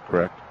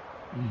 correct?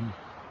 Mm-hmm.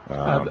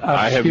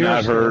 I have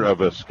not heard of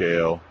a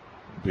scale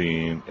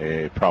being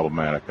a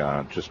problematic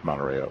on just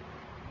Monterey Oak.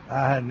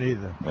 I hadn't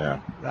either. Yeah.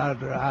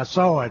 I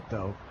saw it,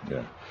 though.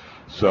 Yeah.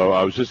 So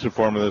I was just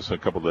informed of this a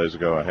couple of days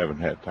ago. I haven't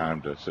had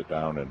time to sit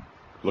down and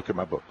look at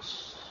my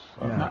books.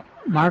 Yeah.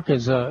 Mark,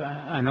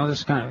 I know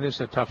this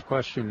is a tough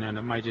question, and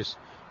it might just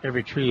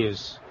every tree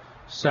is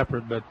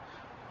separate, but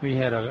we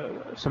had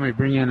somebody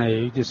bring in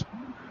this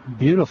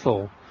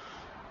beautiful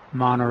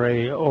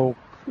Monterey Oak.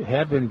 It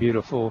had been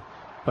beautiful,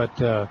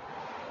 but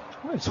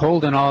it's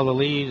holding all the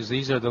leaves.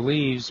 These are the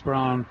leaves,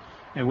 brown.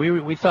 And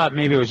we thought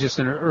maybe it was just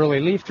an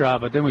early leaf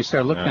drop, but then we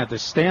started looking at the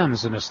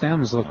stems, and the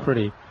stems look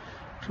pretty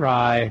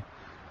dry.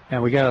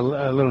 And we got a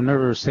little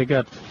nervous. They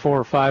got 4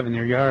 or 5 in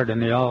their yard,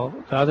 and the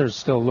others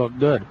still look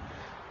good.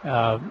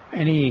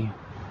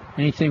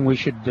 Anything we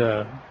should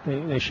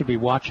they should be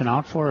watching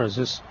out for? Is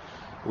this?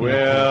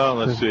 Well,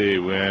 let's see.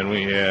 When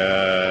we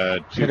had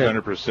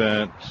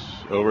 200%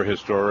 over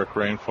historic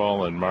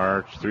rainfall in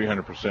March,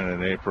 300%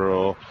 in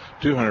April,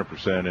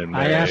 200% in May.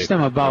 I asked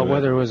them about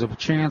whether it was a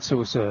chance it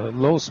was a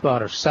low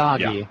spot or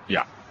soggy.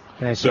 Yeah.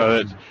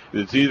 So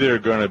it's either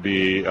going to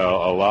be a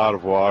lot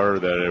of water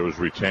that it was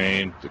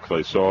retained, the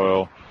clay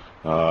soil,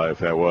 if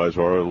that was,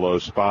 or a low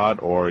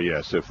spot, or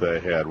yes, if they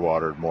had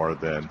watered more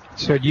than.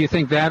 So do you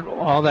think that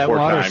all that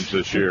water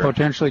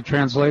potentially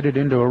translated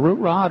into a root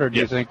rot, or do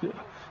you think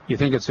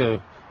it's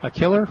a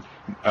killer?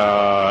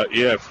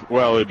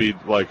 It'd be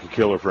like a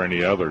killer for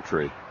any other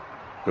tree.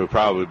 It would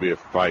probably be a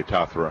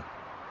Phytophthora.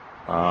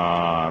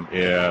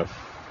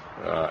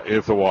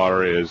 If the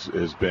water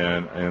has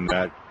been in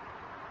that.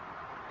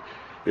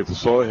 If the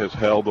soil has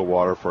held the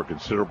water for a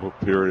considerable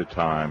period of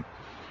time,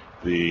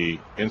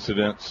 the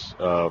incidence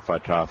of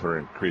Phytophthora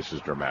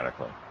increases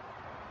dramatically.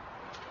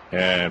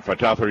 And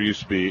Phytophthora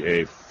used to be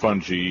a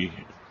fungi,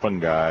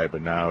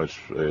 but now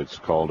it's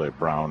called a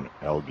brown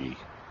algae.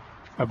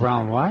 A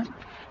brown what?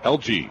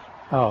 Algae.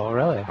 Oh,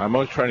 really? I'm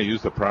always trying to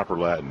use the proper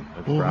Latin.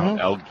 It's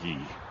brown algae.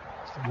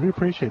 We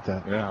appreciate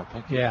that. Yeah,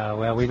 thank you. Yeah,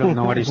 well, we don't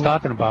know what he's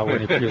talking about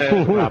when he uses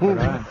the proper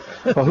Latin.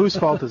 Well, whose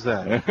fault is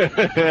that?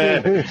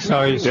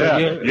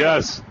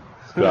 Yes,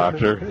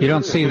 Doctor. You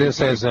don't see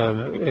this as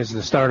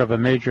the start of a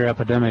major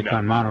epidemic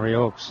on Monterey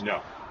Oaks.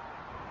 No.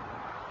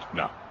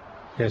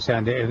 Yes,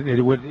 and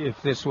it would, if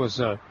this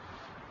was a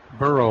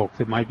bur oak,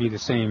 it might be the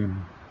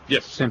same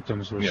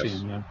symptoms we're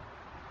seeing. Yeah.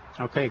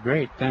 Okay,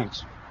 great.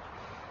 Thanks.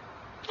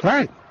 All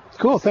right.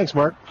 Cool. Thanks,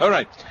 Mark. All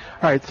right.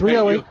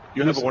 308.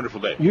 You have a wonderful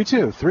day. You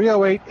too.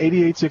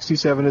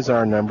 308-8867 is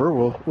our number.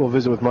 We'll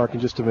visit with Mark in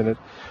just a minute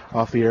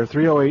off the air.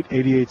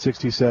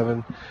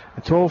 308-8867.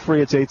 Toll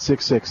free, it's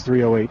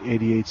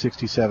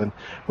 866-308-8867.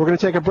 We're going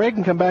to take a break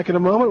and come back in a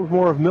moment with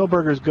more of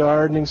Milberger's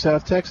Gardening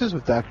South Texas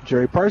with Dr.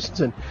 Jerry Parsons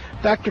and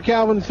Dr.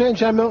 Calvin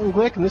Finch. I'm Milton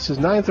Glick, and this is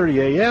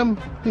 9:30 a.m.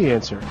 The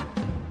Answer.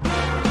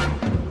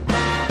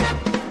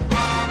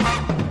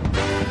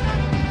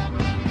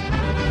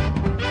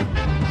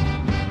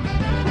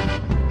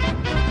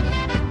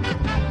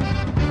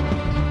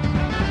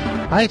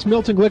 Hi, it's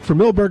Milton Glick for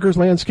Milberger's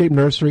Landscape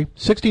Nursery,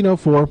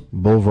 1604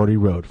 Boulevardy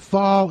Road.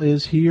 Fall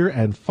is here,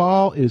 and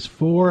fall is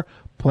for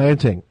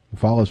planting.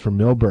 Fall is for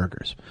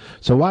Milberger's.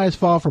 So why is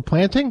fall for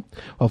planting?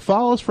 Well,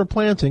 fall is for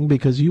planting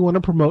because you want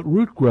to promote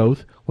root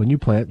growth when you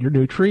plant your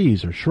new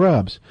trees or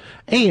shrubs.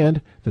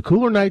 And the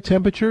cooler night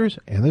temperatures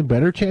and the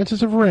better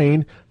chances of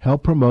rain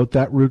help promote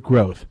that root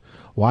growth.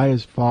 Why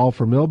is fall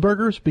for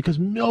Milberger's? Because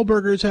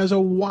Milberger's has a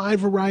wide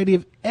variety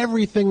of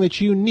everything that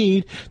you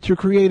need to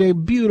create a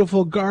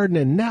beautiful garden,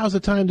 and now's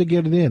the time to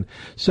get it in.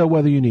 So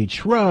whether you need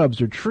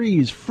shrubs or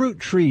trees, fruit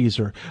trees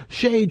or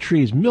shade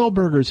trees,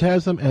 Milberger's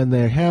has them, and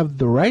they have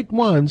the right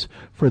ones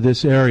for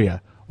this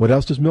area. What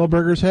else does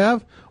Milberger's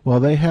have? Well,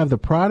 they have the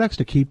products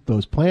to keep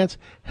those plants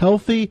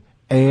healthy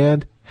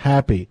and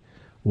happy.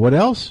 What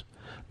else?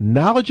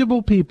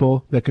 Knowledgeable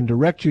people that can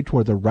direct you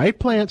toward the right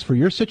plants for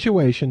your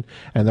situation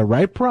and the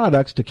right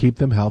products to keep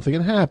them healthy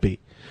and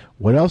happy.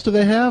 What else do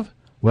they have?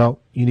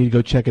 Well, you need to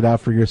go check it out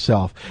for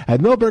yourself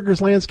at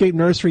Milberger's Landscape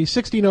Nursery,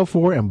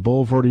 1604 and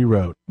Boulevardy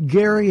Road.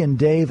 Gary and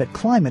Dave at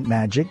Climate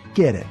Magic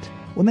get it.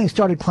 When they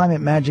started Climate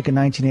Magic in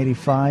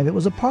 1985, it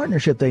was a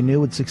partnership they knew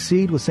would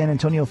succeed with San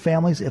Antonio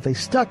families if they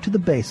stuck to the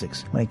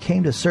basics when it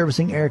came to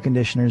servicing air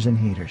conditioners and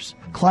heaters.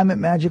 Climate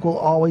Magic will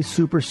always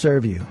super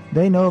serve you.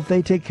 They know if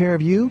they take care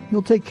of you,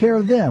 you'll take care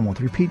of them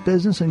with repeat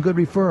business and good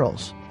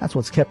referrals. That's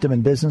what's kept them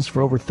in business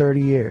for over 30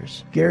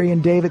 years. Gary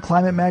and Dave at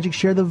Climate Magic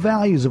share the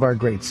values of our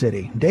great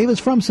city. Dave is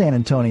from San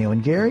Antonio,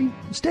 and Gary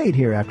stayed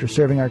here after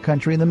serving our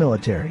country in the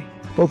military.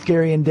 Both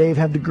Gary and Dave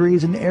have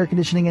degrees in air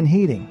conditioning and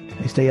heating.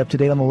 They stay up to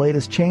date on the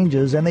latest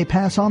changes, and they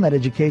pass on that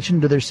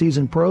education to their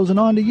seasoned pros and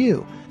on to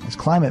you, as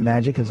Climate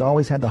Magic has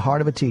always had the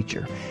heart of a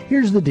teacher.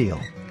 Here's the deal.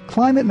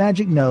 Climate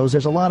Magic knows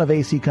there's a lot of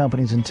AC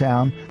companies in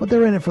town, but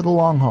they're in it for the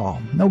long haul.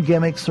 No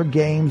gimmicks or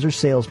games or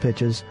sales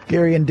pitches.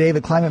 Gary and Dave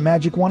at Climate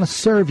Magic want to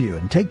serve you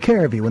and take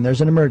care of you when there's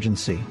an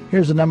emergency.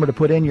 Here's the number to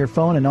put in your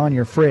phone and on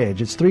your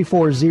fridge. It's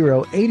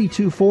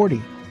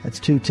 340-8240. That's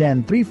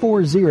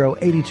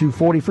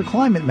 210-340-8240 for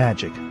Climate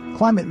Magic.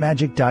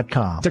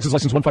 ClimateMagic.com. Texas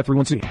license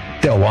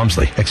 1531C. Dale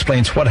Walmsley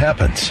explains what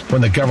happens when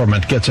the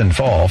government gets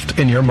involved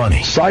in your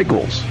money.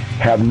 Cycles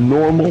have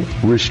normal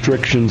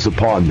restrictions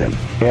upon them.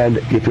 And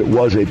if it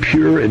was a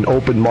pure and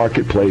open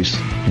marketplace,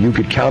 you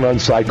could count on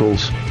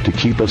Cycles to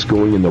keep us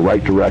going in the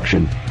right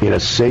direction in a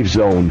safe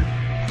zone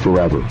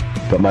forever.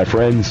 But my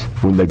friends,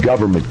 when the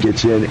government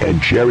gets in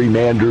and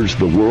gerrymanders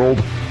the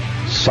world,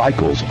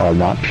 Cycles are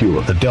not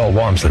pure. The Del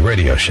Walmsley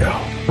Radio Show,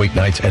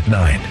 weeknights at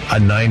 9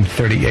 on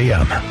 9:30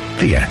 a.m.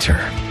 The Answer.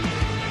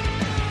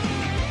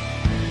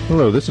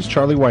 Hello, this is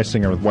Charlie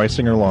Weisinger with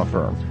Weisinger Law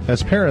Firm.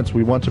 As parents,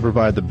 we want to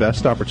provide the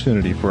best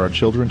opportunity for our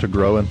children to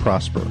grow and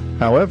prosper.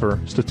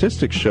 However,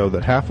 statistics show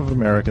that half of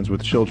Americans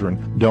with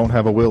children don't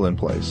have a will in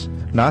place.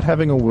 Not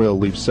having a will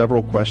leaves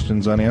several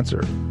questions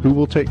unanswered. Who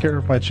will take care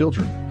of my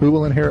children? Who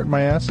will inherit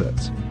my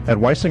assets? At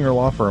Weisinger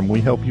Law Firm, we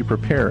help you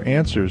prepare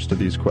answers to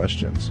these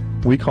questions.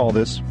 We call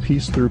this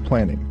Peace Through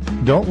Planning.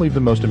 Don't leave the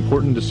most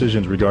important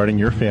decisions regarding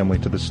your family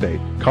to the state.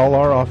 Call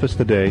our office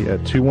today at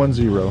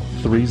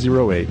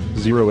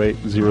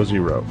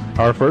 210-308-0800.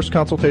 Our first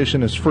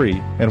consultation is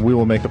free, and we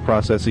will make the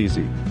process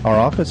easy. Our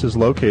office is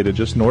located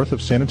just north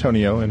of San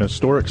Antonio in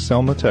historic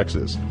Selma,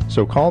 Texas.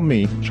 So call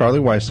me, Charlie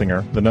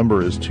Weisinger. The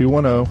number is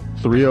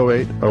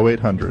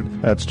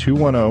 210-308-0800. That's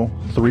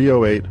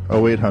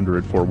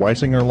 210-308-0800 for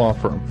Weisinger Law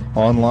Firm.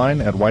 Online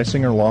at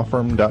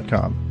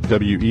weisingerlawfirm.com.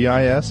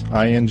 WEISINGER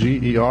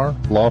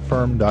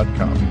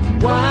lawfirm.com.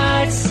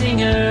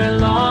 Weisinger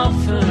Law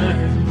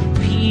Firm,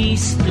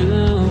 Peace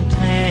Through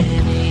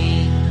Planning.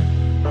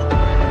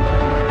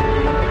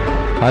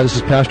 Hi, this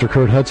is Pastor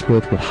Kurt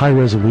Hudspeth with High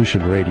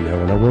Resolution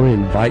Radio, and I want to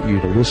invite you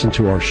to listen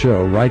to our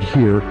show right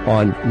here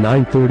on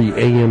 9:30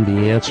 a.m.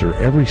 The Answer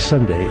every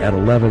Sunday at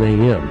 11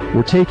 a.m.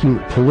 We're taking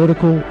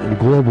political and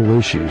global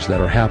issues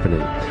that are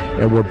happening,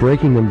 and we're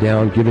breaking them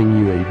down, giving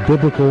you a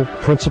biblical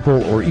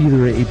principle or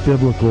either a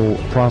biblical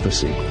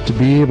prophecy to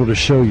be able to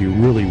show you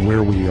really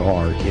where we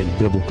are in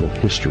biblical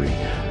history.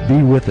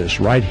 Be with us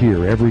right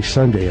here every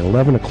Sunday at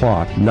 11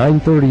 o'clock,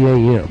 9:30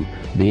 a.m.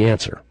 The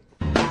Answer.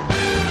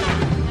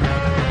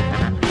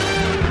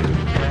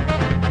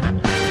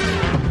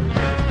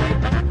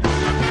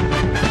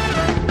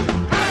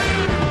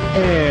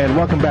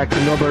 Welcome back to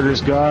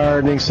Milberger's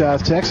Gardening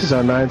South Texas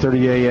on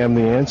 9:30 a.m.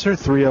 The Answer,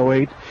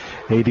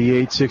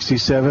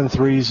 8867,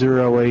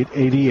 308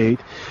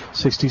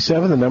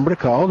 8867, the number to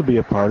call to be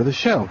a part of the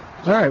show.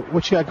 All right,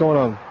 what you got going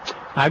on?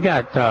 I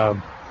got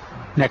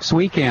next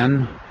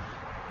weekend,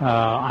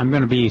 I'm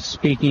going to be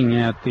speaking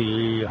at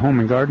the Home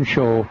and Garden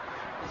Show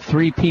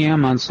 3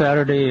 p.m. on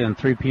Saturday and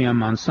 3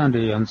 p.m. on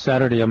Sunday. On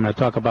Saturday, I'm going to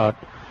talk about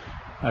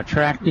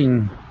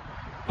attracting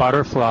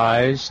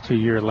butterflies to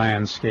your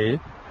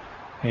landscape.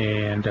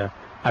 And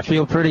I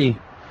feel pretty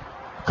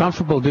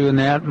comfortable doing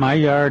that. My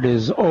yard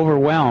is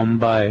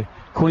overwhelmed by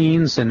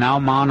queens and now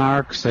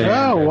monarchs.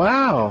 And,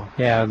 wow.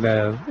 Yeah,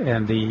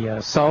 the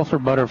sulfur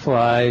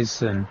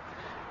butterflies. And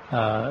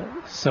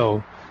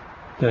so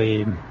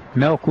the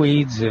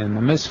milkweeds and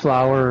the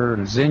mistflower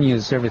and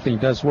zinnias, everything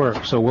does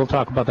work. So we'll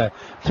talk about that.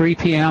 3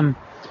 p.m.,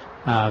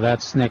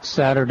 that's next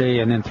Saturday.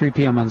 And then 3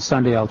 p.m. on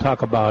Sunday, I'll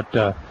talk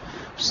about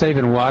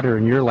saving water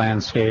in your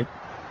landscape.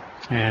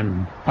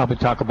 And probably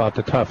talk about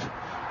the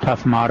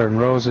tough modern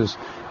roses.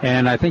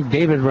 And I think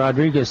David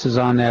Rodriguez is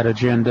on that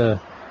agenda,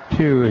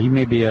 too. He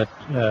may be at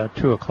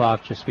 2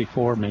 o'clock just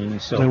before me.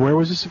 So. And where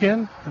was this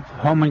again?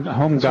 Home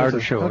and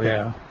Garden Show, okay.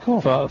 Yeah. Cool.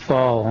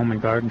 Fall Home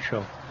and Garden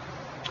Show.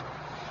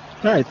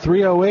 All right,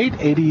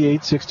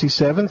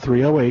 308-8867,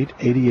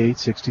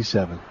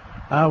 308-8867.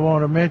 I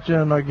want to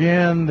mention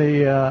again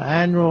the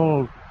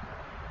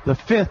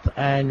 5th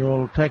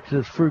annual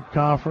Texas Fruit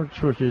Conference,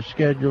 which is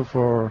scheduled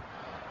for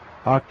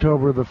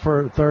October the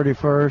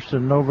 31st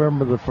and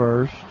November the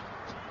 1st.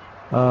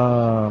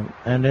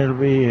 And it'll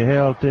be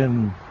held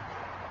in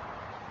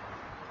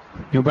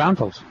New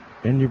Braunfels.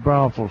 In New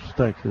Braunfels,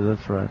 Texas,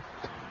 that's right.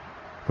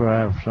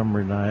 For some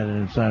night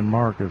in San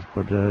Marcos,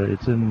 but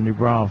it's in New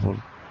Braunfels.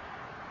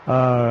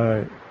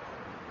 The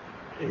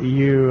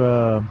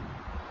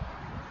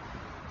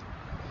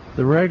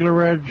regular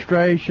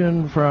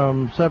registration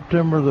from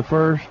September the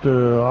 1st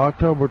to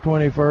October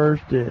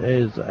 21st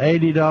is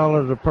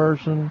 $80 a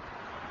person.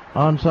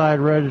 On-site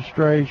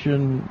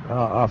registration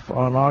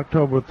on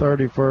October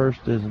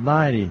 31st is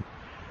 $90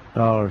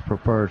 per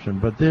person.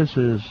 But this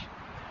is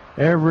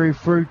every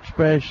fruit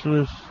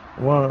specialist,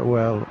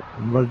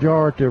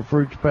 majority of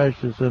fruit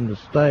specialists in the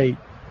state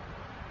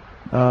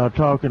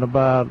talking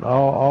about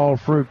all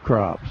fruit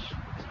crops.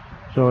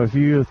 So if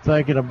you're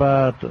thinking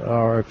about,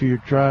 or if you're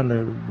trying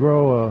to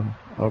grow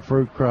a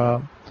fruit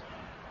crop,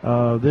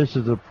 this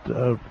is a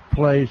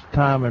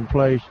time and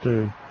place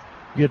to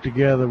get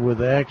together with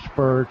the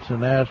experts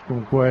and ask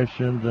them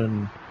questions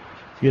and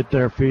get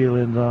their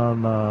feelings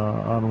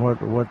on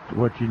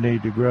what you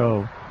need to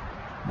grow.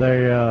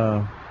 They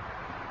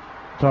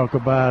talk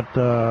about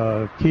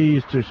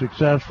keys to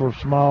successful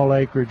small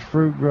acreage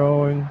fruit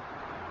growing.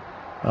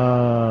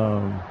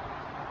 All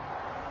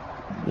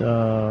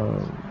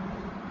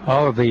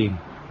of the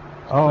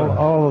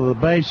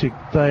basic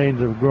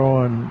things of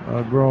growing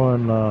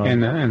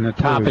and the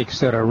topics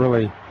that are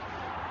really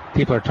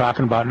people are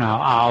talking about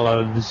now: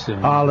 olives,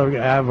 and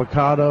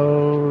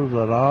avocados,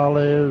 and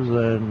olives,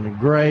 and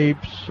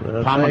grapes,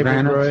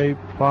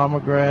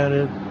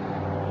 pomegranate,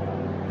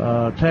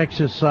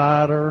 Texas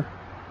cider,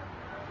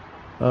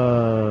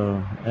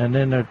 and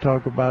then they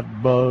talk about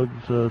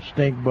bugs,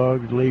 stink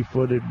bugs,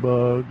 leaf-footed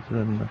bugs,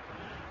 and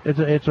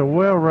it's a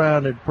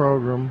well-rounded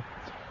program.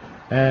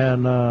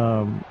 And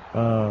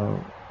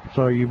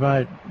so you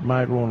might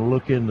want to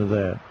look into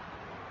that.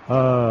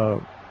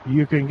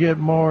 You can get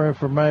more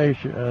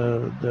information.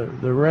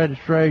 The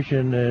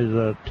registration is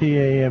a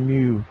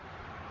TAMU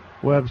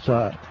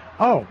website.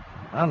 Oh,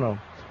 I know.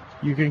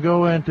 You can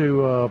go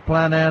into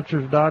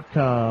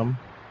plantanswers.com,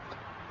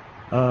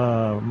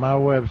 my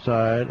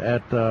website,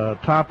 at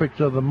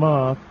Topics of the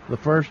Month. The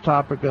first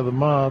topic of the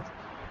month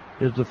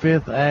is the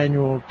 5th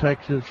Annual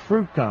Texas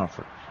Fruit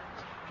Conference.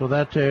 So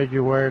that tells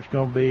you where it's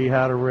going to be,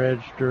 how to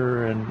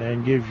register,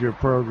 and gives you a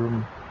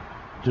program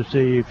to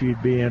see if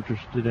you'd be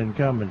interested in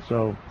coming.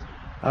 So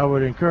I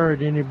would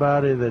encourage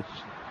anybody that's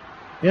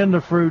in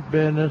the fruit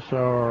business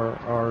or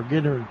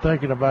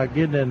thinking about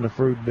getting in the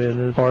fruit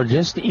business, or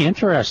just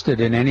interested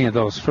in any of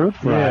those fruit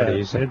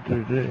varieties. Yeah,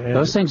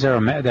 those things are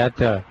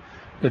the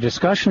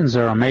discussions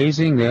are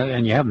amazing,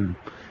 and you have them.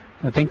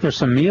 I think there's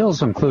some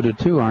meals included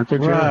too, aren't there,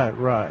 Jerry?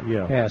 Right,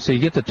 yeah. Yeah, so you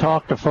get to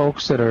talk to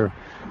folks that are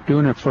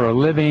doing it for a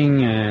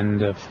living,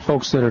 and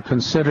folks that are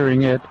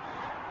considering it,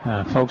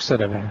 folks that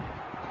have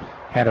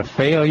had a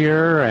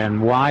failure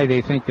and why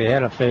they think they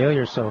had a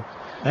failure.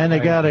 And they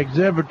got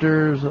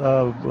exhibitors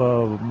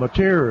of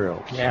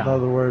materials. Yeah. In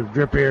other words,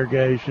 drip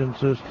irrigation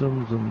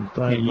systems and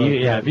things like that.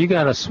 Yeah, if you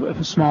got a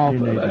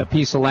small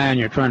piece of land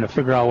you're trying to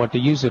figure out what to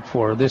use it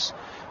for,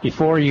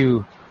 before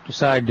you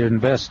decide to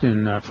invest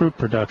in fruit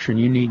production,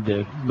 you need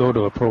to go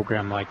to a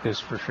program like this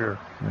for sure.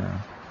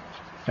 Yeah.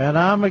 And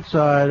I'm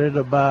excited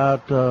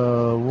about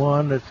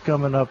one that's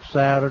coming up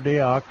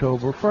Saturday,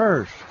 October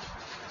 1st.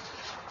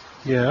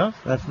 Yeah?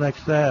 That's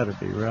next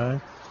Saturday,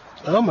 right?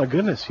 Oh, my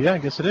goodness. Yeah, I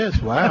guess it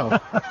is. Wow.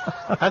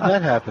 How'd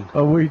that happen?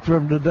 A week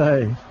from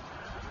today.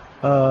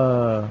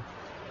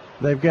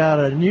 They've got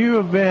a new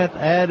event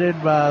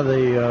added by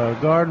the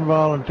Garden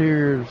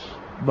Volunteers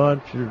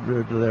bunch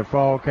to their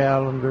fall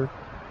calendar.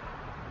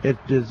 It's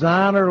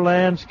designer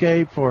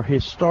landscape for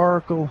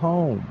historical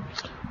homes.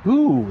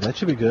 Ooh, that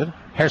should be good.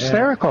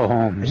 Hysterical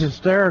homes.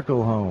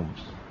 Hysterical homes.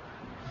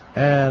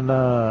 And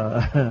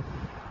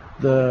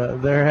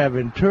they're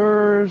having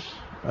tours.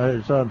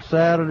 It's on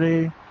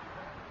Saturday.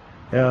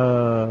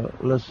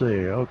 Let's see.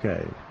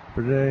 Okay.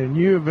 For the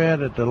new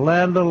event at the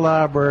Landa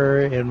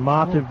Library in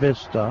Monte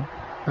Vista.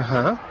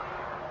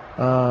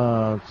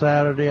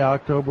 Saturday,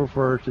 October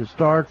 1st. It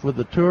starts with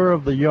a tour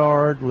of the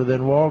yard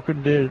within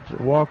walking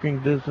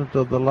distance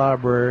of the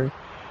library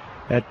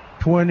at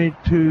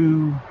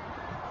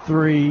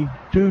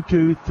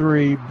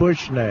 223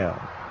 Bushnell,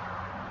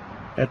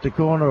 at the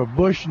corner of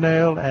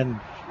Bushnell and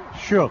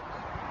Shook.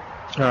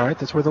 All right,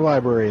 that's where the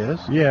library is.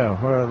 Yeah,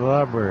 where the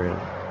library is.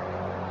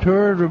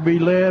 Tours will be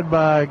led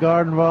by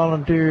garden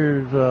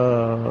volunteers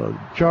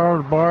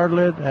Charles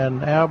Bartlett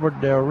and Albert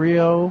Del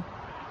Rio,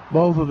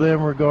 both of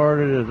them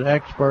regarded as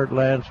expert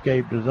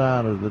landscape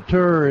designers. The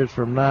tour is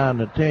from 9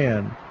 to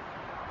 10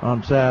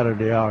 on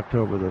Saturday,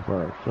 October the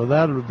 1st. So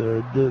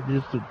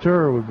just the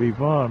tour would be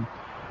fun.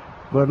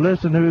 But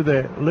listen who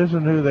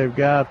they've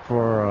got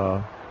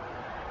for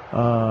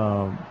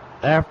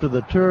after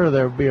the tour.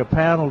 There will be a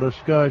panel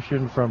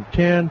discussion from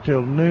 10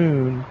 till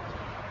noon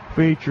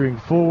featuring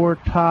 4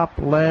 top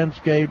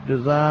landscape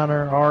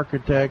designer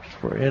architects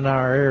in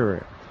our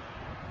area.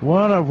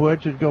 One of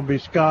which is going to be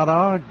Scott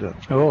Ogden.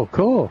 Oh,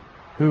 cool.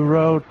 Who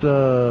wrote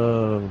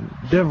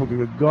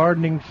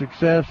Gardening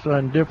Success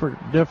on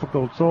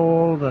Difficult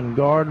Soils and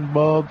Garden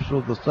Bulbs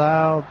of the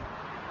South.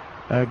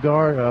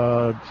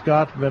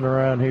 Scott's been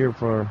around here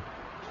for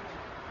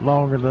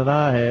longer than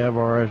I have,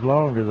 or as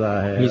long as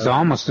I have. He's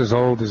almost as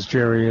old as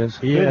Jerry is.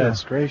 Yeah.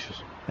 Goodness gracious.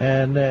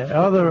 And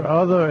other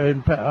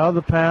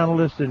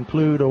panelists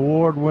include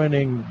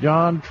award-winning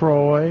John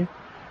Troy,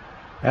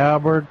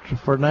 Albert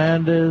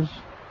Fernandez,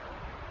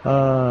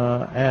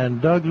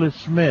 and Douglas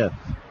Smith.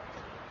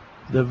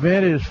 The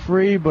event is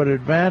free, but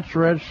advanced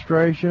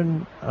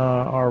registration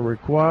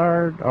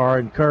are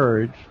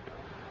encouraged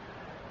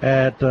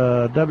at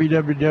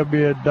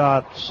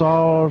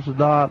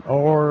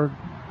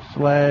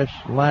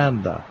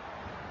www.saws.org/Landa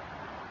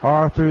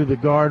or through the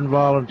Garden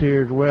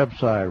Volunteers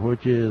website,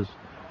 which is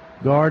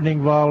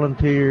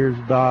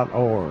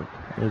gardeningvolunteers.org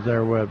is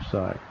their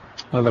website.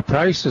 Well, the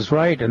price is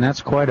right, and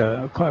that's quite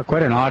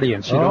an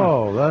audience.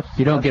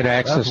 You don't get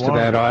access to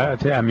that.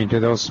 To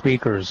those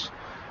speakers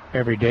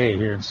every day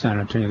here in San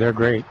Antonio. They're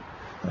great.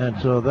 And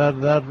so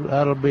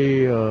that'll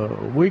be a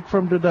week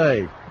from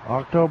today,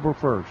 October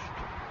 1st.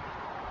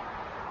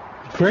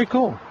 Very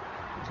cool.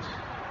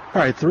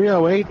 All right,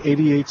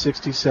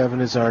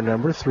 308-8867 is our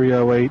number,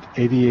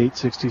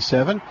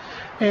 308-8867.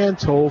 And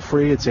toll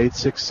free, it's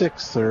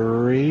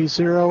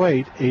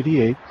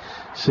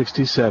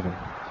 866-308-8867.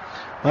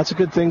 Lots of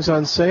good things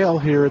on sale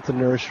here at the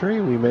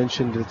nursery. We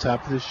mentioned at the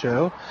top of the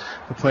show,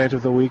 the plant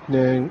of the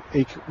weekend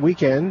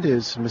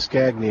is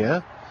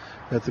Miscagnia,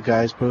 that the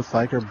guys both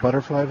like, or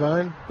butterfly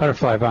vine.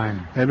 Butterfly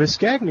vine. And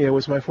Miscagnia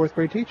was my 4th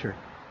grade teacher.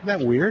 Isn't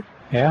that weird?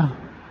 Yeah.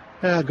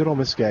 Yeah, good old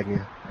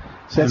Miscagnia.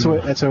 So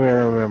that's how I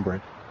remember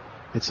it.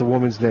 It's a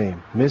woman's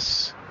name,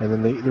 Miss, and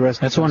then the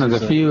rest. That's one of the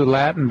few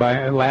Latin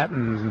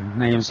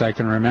names I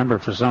can remember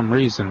for some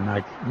reason.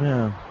 That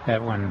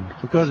one.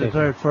 Because it's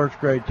our 1st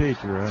grade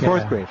teacher, right?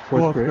 Fourth grade.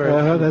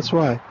 That's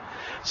why.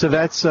 So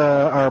that's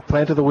our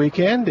plant of the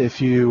weekend. If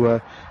you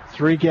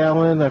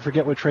 3-gallon, I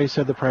forget what Trey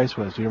said the price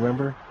was. Do you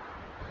remember?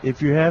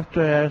 If you have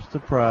to ask the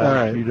price, all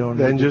right, you don't.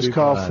 Then just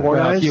call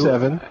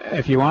 497.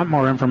 If you want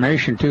more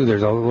information too,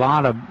 there's a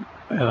lot of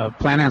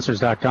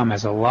plantanswers.com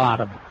has a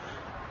lot of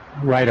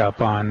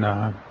write-up on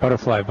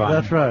butterfly vine.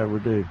 That's right, we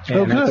do.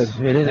 And good.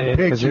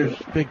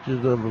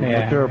 Pictures of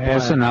mature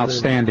plants. It's an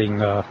outstanding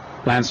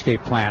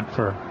landscape plant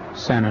for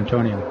San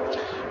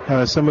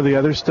Antonio. Some of the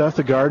other stuff,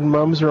 the garden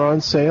mums are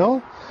on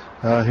sale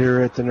here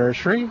at the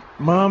nursery.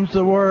 Mum's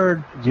the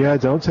word. Yeah,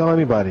 don't tell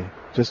anybody.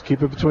 Just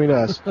keep it between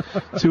us.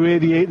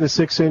 $2.88 in the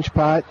 6-inch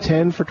pot,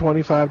 10 for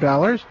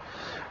 $25.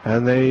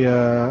 And they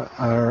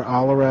are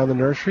all around the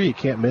nursery. You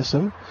can't miss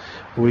them.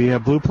 We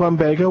have Blue Plum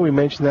Bago. We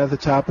mentioned that at the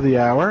top of the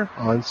hour,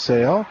 on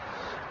sale.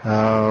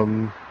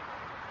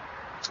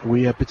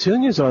 We have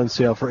petunias on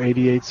sale for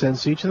 88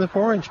 cents each in the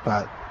 4-inch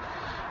pot.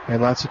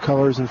 And lots of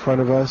colors in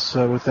front of us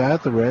with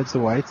that, the reds, the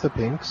whites, the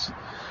pinks.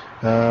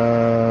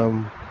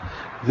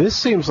 This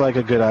seems like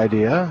a good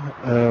idea.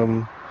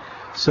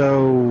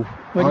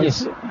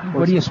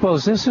 What do you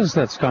suppose this is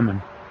that's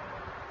coming?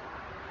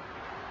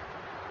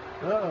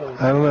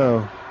 I don't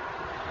know.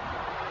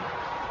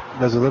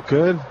 Does it look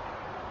good?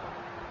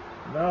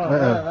 No,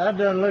 that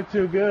doesn't look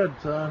too good,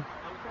 son.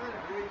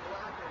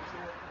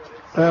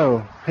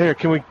 Oh, here,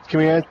 can we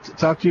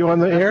talk to you on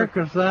the air?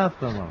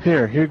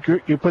 Here,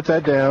 you put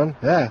that down.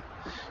 Yeah,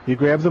 you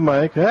grab the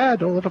mic.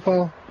 Don't let it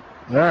fall.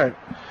 All right,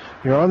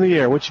 you're on the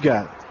air. What you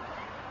got?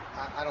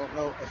 I don't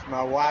know if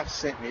my wife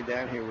sent me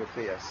down here with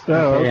this.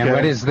 Oh, okay. And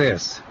what is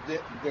this?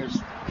 There's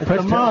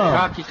a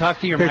mug. Talk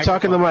to your Here, mic.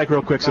 talk in the mic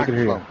real quick so I can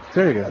hear you.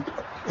 There you go.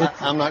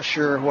 I'm not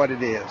sure what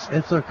it is.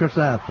 It's a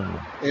chrysanthemum.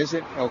 Is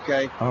it?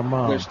 Okay. Our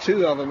mom. There's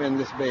 2 of them in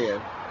this bed.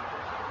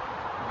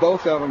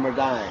 both of them are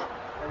dying.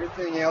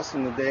 Everything else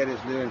in the bed is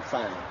doing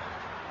fine.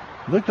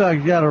 Looks like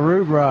you got a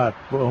root rot.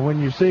 Well,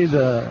 when you see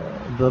the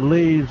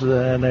leaves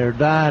and they're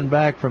dying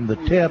back from the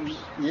tips,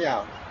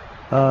 yeah,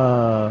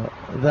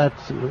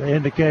 that's an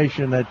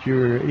indication that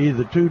you're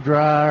either too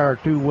dry or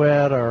too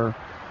wet or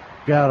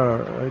got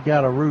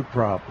a root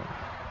problem.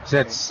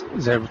 Is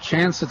there a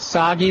chance it's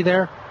soggy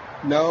there?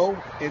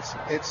 No, it's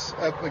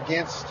up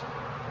against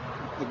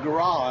the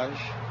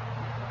garage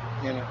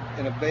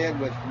in a bed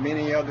with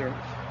many other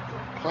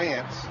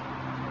plants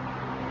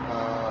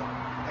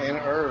and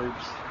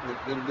herbs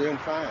that are doing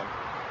fine.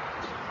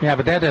 Yeah,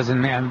 but that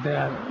doesn't mean.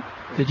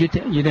 You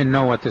didn't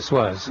know what this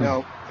was?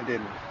 No, I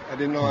didn't. I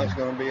didn't know I was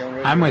going to be on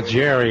radio. I'm with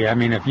Jerry. I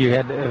mean, if you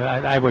had,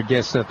 I would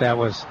guess that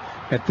was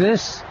at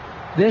this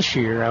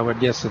year. I would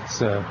guess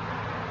it's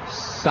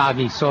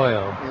soggy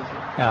soil,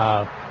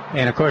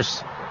 and of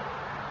course,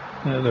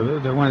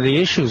 one of the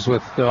issues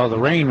with all the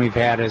rain we've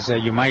had is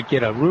that you might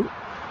get a root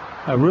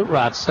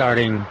rot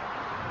starting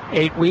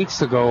 8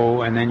 weeks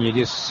ago, and then you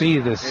just see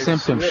the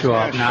symptoms show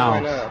up now.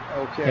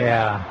 Okay.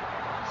 Yeah.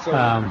 So,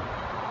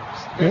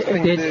 best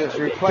thing to do is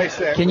replace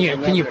that. Can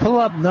you pull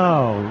up?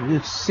 No.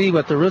 See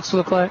what the roots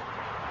look like.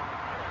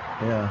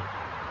 Yeah.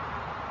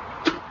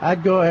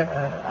 I'd go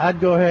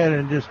ahead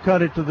and just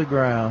cut it to the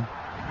ground.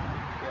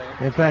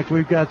 Okay. In fact,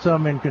 we've got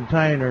some in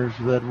containers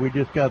that we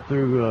just got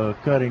through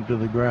cutting to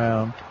the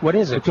ground. What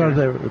is it? Because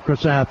they're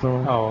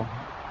chrysanthemum. Oh.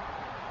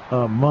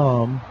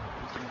 Mum.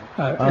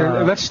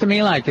 It looks to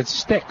me like it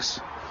sticks.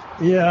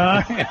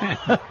 Yeah.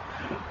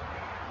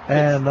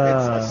 And it's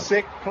a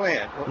sick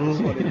plant.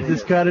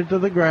 Just cut it to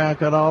the ground,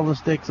 cut all the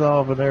sticks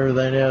off and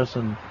everything else,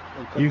 and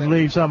you can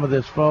leave some of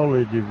this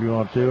foliage if you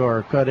want to,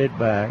 or cut it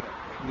back.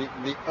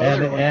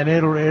 And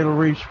it'll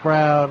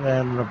resprout,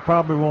 and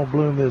probably won't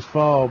bloom this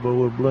fall, but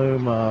will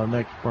bloom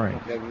next spring.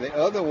 Okay, the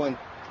other one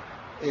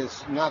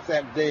is not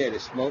that dead.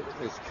 This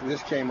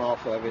came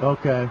off of it.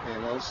 Okay.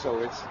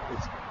 So it's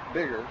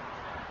bigger.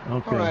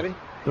 Okay. Alrighty.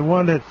 The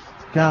one that's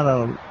kind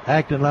of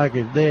acting like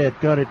it's dead,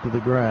 cut it to the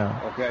ground.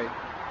 Okay.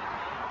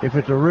 If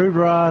it's a root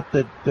rot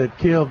that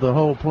killed the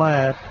whole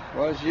plant.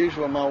 Well, as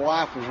usual, my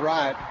wife was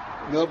right.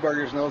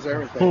 Millburgers knows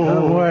everything.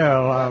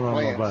 Well, I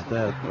don't know about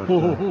that. But,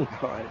 all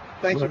right.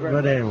 Thank you very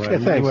much. But anyway,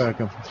 you're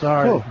welcome.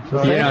 Sorry.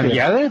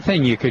 The other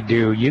thing you could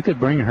do, you could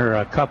bring her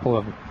a couple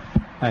of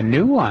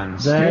new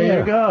ones. There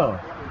you go.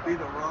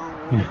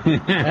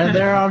 And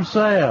they're on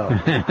sale.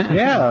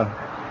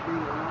 Yeah.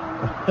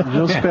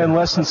 You'll spend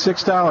less than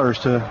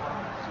 $6 to.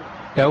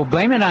 No,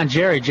 blame it on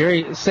Jerry.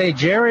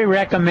 Jerry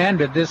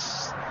recommended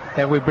this,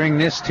 that we bring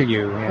this to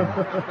you. Yeah.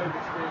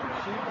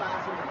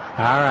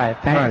 All right,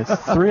 thanks.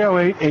 All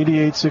right,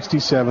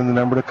 308-8867, the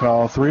number to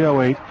call,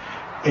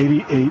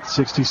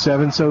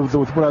 308-8867. So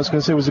what I was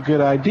going to say was a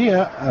good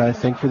idea, I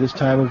think, for this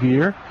time of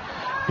year,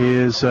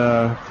 is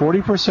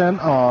 40%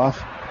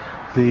 off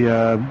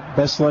the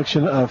best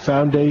selection of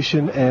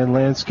foundation and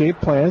landscape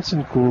plants,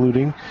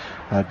 including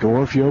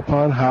dwarf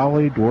Yaupon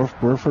holly, dwarf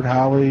Burford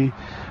holly,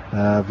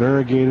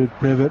 variegated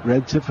privet,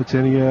 red tip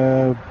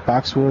photinia,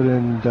 boxwood,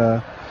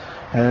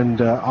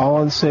 and all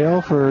on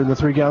sale in the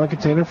 3-gallon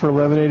container for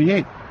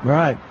 $11.88.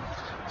 Right.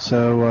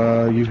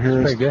 So you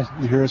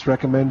hear us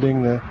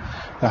recommending the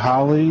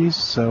hollies.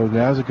 So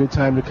now's a good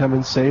time to come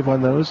and save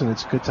on those, and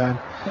it's a good time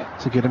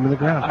to get them in the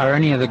ground. Are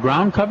any of the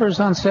ground covers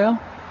on sale?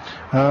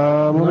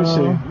 Let me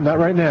see. Not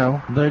right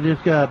now. They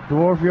just got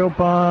dwarf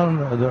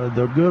Yaupon.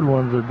 The good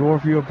ones are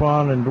dwarf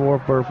Yaupon and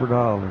dwarf Burford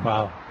holly.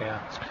 Wow. Yeah.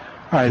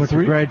 All right. Which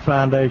are great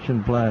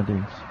foundation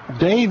plantings.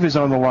 Dave is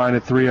on the line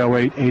at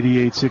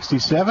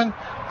 308-8867.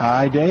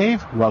 Hi,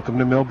 Dave. Welcome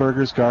to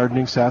Millburgers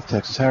Gardening, South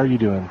Texas. How are you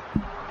doing?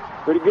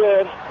 Pretty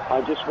good.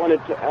 I just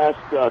wanted to ask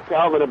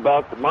Calvin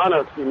about the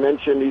monarchs. He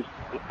mentioned he's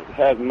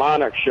had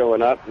monarchs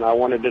showing up, and I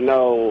wanted to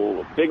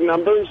know big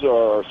numbers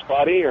or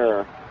spotty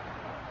or...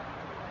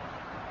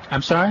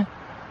 I'm sorry?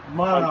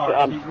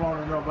 Monarchs. He's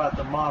wanting to know about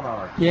the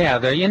monarchs. Yeah,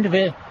 the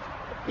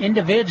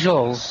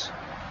individuals,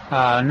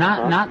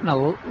 not in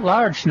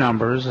large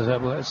numbers,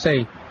 let's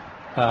say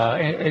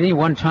any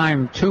one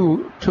time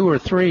two or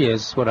three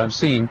is what I'm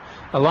seeing,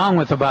 along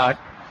with about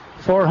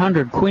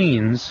 400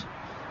 queens.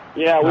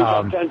 Yeah, we've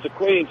got tons of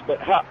queens, but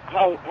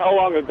how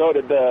long ago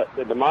did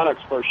the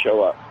monarchs first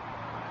show up?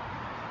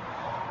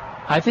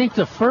 I think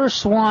the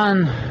first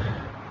one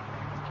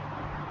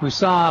we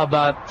saw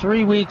about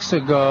 3 weeks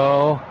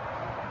ago,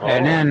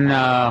 and then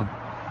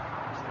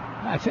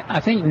I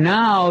think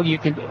now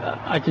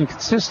I can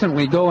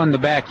consistently go in the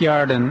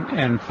backyard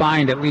and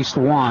find at least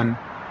one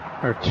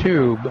or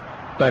two,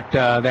 but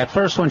that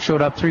first one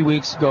showed up 3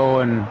 weeks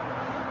ago,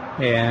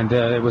 and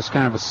it was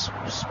kind of a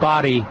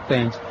spotty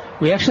thing.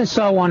 We actually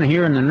saw one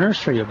here in the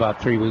nursery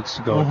about 3 weeks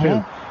ago,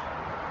 too.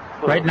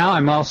 Right now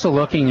I'm also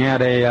looking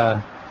at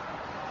a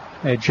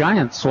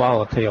giant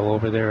swallowtail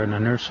over there in the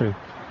nursery.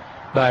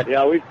 But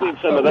yeah, we've seen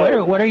some of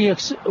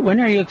those.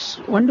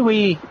 When do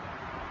we,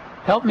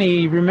 help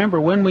me remember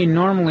when we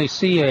normally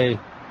see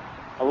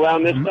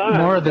around this time?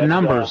 More of the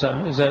numbers.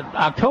 Is it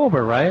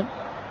October, right?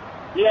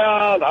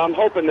 Yeah, I'm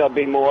hoping there'll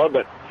be more,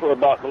 but for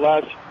about the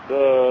last 4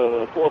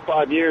 or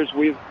 5 years,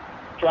 we've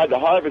tried to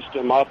harvest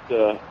them off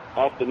the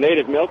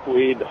native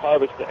milkweed,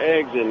 harvest the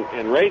eggs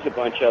and raise a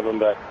bunch of them,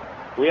 but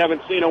we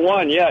haven't seen a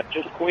one yet,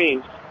 just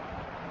queens.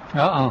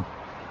 Uh-oh.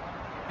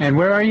 And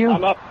where are you?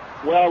 I'm up.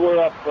 Well, we're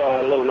up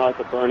a little north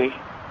of Bernie.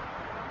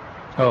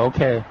 Oh,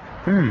 okay.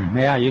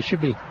 Yeah, you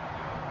should be and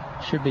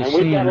seeing.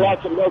 We've got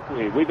lots of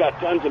milkweed. We've got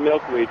tons of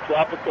milkweed,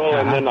 tropical,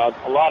 and then a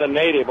lot of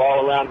native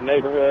all around the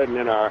neighborhood and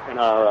in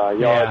our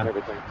yard and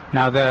everything.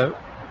 Now the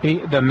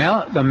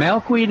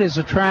milkweed is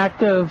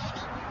attractive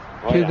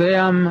to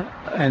them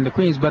and the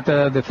queens, but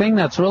the thing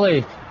that's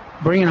really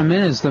bringing them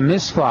in is the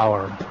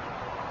mistflower.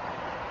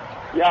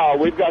 Yeah,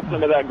 we've got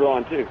some of that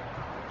growing too.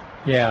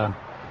 Yeah,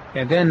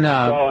 and then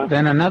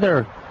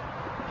another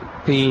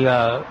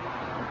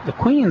the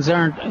queens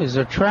aren't as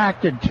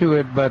attracted to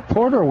it, but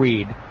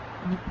porterweed.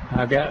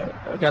 I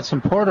got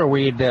some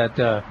porterweed that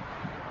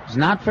is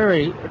not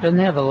doesn't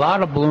have a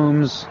lot of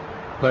blooms,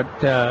 but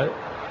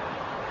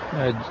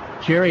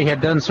Jerry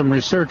had done some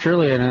research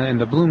earlier, and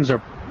the blooms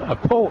are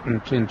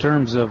potent in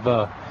terms of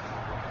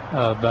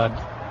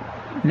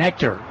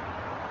nectar.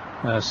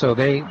 So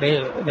they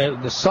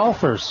the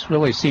sulfurs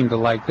really seem to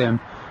like them,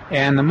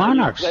 and the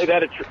monarchs. You say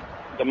that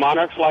the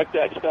monarchs like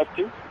that stuff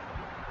too?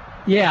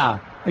 Yeah,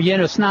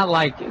 again, it's not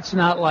like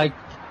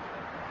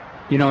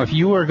if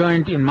you were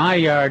going to, in my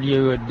yard,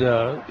 you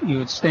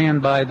would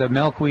stand by the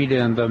milkweed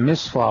and the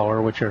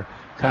mistflower, which are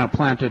kind of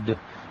planted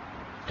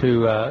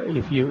to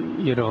if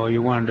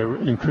you wanted to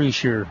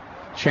increase your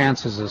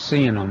chances of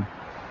seeing them.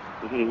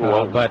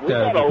 But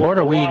the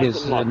porterweed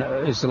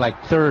is like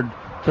third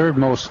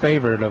most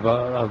favorite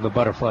of the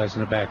butterflies in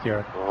the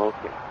backyard.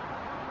 Okay.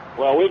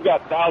 Well, we've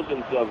got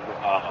thousands of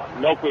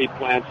milkweed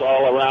plants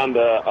all around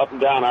up and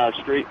down our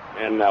street,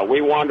 and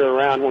we wander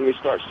around when we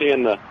start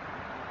seeing the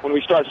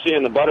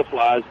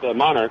butterflies, the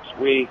monarchs.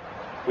 We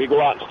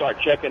go out and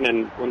start checking,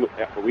 and when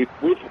we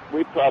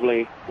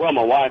probably, well,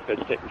 my wife has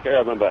taken care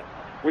of them, but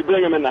we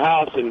bring them in the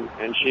house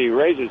and she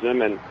raises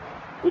them, and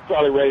we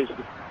probably raised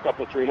a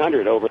couple of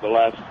 300 over the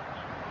last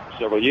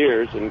several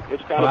years, and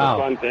it's kind of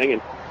a fun thing,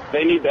 and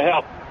they need the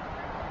help.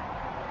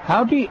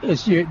 How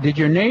did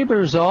your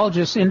neighbors all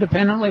just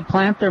independently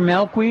plant their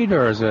milkweed,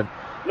 or is it?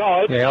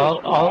 No, they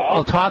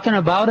all talking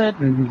about it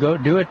and go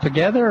do it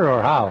together,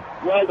 or how?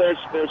 Well,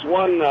 there's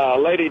one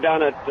lady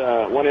down at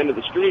one end of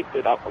the street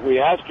that we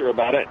asked her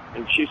about it,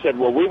 and she said,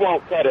 "Well, we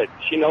won't cut it."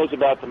 She knows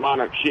about the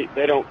monarch.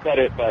 They don't cut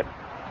it, but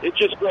it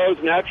just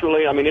grows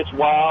naturally. I mean, it's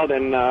wild,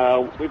 and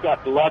we've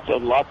got lots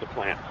of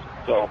plants.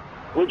 So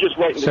we're just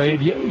waiting. So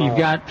if you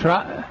got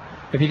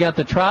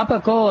the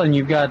tropical, and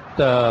you've got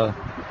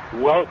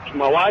well,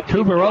 my wife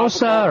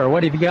tuberosa, or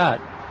what have you got?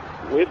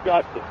 We've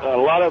got a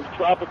lot of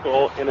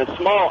tropical in a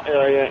small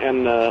area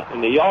in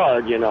the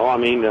yard. I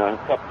mean, a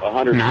couple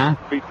 100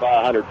 feet by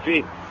 100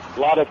 feet. A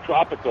lot of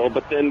tropical,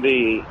 but then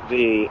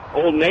the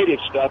old native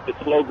stuff that's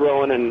slow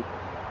growing and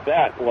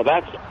that's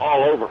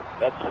all over.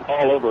 That's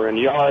all over in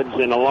yards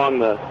and along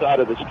the side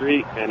of the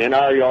street and in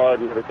our yard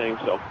and everything.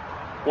 So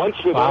once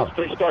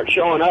they start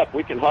showing up,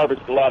 we can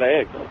harvest a lot of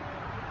eggs.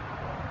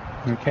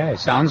 Okay,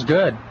 sounds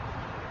good.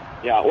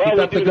 Yeah, well, keep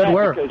up the good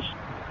work.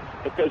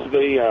 Because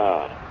the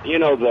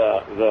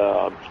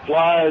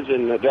flies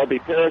and they'll be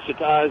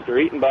parasitized or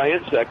eaten by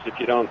insects if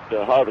you don't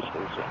harvest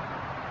them. So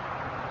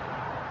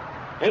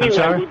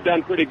anyway, we've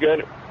done pretty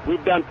good.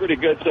 We've done pretty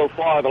good so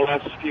far the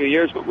last few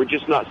years, but we're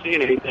just not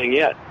seeing anything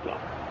yet. So.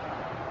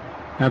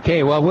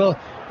 Okay, well we'll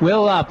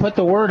put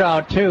the word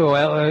out too.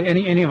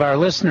 Any of our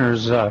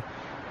listeners,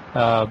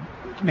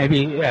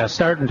 maybe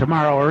starting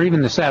tomorrow or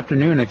even this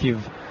afternoon, if you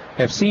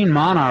have seen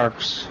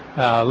monarchs,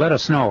 let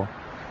us know.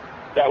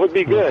 That would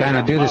be good. We'll kind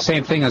of do the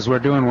same thing as we're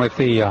doing with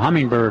the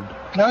hummingbird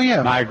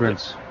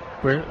migrants.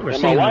 We're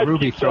seeing the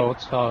ruby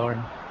throats. All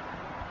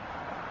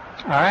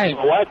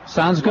right.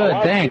 Sounds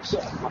good. Thanks.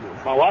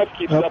 My wife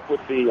keeps up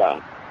with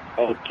the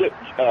Kip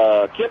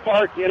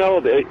Park,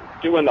 they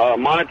doing the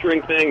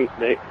monitoring thing.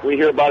 We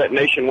hear about it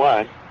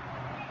nationwide.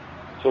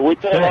 So we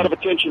pay a lot of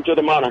attention to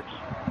the monarchs.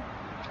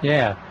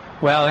 Yeah.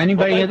 Well,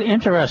 anybody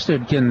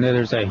interested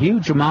there's a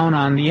huge amount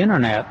on the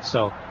internet,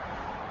 so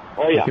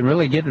you can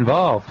really get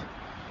involved.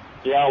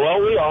 Yeah, well,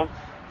 we are.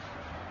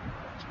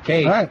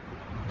 Okay. All right.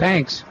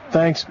 Thanks.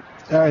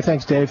 All right,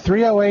 thanks, Dave.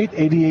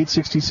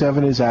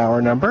 308-8867 is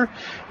our number,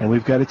 and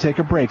we've got to take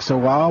a break. So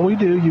while we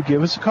do, you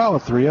give us a call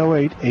at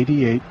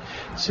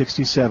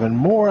 308-8867.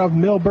 More of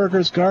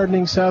Milberger's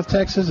Gardening South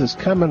Texas is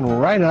coming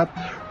right up,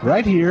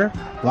 right here,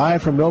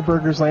 live from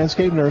Milberger's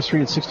Landscape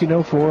Nursery at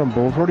 1604 on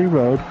Boulevardy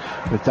Road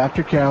with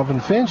Dr. Calvin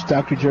Finch,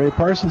 Dr. Jerry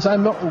Parsons.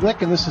 I'm Milton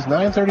Glick, and this is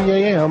 9:30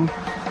 a.m.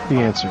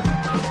 The Answer.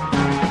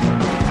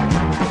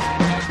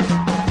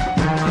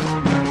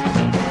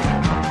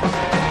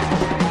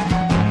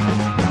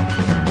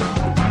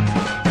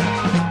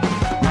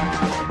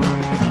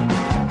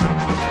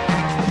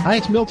 Hi,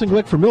 it's Milton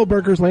Glick from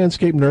Milberger's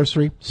Landscape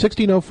Nursery,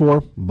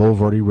 1604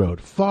 Boulevardy Road.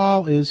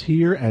 Fall is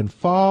here, and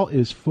fall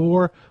is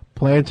for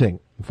planting.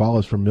 Fall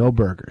is for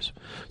Millburgers.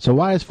 So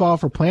why is fall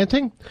for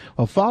planting?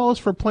 Well, fall is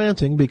for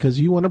planting because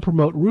you want to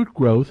promote root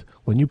growth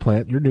when you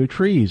plant your new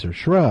trees or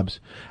shrubs.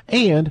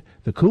 And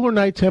the cooler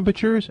night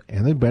temperatures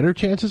and the better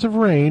chances of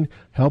rain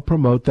help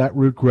promote that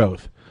root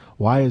growth.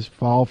 Why is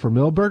fall for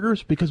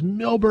Millburgers? Because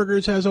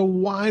Millburgers has a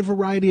wide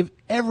variety of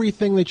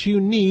everything that you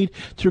need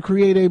to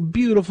create a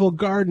beautiful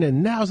garden,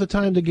 and now's the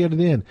time to get it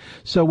in.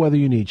 So whether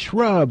you need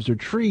shrubs or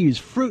trees,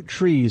 fruit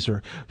trees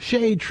or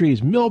shade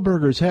trees,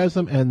 Millburgers has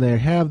them, and they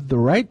have the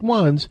right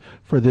ones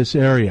for this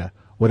area.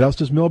 What else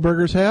does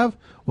Millburgers have?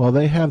 Well,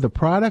 they have the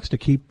products to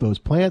keep those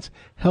plants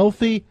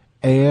healthy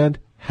and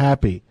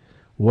happy.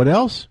 What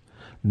else?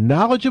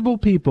 Knowledgeable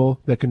people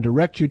that can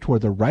direct you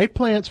toward the right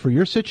plants for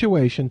your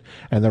situation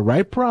and the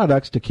right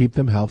products to keep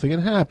them healthy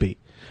and happy.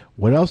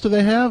 What else do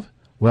they have?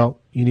 Well,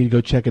 you need to go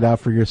check it out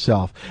for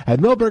yourself at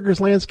Millburgers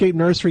Landscape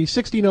Nursery,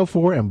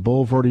 1604 and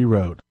Boulevardy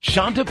Road.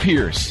 Shonda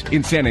Pierce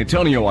in San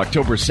Antonio,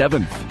 October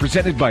 7th,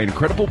 presented by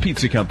Incredible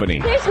Pizza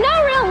Company. There's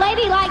no real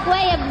ladylike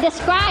way of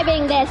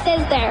describing this,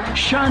 is there?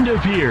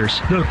 Shonda Pierce,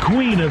 the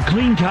queen of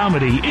clean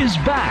comedy, is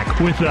back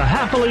with the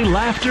Happily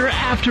Laughter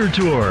After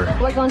Tour.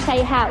 We're going to tell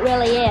you how it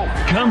really is.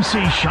 Come see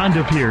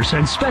Shonda Pierce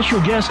and special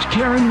guest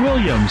Karen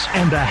Williams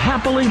and the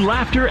Happily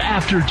Laughter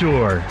After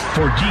Tour.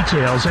 For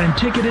details and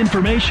ticket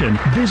information,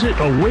 visit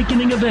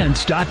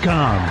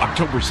awakeningevents.com.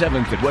 October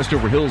 7th at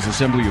Westover Hills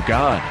Assembly of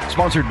God,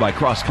 sponsored by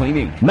Cross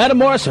Cleaning.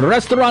 Matamoros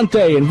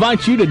Restaurante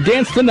invites you to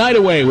dance the night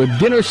away with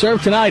dinner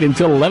served tonight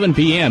until 11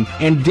 p.m.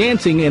 and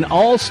dancing in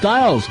all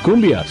styles: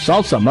 cumbia,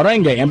 salsa,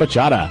 merengue, and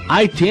bachata.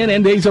 I-10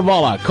 and De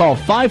Zavala. Call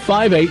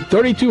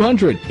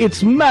 558-3200.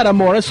 It's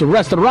Matamoros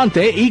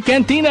Restaurante y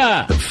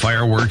Cantina. The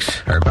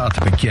fireworks are about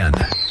to begin.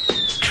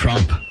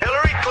 Trump.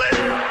 Hillary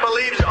Clinton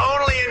believes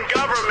only in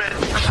government.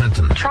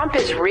 Clinton. Trump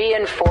is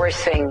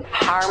reinforcing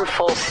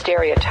harmful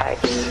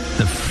stereotypes.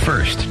 The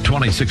first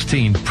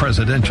 2016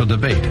 presidential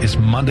debate is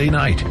Monday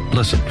night.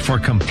 Listen for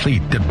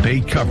complete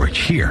debate coverage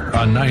here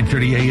on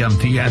 9:30 a.m.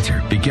 The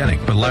Answer,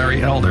 beginning with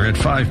Larry Elder at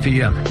 5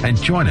 p.m. And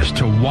join us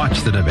to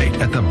watch the debate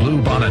at the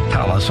Blue Bonnet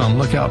Palace on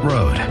Lookout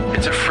Road.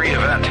 It's a free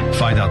event.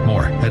 Find out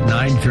more at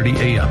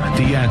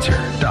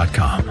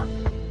 930amtheanswer.com.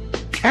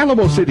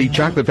 Alamo City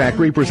Chocolate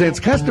Factory presents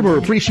Customer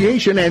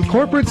Appreciation and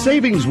Corporate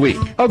Savings Week.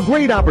 A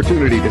great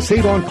opportunity to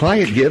save on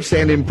client gifts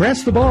and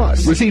impress the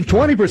boss. Receive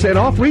 20%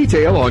 off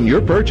retail on your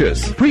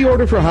purchase.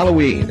 Pre-order for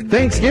Halloween,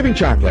 Thanksgiving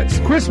chocolates,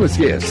 Christmas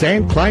gifts,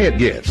 and client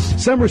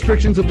gifts. Some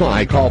restrictions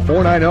apply. Call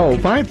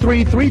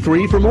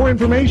 490-5333 for more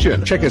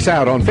information. Check us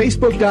out on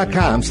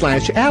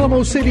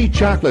Facebook.com/Alamo City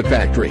Chocolate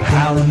Factory.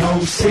 Alamo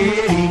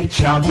City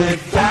Chocolate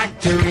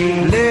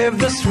Factory. Live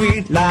the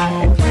sweet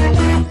life.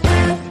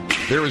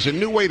 There is a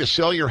new way to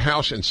sell your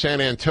house in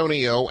San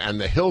Antonio and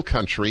the Hill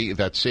Country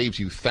that saves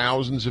you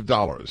thousands of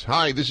dollars.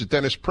 Hi, this is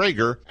Dennis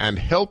Prager, and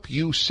Help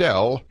You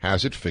Sell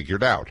has it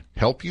figured out.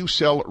 Help You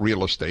Sell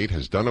Real Estate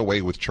has done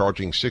away with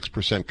charging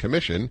 6%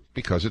 commission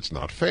because it's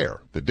not fair.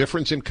 The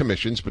difference in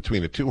commissions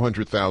between a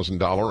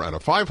 $200,000 and a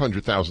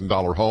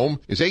 $500,000 home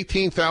is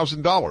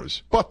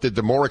 $18,000. But did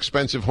the more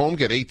expensive home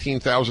get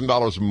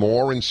 $18,000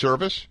 more in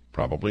service?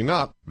 Probably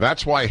not.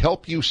 That's why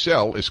Help You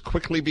Sell is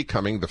quickly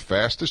becoming the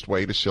fastest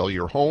way to sell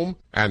your home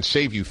and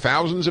save you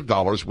thousands of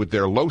dollars with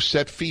their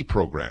low-set fee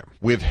program.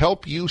 With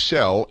Help You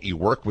Sell, you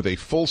work with a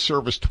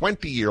full-service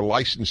 20-year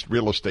licensed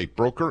real estate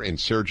broker in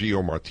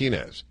Sergio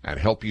Martinez. And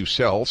Help You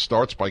Sell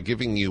starts by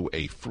giving you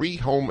a free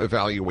home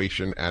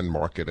evaluation and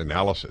market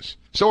analysis.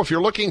 So if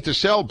you're looking to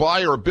sell,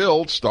 buy, or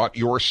build, start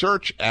your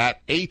search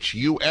at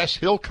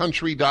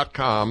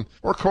hushillcountry.com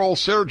or call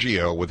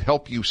Sergio with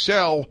Help You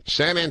Sell,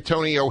 San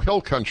Antonio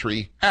Hill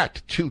Country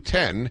at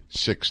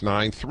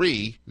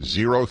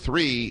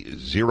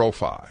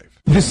 210-693-0305.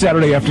 This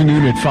Saturday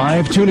afternoon at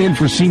 5, tune in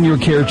for Senior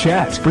Care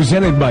Chats,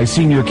 presented by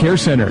Senior Care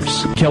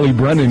Centers. Kelly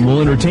Brennan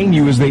will entertain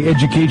you as they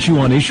educate you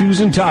on issues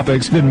and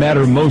topics that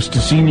matter most to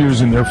seniors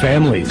and their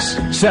families.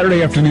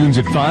 Saturday afternoons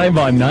at 5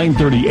 on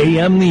 9:30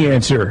 a.m. The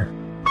Answer.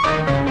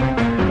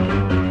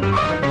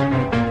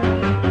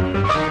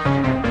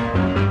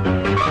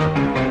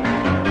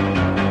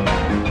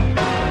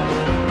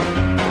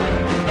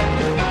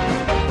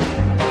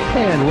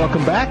 And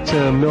welcome back to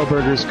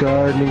Millburgers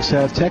Gardening,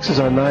 South Texas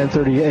on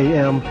 9:30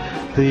 a.m.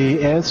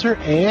 The Answer.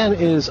 Ann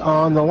is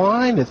on the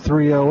line at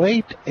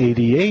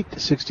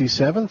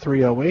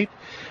 308-8867,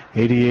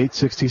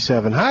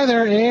 308-8867. Hi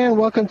there, Ann.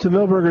 Welcome to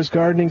Millburgers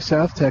Gardening,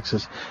 South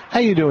Texas. How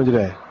you doing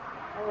today?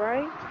 All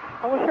right.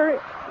 I was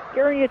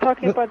hearing you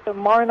talking about the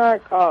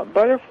monarch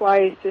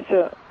butterflies just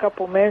a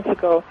couple minutes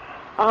ago.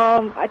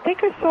 I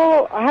think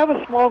I have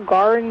a small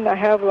garden. I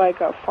have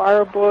like a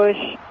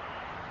firebush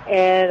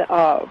and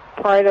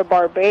Pride of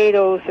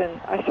Barbados,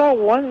 and I saw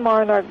one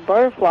monarch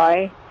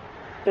butterfly,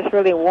 just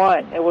really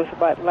one. It was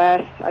about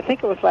last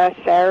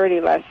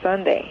Saturday, last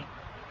Sunday,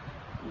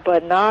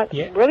 but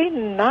really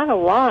not a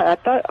lot. I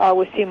thought I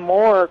would see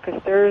more because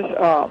there's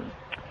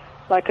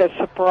like a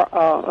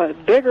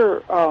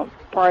bigger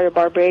Pride of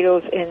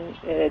Barbados in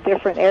a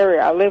different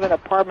area. I live in an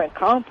apartment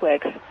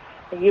complex,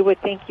 and you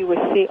would think you would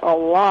see a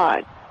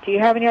lot. Do you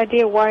have any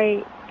idea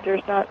why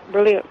there's not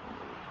really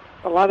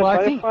a lot of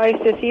butterflies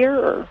this year?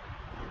 Or?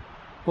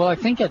 Well, I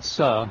think it's,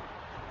 of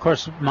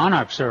course,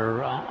 monarchs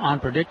are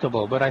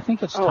unpredictable, but I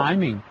think it's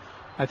timing.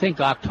 I think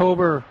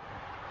October,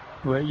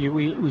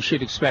 we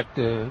should expect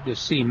to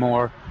see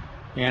more.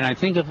 And I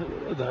think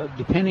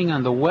depending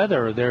on the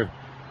weather,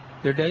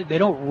 they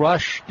don't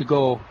rush to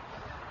go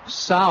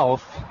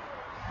south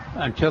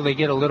until they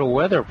get a little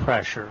weather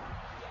pressure.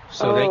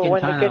 So they can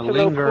kind of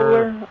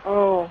linger.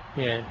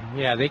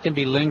 Yeah, they can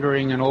be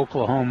lingering in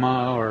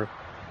Oklahoma or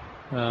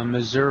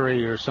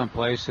Missouri or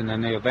someplace, and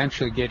then they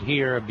eventually get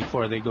here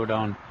before they go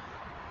down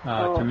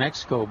to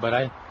Mexico. But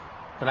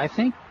I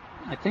think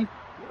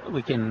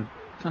we can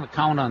kind of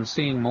count on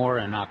seeing more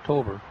in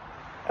October.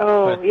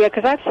 Yeah,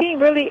 because I've seen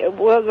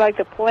like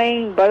the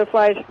plain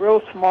butterflies,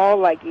 real small,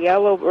 like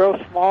yellow, real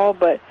small,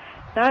 but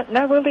not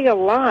really a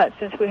lot.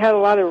 Since we had a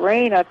lot of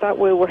rain, I thought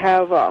we would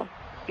have a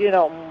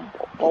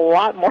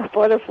lot more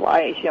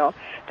butterflies,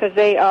 because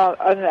they in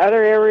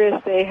other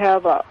areas they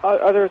have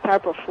other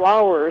type of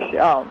flowers,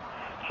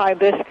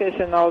 hibiscus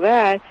and all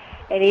that,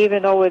 and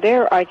even over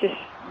there I just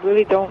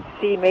really don't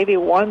see maybe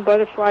one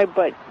butterfly,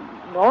 but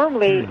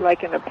normally,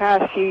 like in the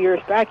past few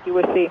years back, you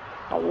would see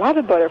a lot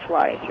of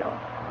butterflies,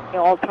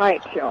 all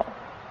types,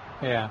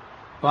 Yeah,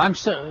 well, I'm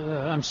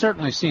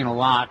certainly seeing a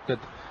lot. But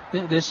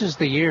this is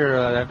the year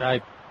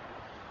that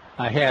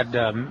I had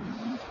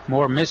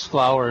more mist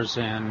flowers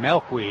and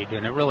milkweed,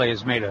 and it really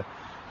has made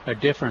a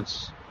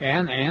difference.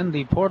 And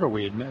the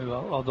porterweed,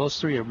 all those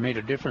three have made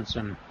a difference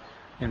in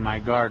my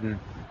garden.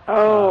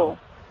 So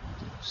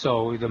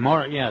the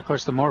more, of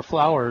course, the more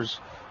flowers,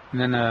 and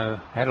then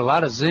had a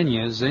lot of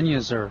zinnias.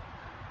 Zinnias are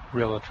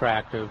real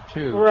attractive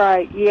too.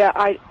 Right. Yeah.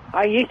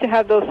 I used to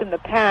have those in the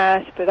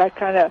past, but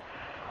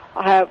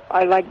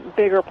I like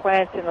bigger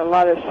plants and a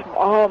lot of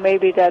small.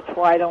 Maybe that's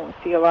why I don't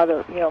see a lot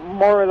of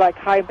more like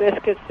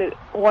hibiscus.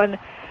 One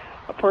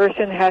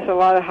person has a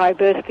lot of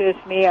hibiscus.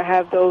 Me, I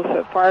have those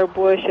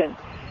firebush, and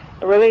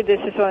really this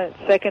is the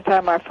second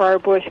time my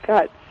firebush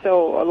got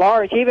so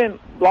large, even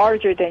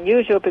larger than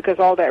usual because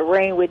all that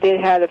rain we did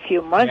had a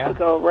few months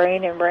ago.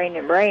 Rain and rain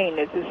and rain.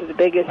 This is the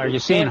biggest. Are you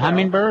seeing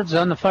hummingbirds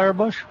on the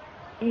firebush?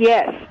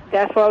 Yes,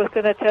 that's what I was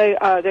going to tell you.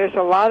 There's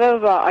a lot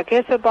of, I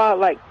guess about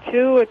like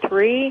 2 or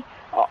 3,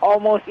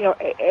 almost,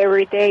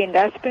 every day, and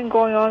that's been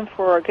going on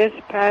for, I guess,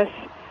 past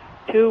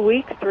 2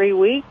 weeks, 3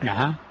 weeks.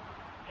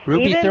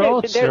 Ruby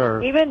throats?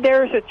 Even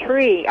there's a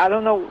tree. I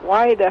don't know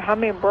why the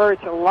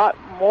hummingbirds a lot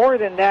more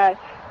than that,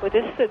 but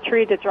this is a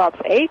tree that drops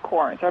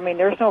acorns. I mean,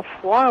 there's no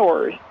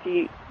flowers. Do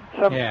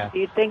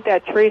you think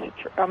that tree's?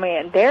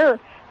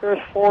 There's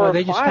 4 or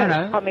 5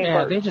 hummingbirds.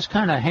 Yeah, they just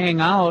kind of hang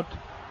out,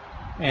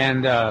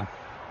 and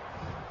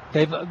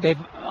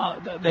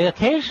they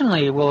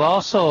occasionally will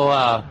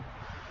also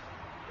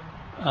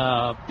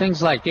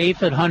things like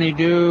aphid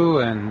honeydew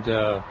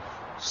and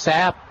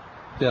sap.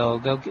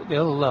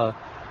 They'll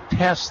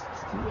test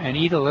and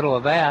eat a little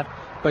of that,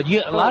 but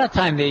a lot of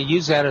time they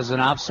use that as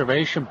an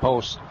observation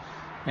post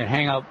and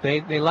hang out.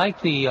 They like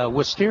the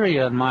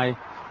wisteria in my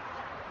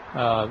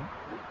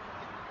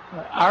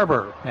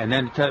arbor, and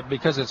then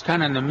because it's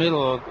kind of in the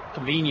middle,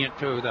 convenient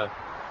to the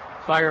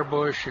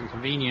firebush and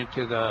convenient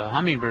to the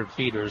hummingbird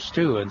feeders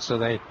too, and so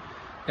they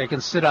can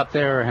sit up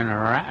there and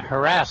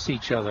harass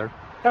each other.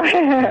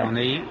 And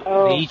they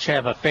each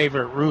have a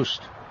favorite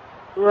roost.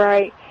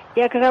 Right.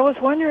 Yeah, because I was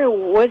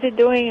wondering, what's it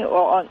doing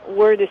on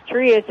where this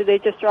tree is? They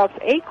just drops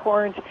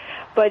acorns,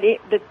 but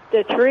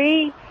the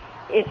tree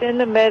is in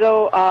the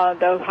middle.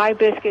 The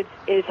hibiscus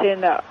is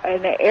in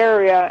the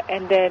area,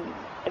 and then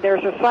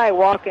there's a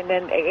sidewalk, and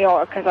then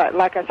because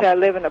like I said, I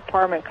live in an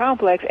apartment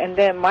complex, and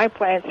then my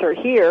plants are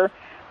here.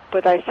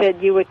 But I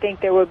said you would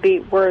think they would be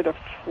where the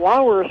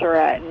flowers are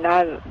at,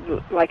 not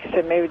like I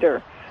said, maybe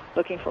they're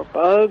looking for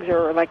bugs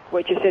or like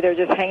what you said, they're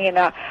just hanging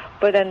out.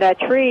 But in that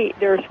tree,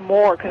 there's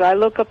more because I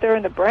look up there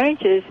in the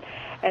branches,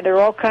 and they're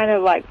all kind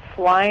of like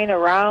flying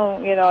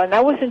around, and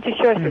I wasn't too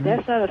sure. I said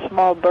that's not a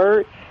small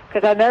bird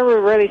because I never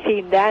really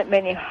seen that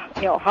many,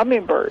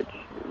 hummingbirds.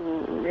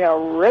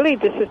 Really,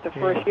 this is the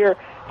first year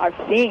I've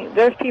seen.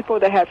 There's people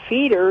that have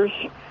feeders.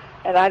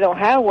 And I don't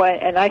have one,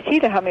 and I see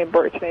the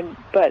hummingbirds.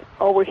 But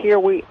over here,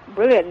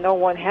 no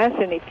one has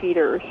any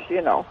feeders.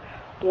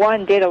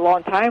 One did a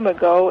long time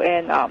ago,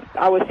 and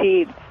I would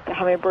see the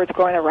hummingbirds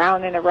going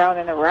around and around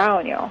and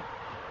around.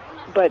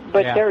 But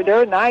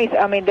they're nice.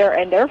 I mean,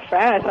 they're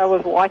fast. I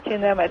was watching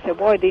them. I said,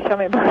 boy, these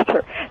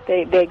hummingbirds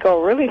they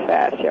go really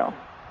fast.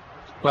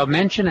 Well,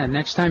 mention it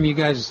next time you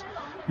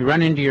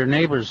run into your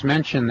neighbors.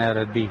 Mention that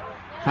it'd be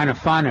kind of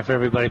fun if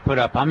everybody put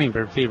up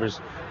hummingbird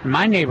feeders. In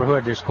my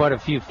neighborhood, there's quite a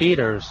few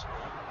feeders.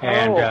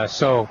 And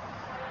so,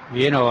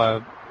 we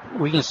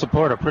can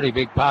support a pretty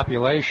big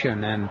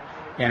population, and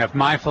if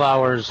my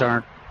flowers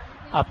aren't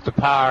up to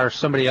par,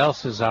 somebody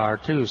else's are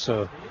too.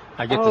 So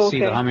I get to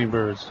see the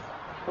hummingbirds.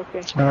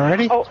 Okay. All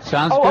righty.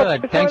 Sounds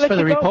good. Thanks for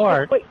the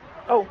report.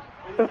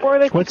 Before I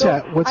let What's you go,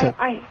 that? What's that?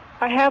 I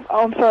have.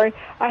 I'm sorry.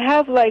 I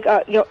have like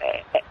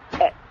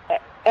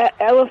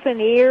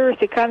elephant ears.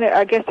 They kind of,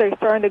 I guess, they're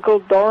starting to go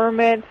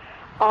dormant.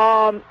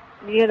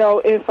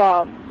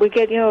 if we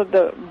get,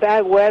 the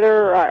bad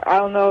weather, I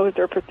don't know if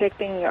they're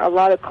predicting a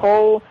lot of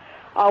cold,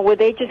 would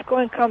they just go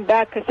and come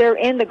back? Because they're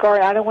in the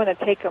garden. I don't want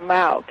to take them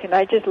out. Can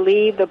I just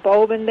leave the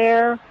bulb in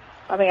there?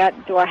 I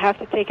mean, do I have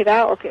to take it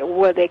out, or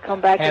will they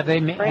come back? Have they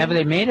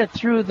made it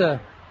through the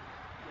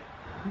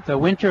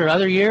winter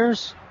other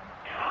years?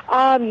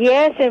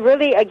 Yes, and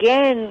really,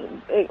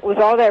 again, with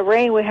all that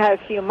rain we had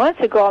a few months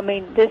ago, I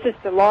mean, this is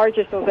the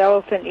largest those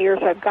elephant ears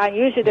I've gotten.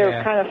 Usually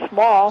they're kind of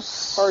small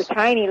or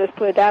tiny, let's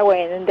put it that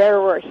way, and they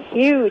were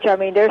huge. I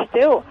mean, they're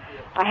still,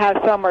 I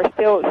have some are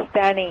still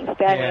standing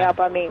up.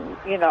 I mean,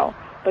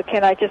 but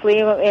can I just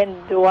leave them,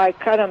 and do I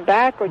cut them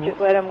back or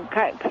just let them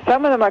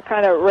some of them are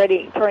kind of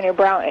ready, turning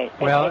brown and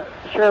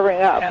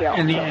shriveling up.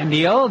 In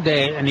the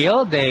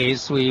old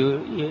days,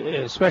 we,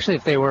 especially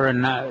if they were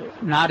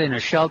not in a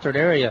sheltered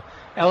area,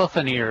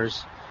 elephant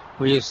ears,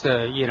 we used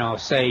to,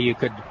 say you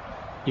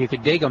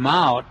could dig them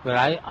out, but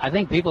I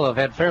think people have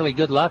had fairly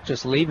good luck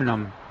just leaving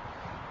them.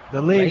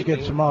 The leaves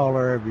get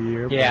smaller every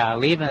year. Yeah,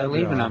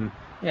 leaving them.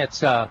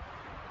 It's a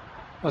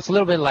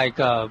little bit like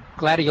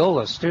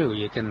gladiolus too.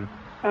 You can.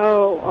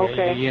 Oh,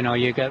 okay.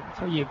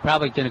 You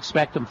probably can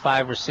expect them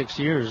 5 or 6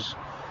 years,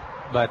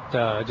 but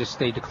just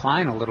they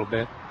decline a little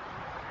bit.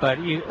 But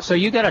so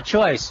you got a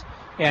choice,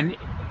 and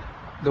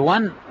the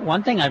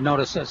one thing I've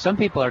noticed that some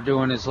people are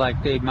doing is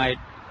like they might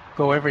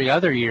go every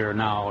other year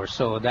now or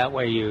so. That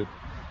way you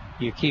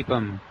keep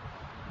them,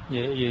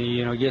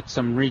 you get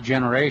some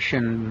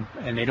regeneration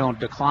and they don't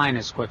decline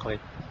as quickly.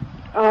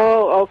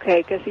 Oh,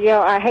 okay. Because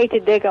I hate to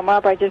dig them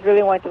up. I just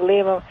really want to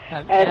leave them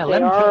as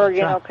they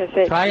are.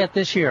 Because try it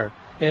this year.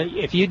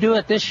 If you do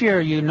it this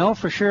year,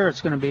 for sure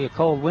it's going to be a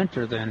cold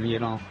winter. Then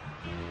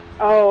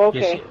Oh,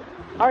 okay.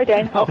 All right,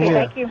 then. Okay,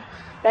 thank you.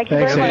 Thank you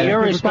very much.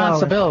 Your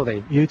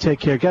responsibility. You take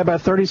care. Got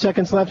about 30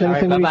 seconds left.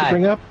 Anything we need to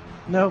bring up?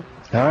 No.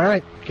 All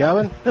right,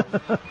 Calvin.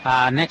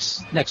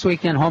 Next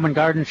weekend, Home and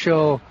Garden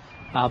Show.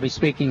 I'll be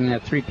speaking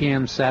at 3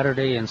 p.m.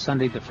 Saturday and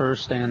Sunday, the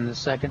 1st and the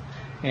 2nd,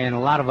 and a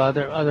lot of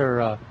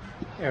other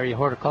area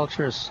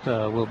horticulturists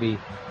will be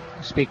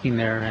speaking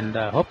there, and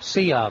hope to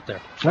see you out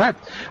there. All right.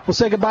 We'll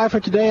say goodbye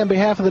for today. On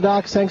behalf of the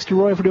docs, thanks to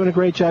Roy for doing a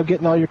great job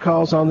getting all your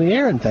calls on the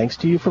air, and thanks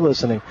to you for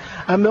listening.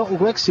 I'm Milton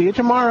Glick. See you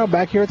tomorrow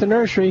back here at the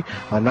nursery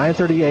on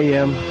 9:30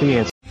 a.m. The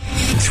Answer.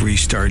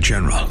 3-star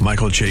General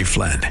Michael J.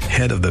 Flynn,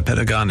 head of the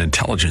Pentagon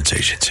Intelligence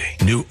Agency,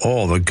 knew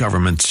all the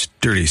government's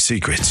dirty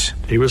secrets.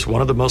 He was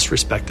one of the most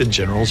respected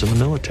generals in the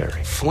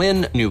military.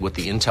 Flynn knew what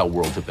the intel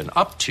world had been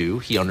up to.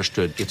 He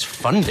understood its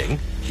funding.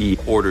 He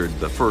ordered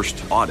the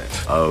first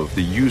audit of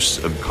the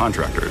use of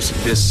contractors.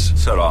 This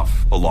set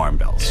off alarm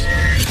bells.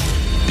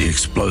 The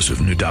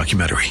explosive new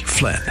documentary,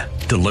 Flynn,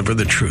 Deliver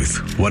the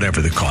Truth, Whatever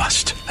the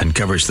Cost,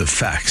 uncovers the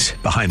facts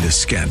behind this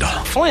scandal.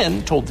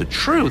 Flynn told the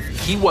truth.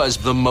 He was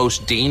the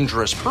most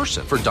dangerous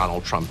person for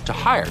Donald Trump to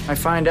hire. I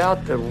find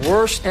out the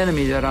worst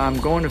enemy that I'm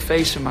going to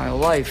face in my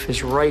life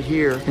is right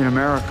here in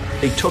America.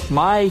 They took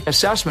my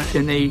assessment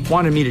and they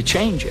wanted me to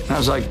change it. And I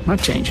was like, I'm not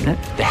changing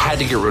it. They had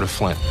to get rid of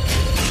Flynn.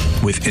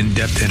 With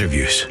in-depth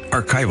interviews,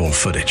 archival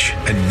footage,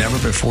 and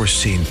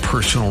never-before-seen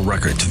personal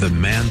records of the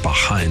man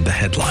behind the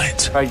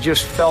headlines. I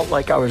just felt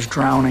like I was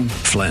drowning.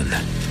 Flynn,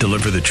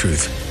 Deliver the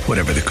Truth,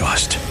 Whatever the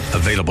Cost.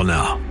 Available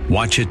now.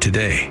 Watch it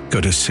today.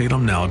 Go to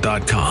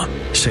salemnow.com.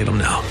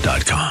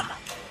 salemnow.com.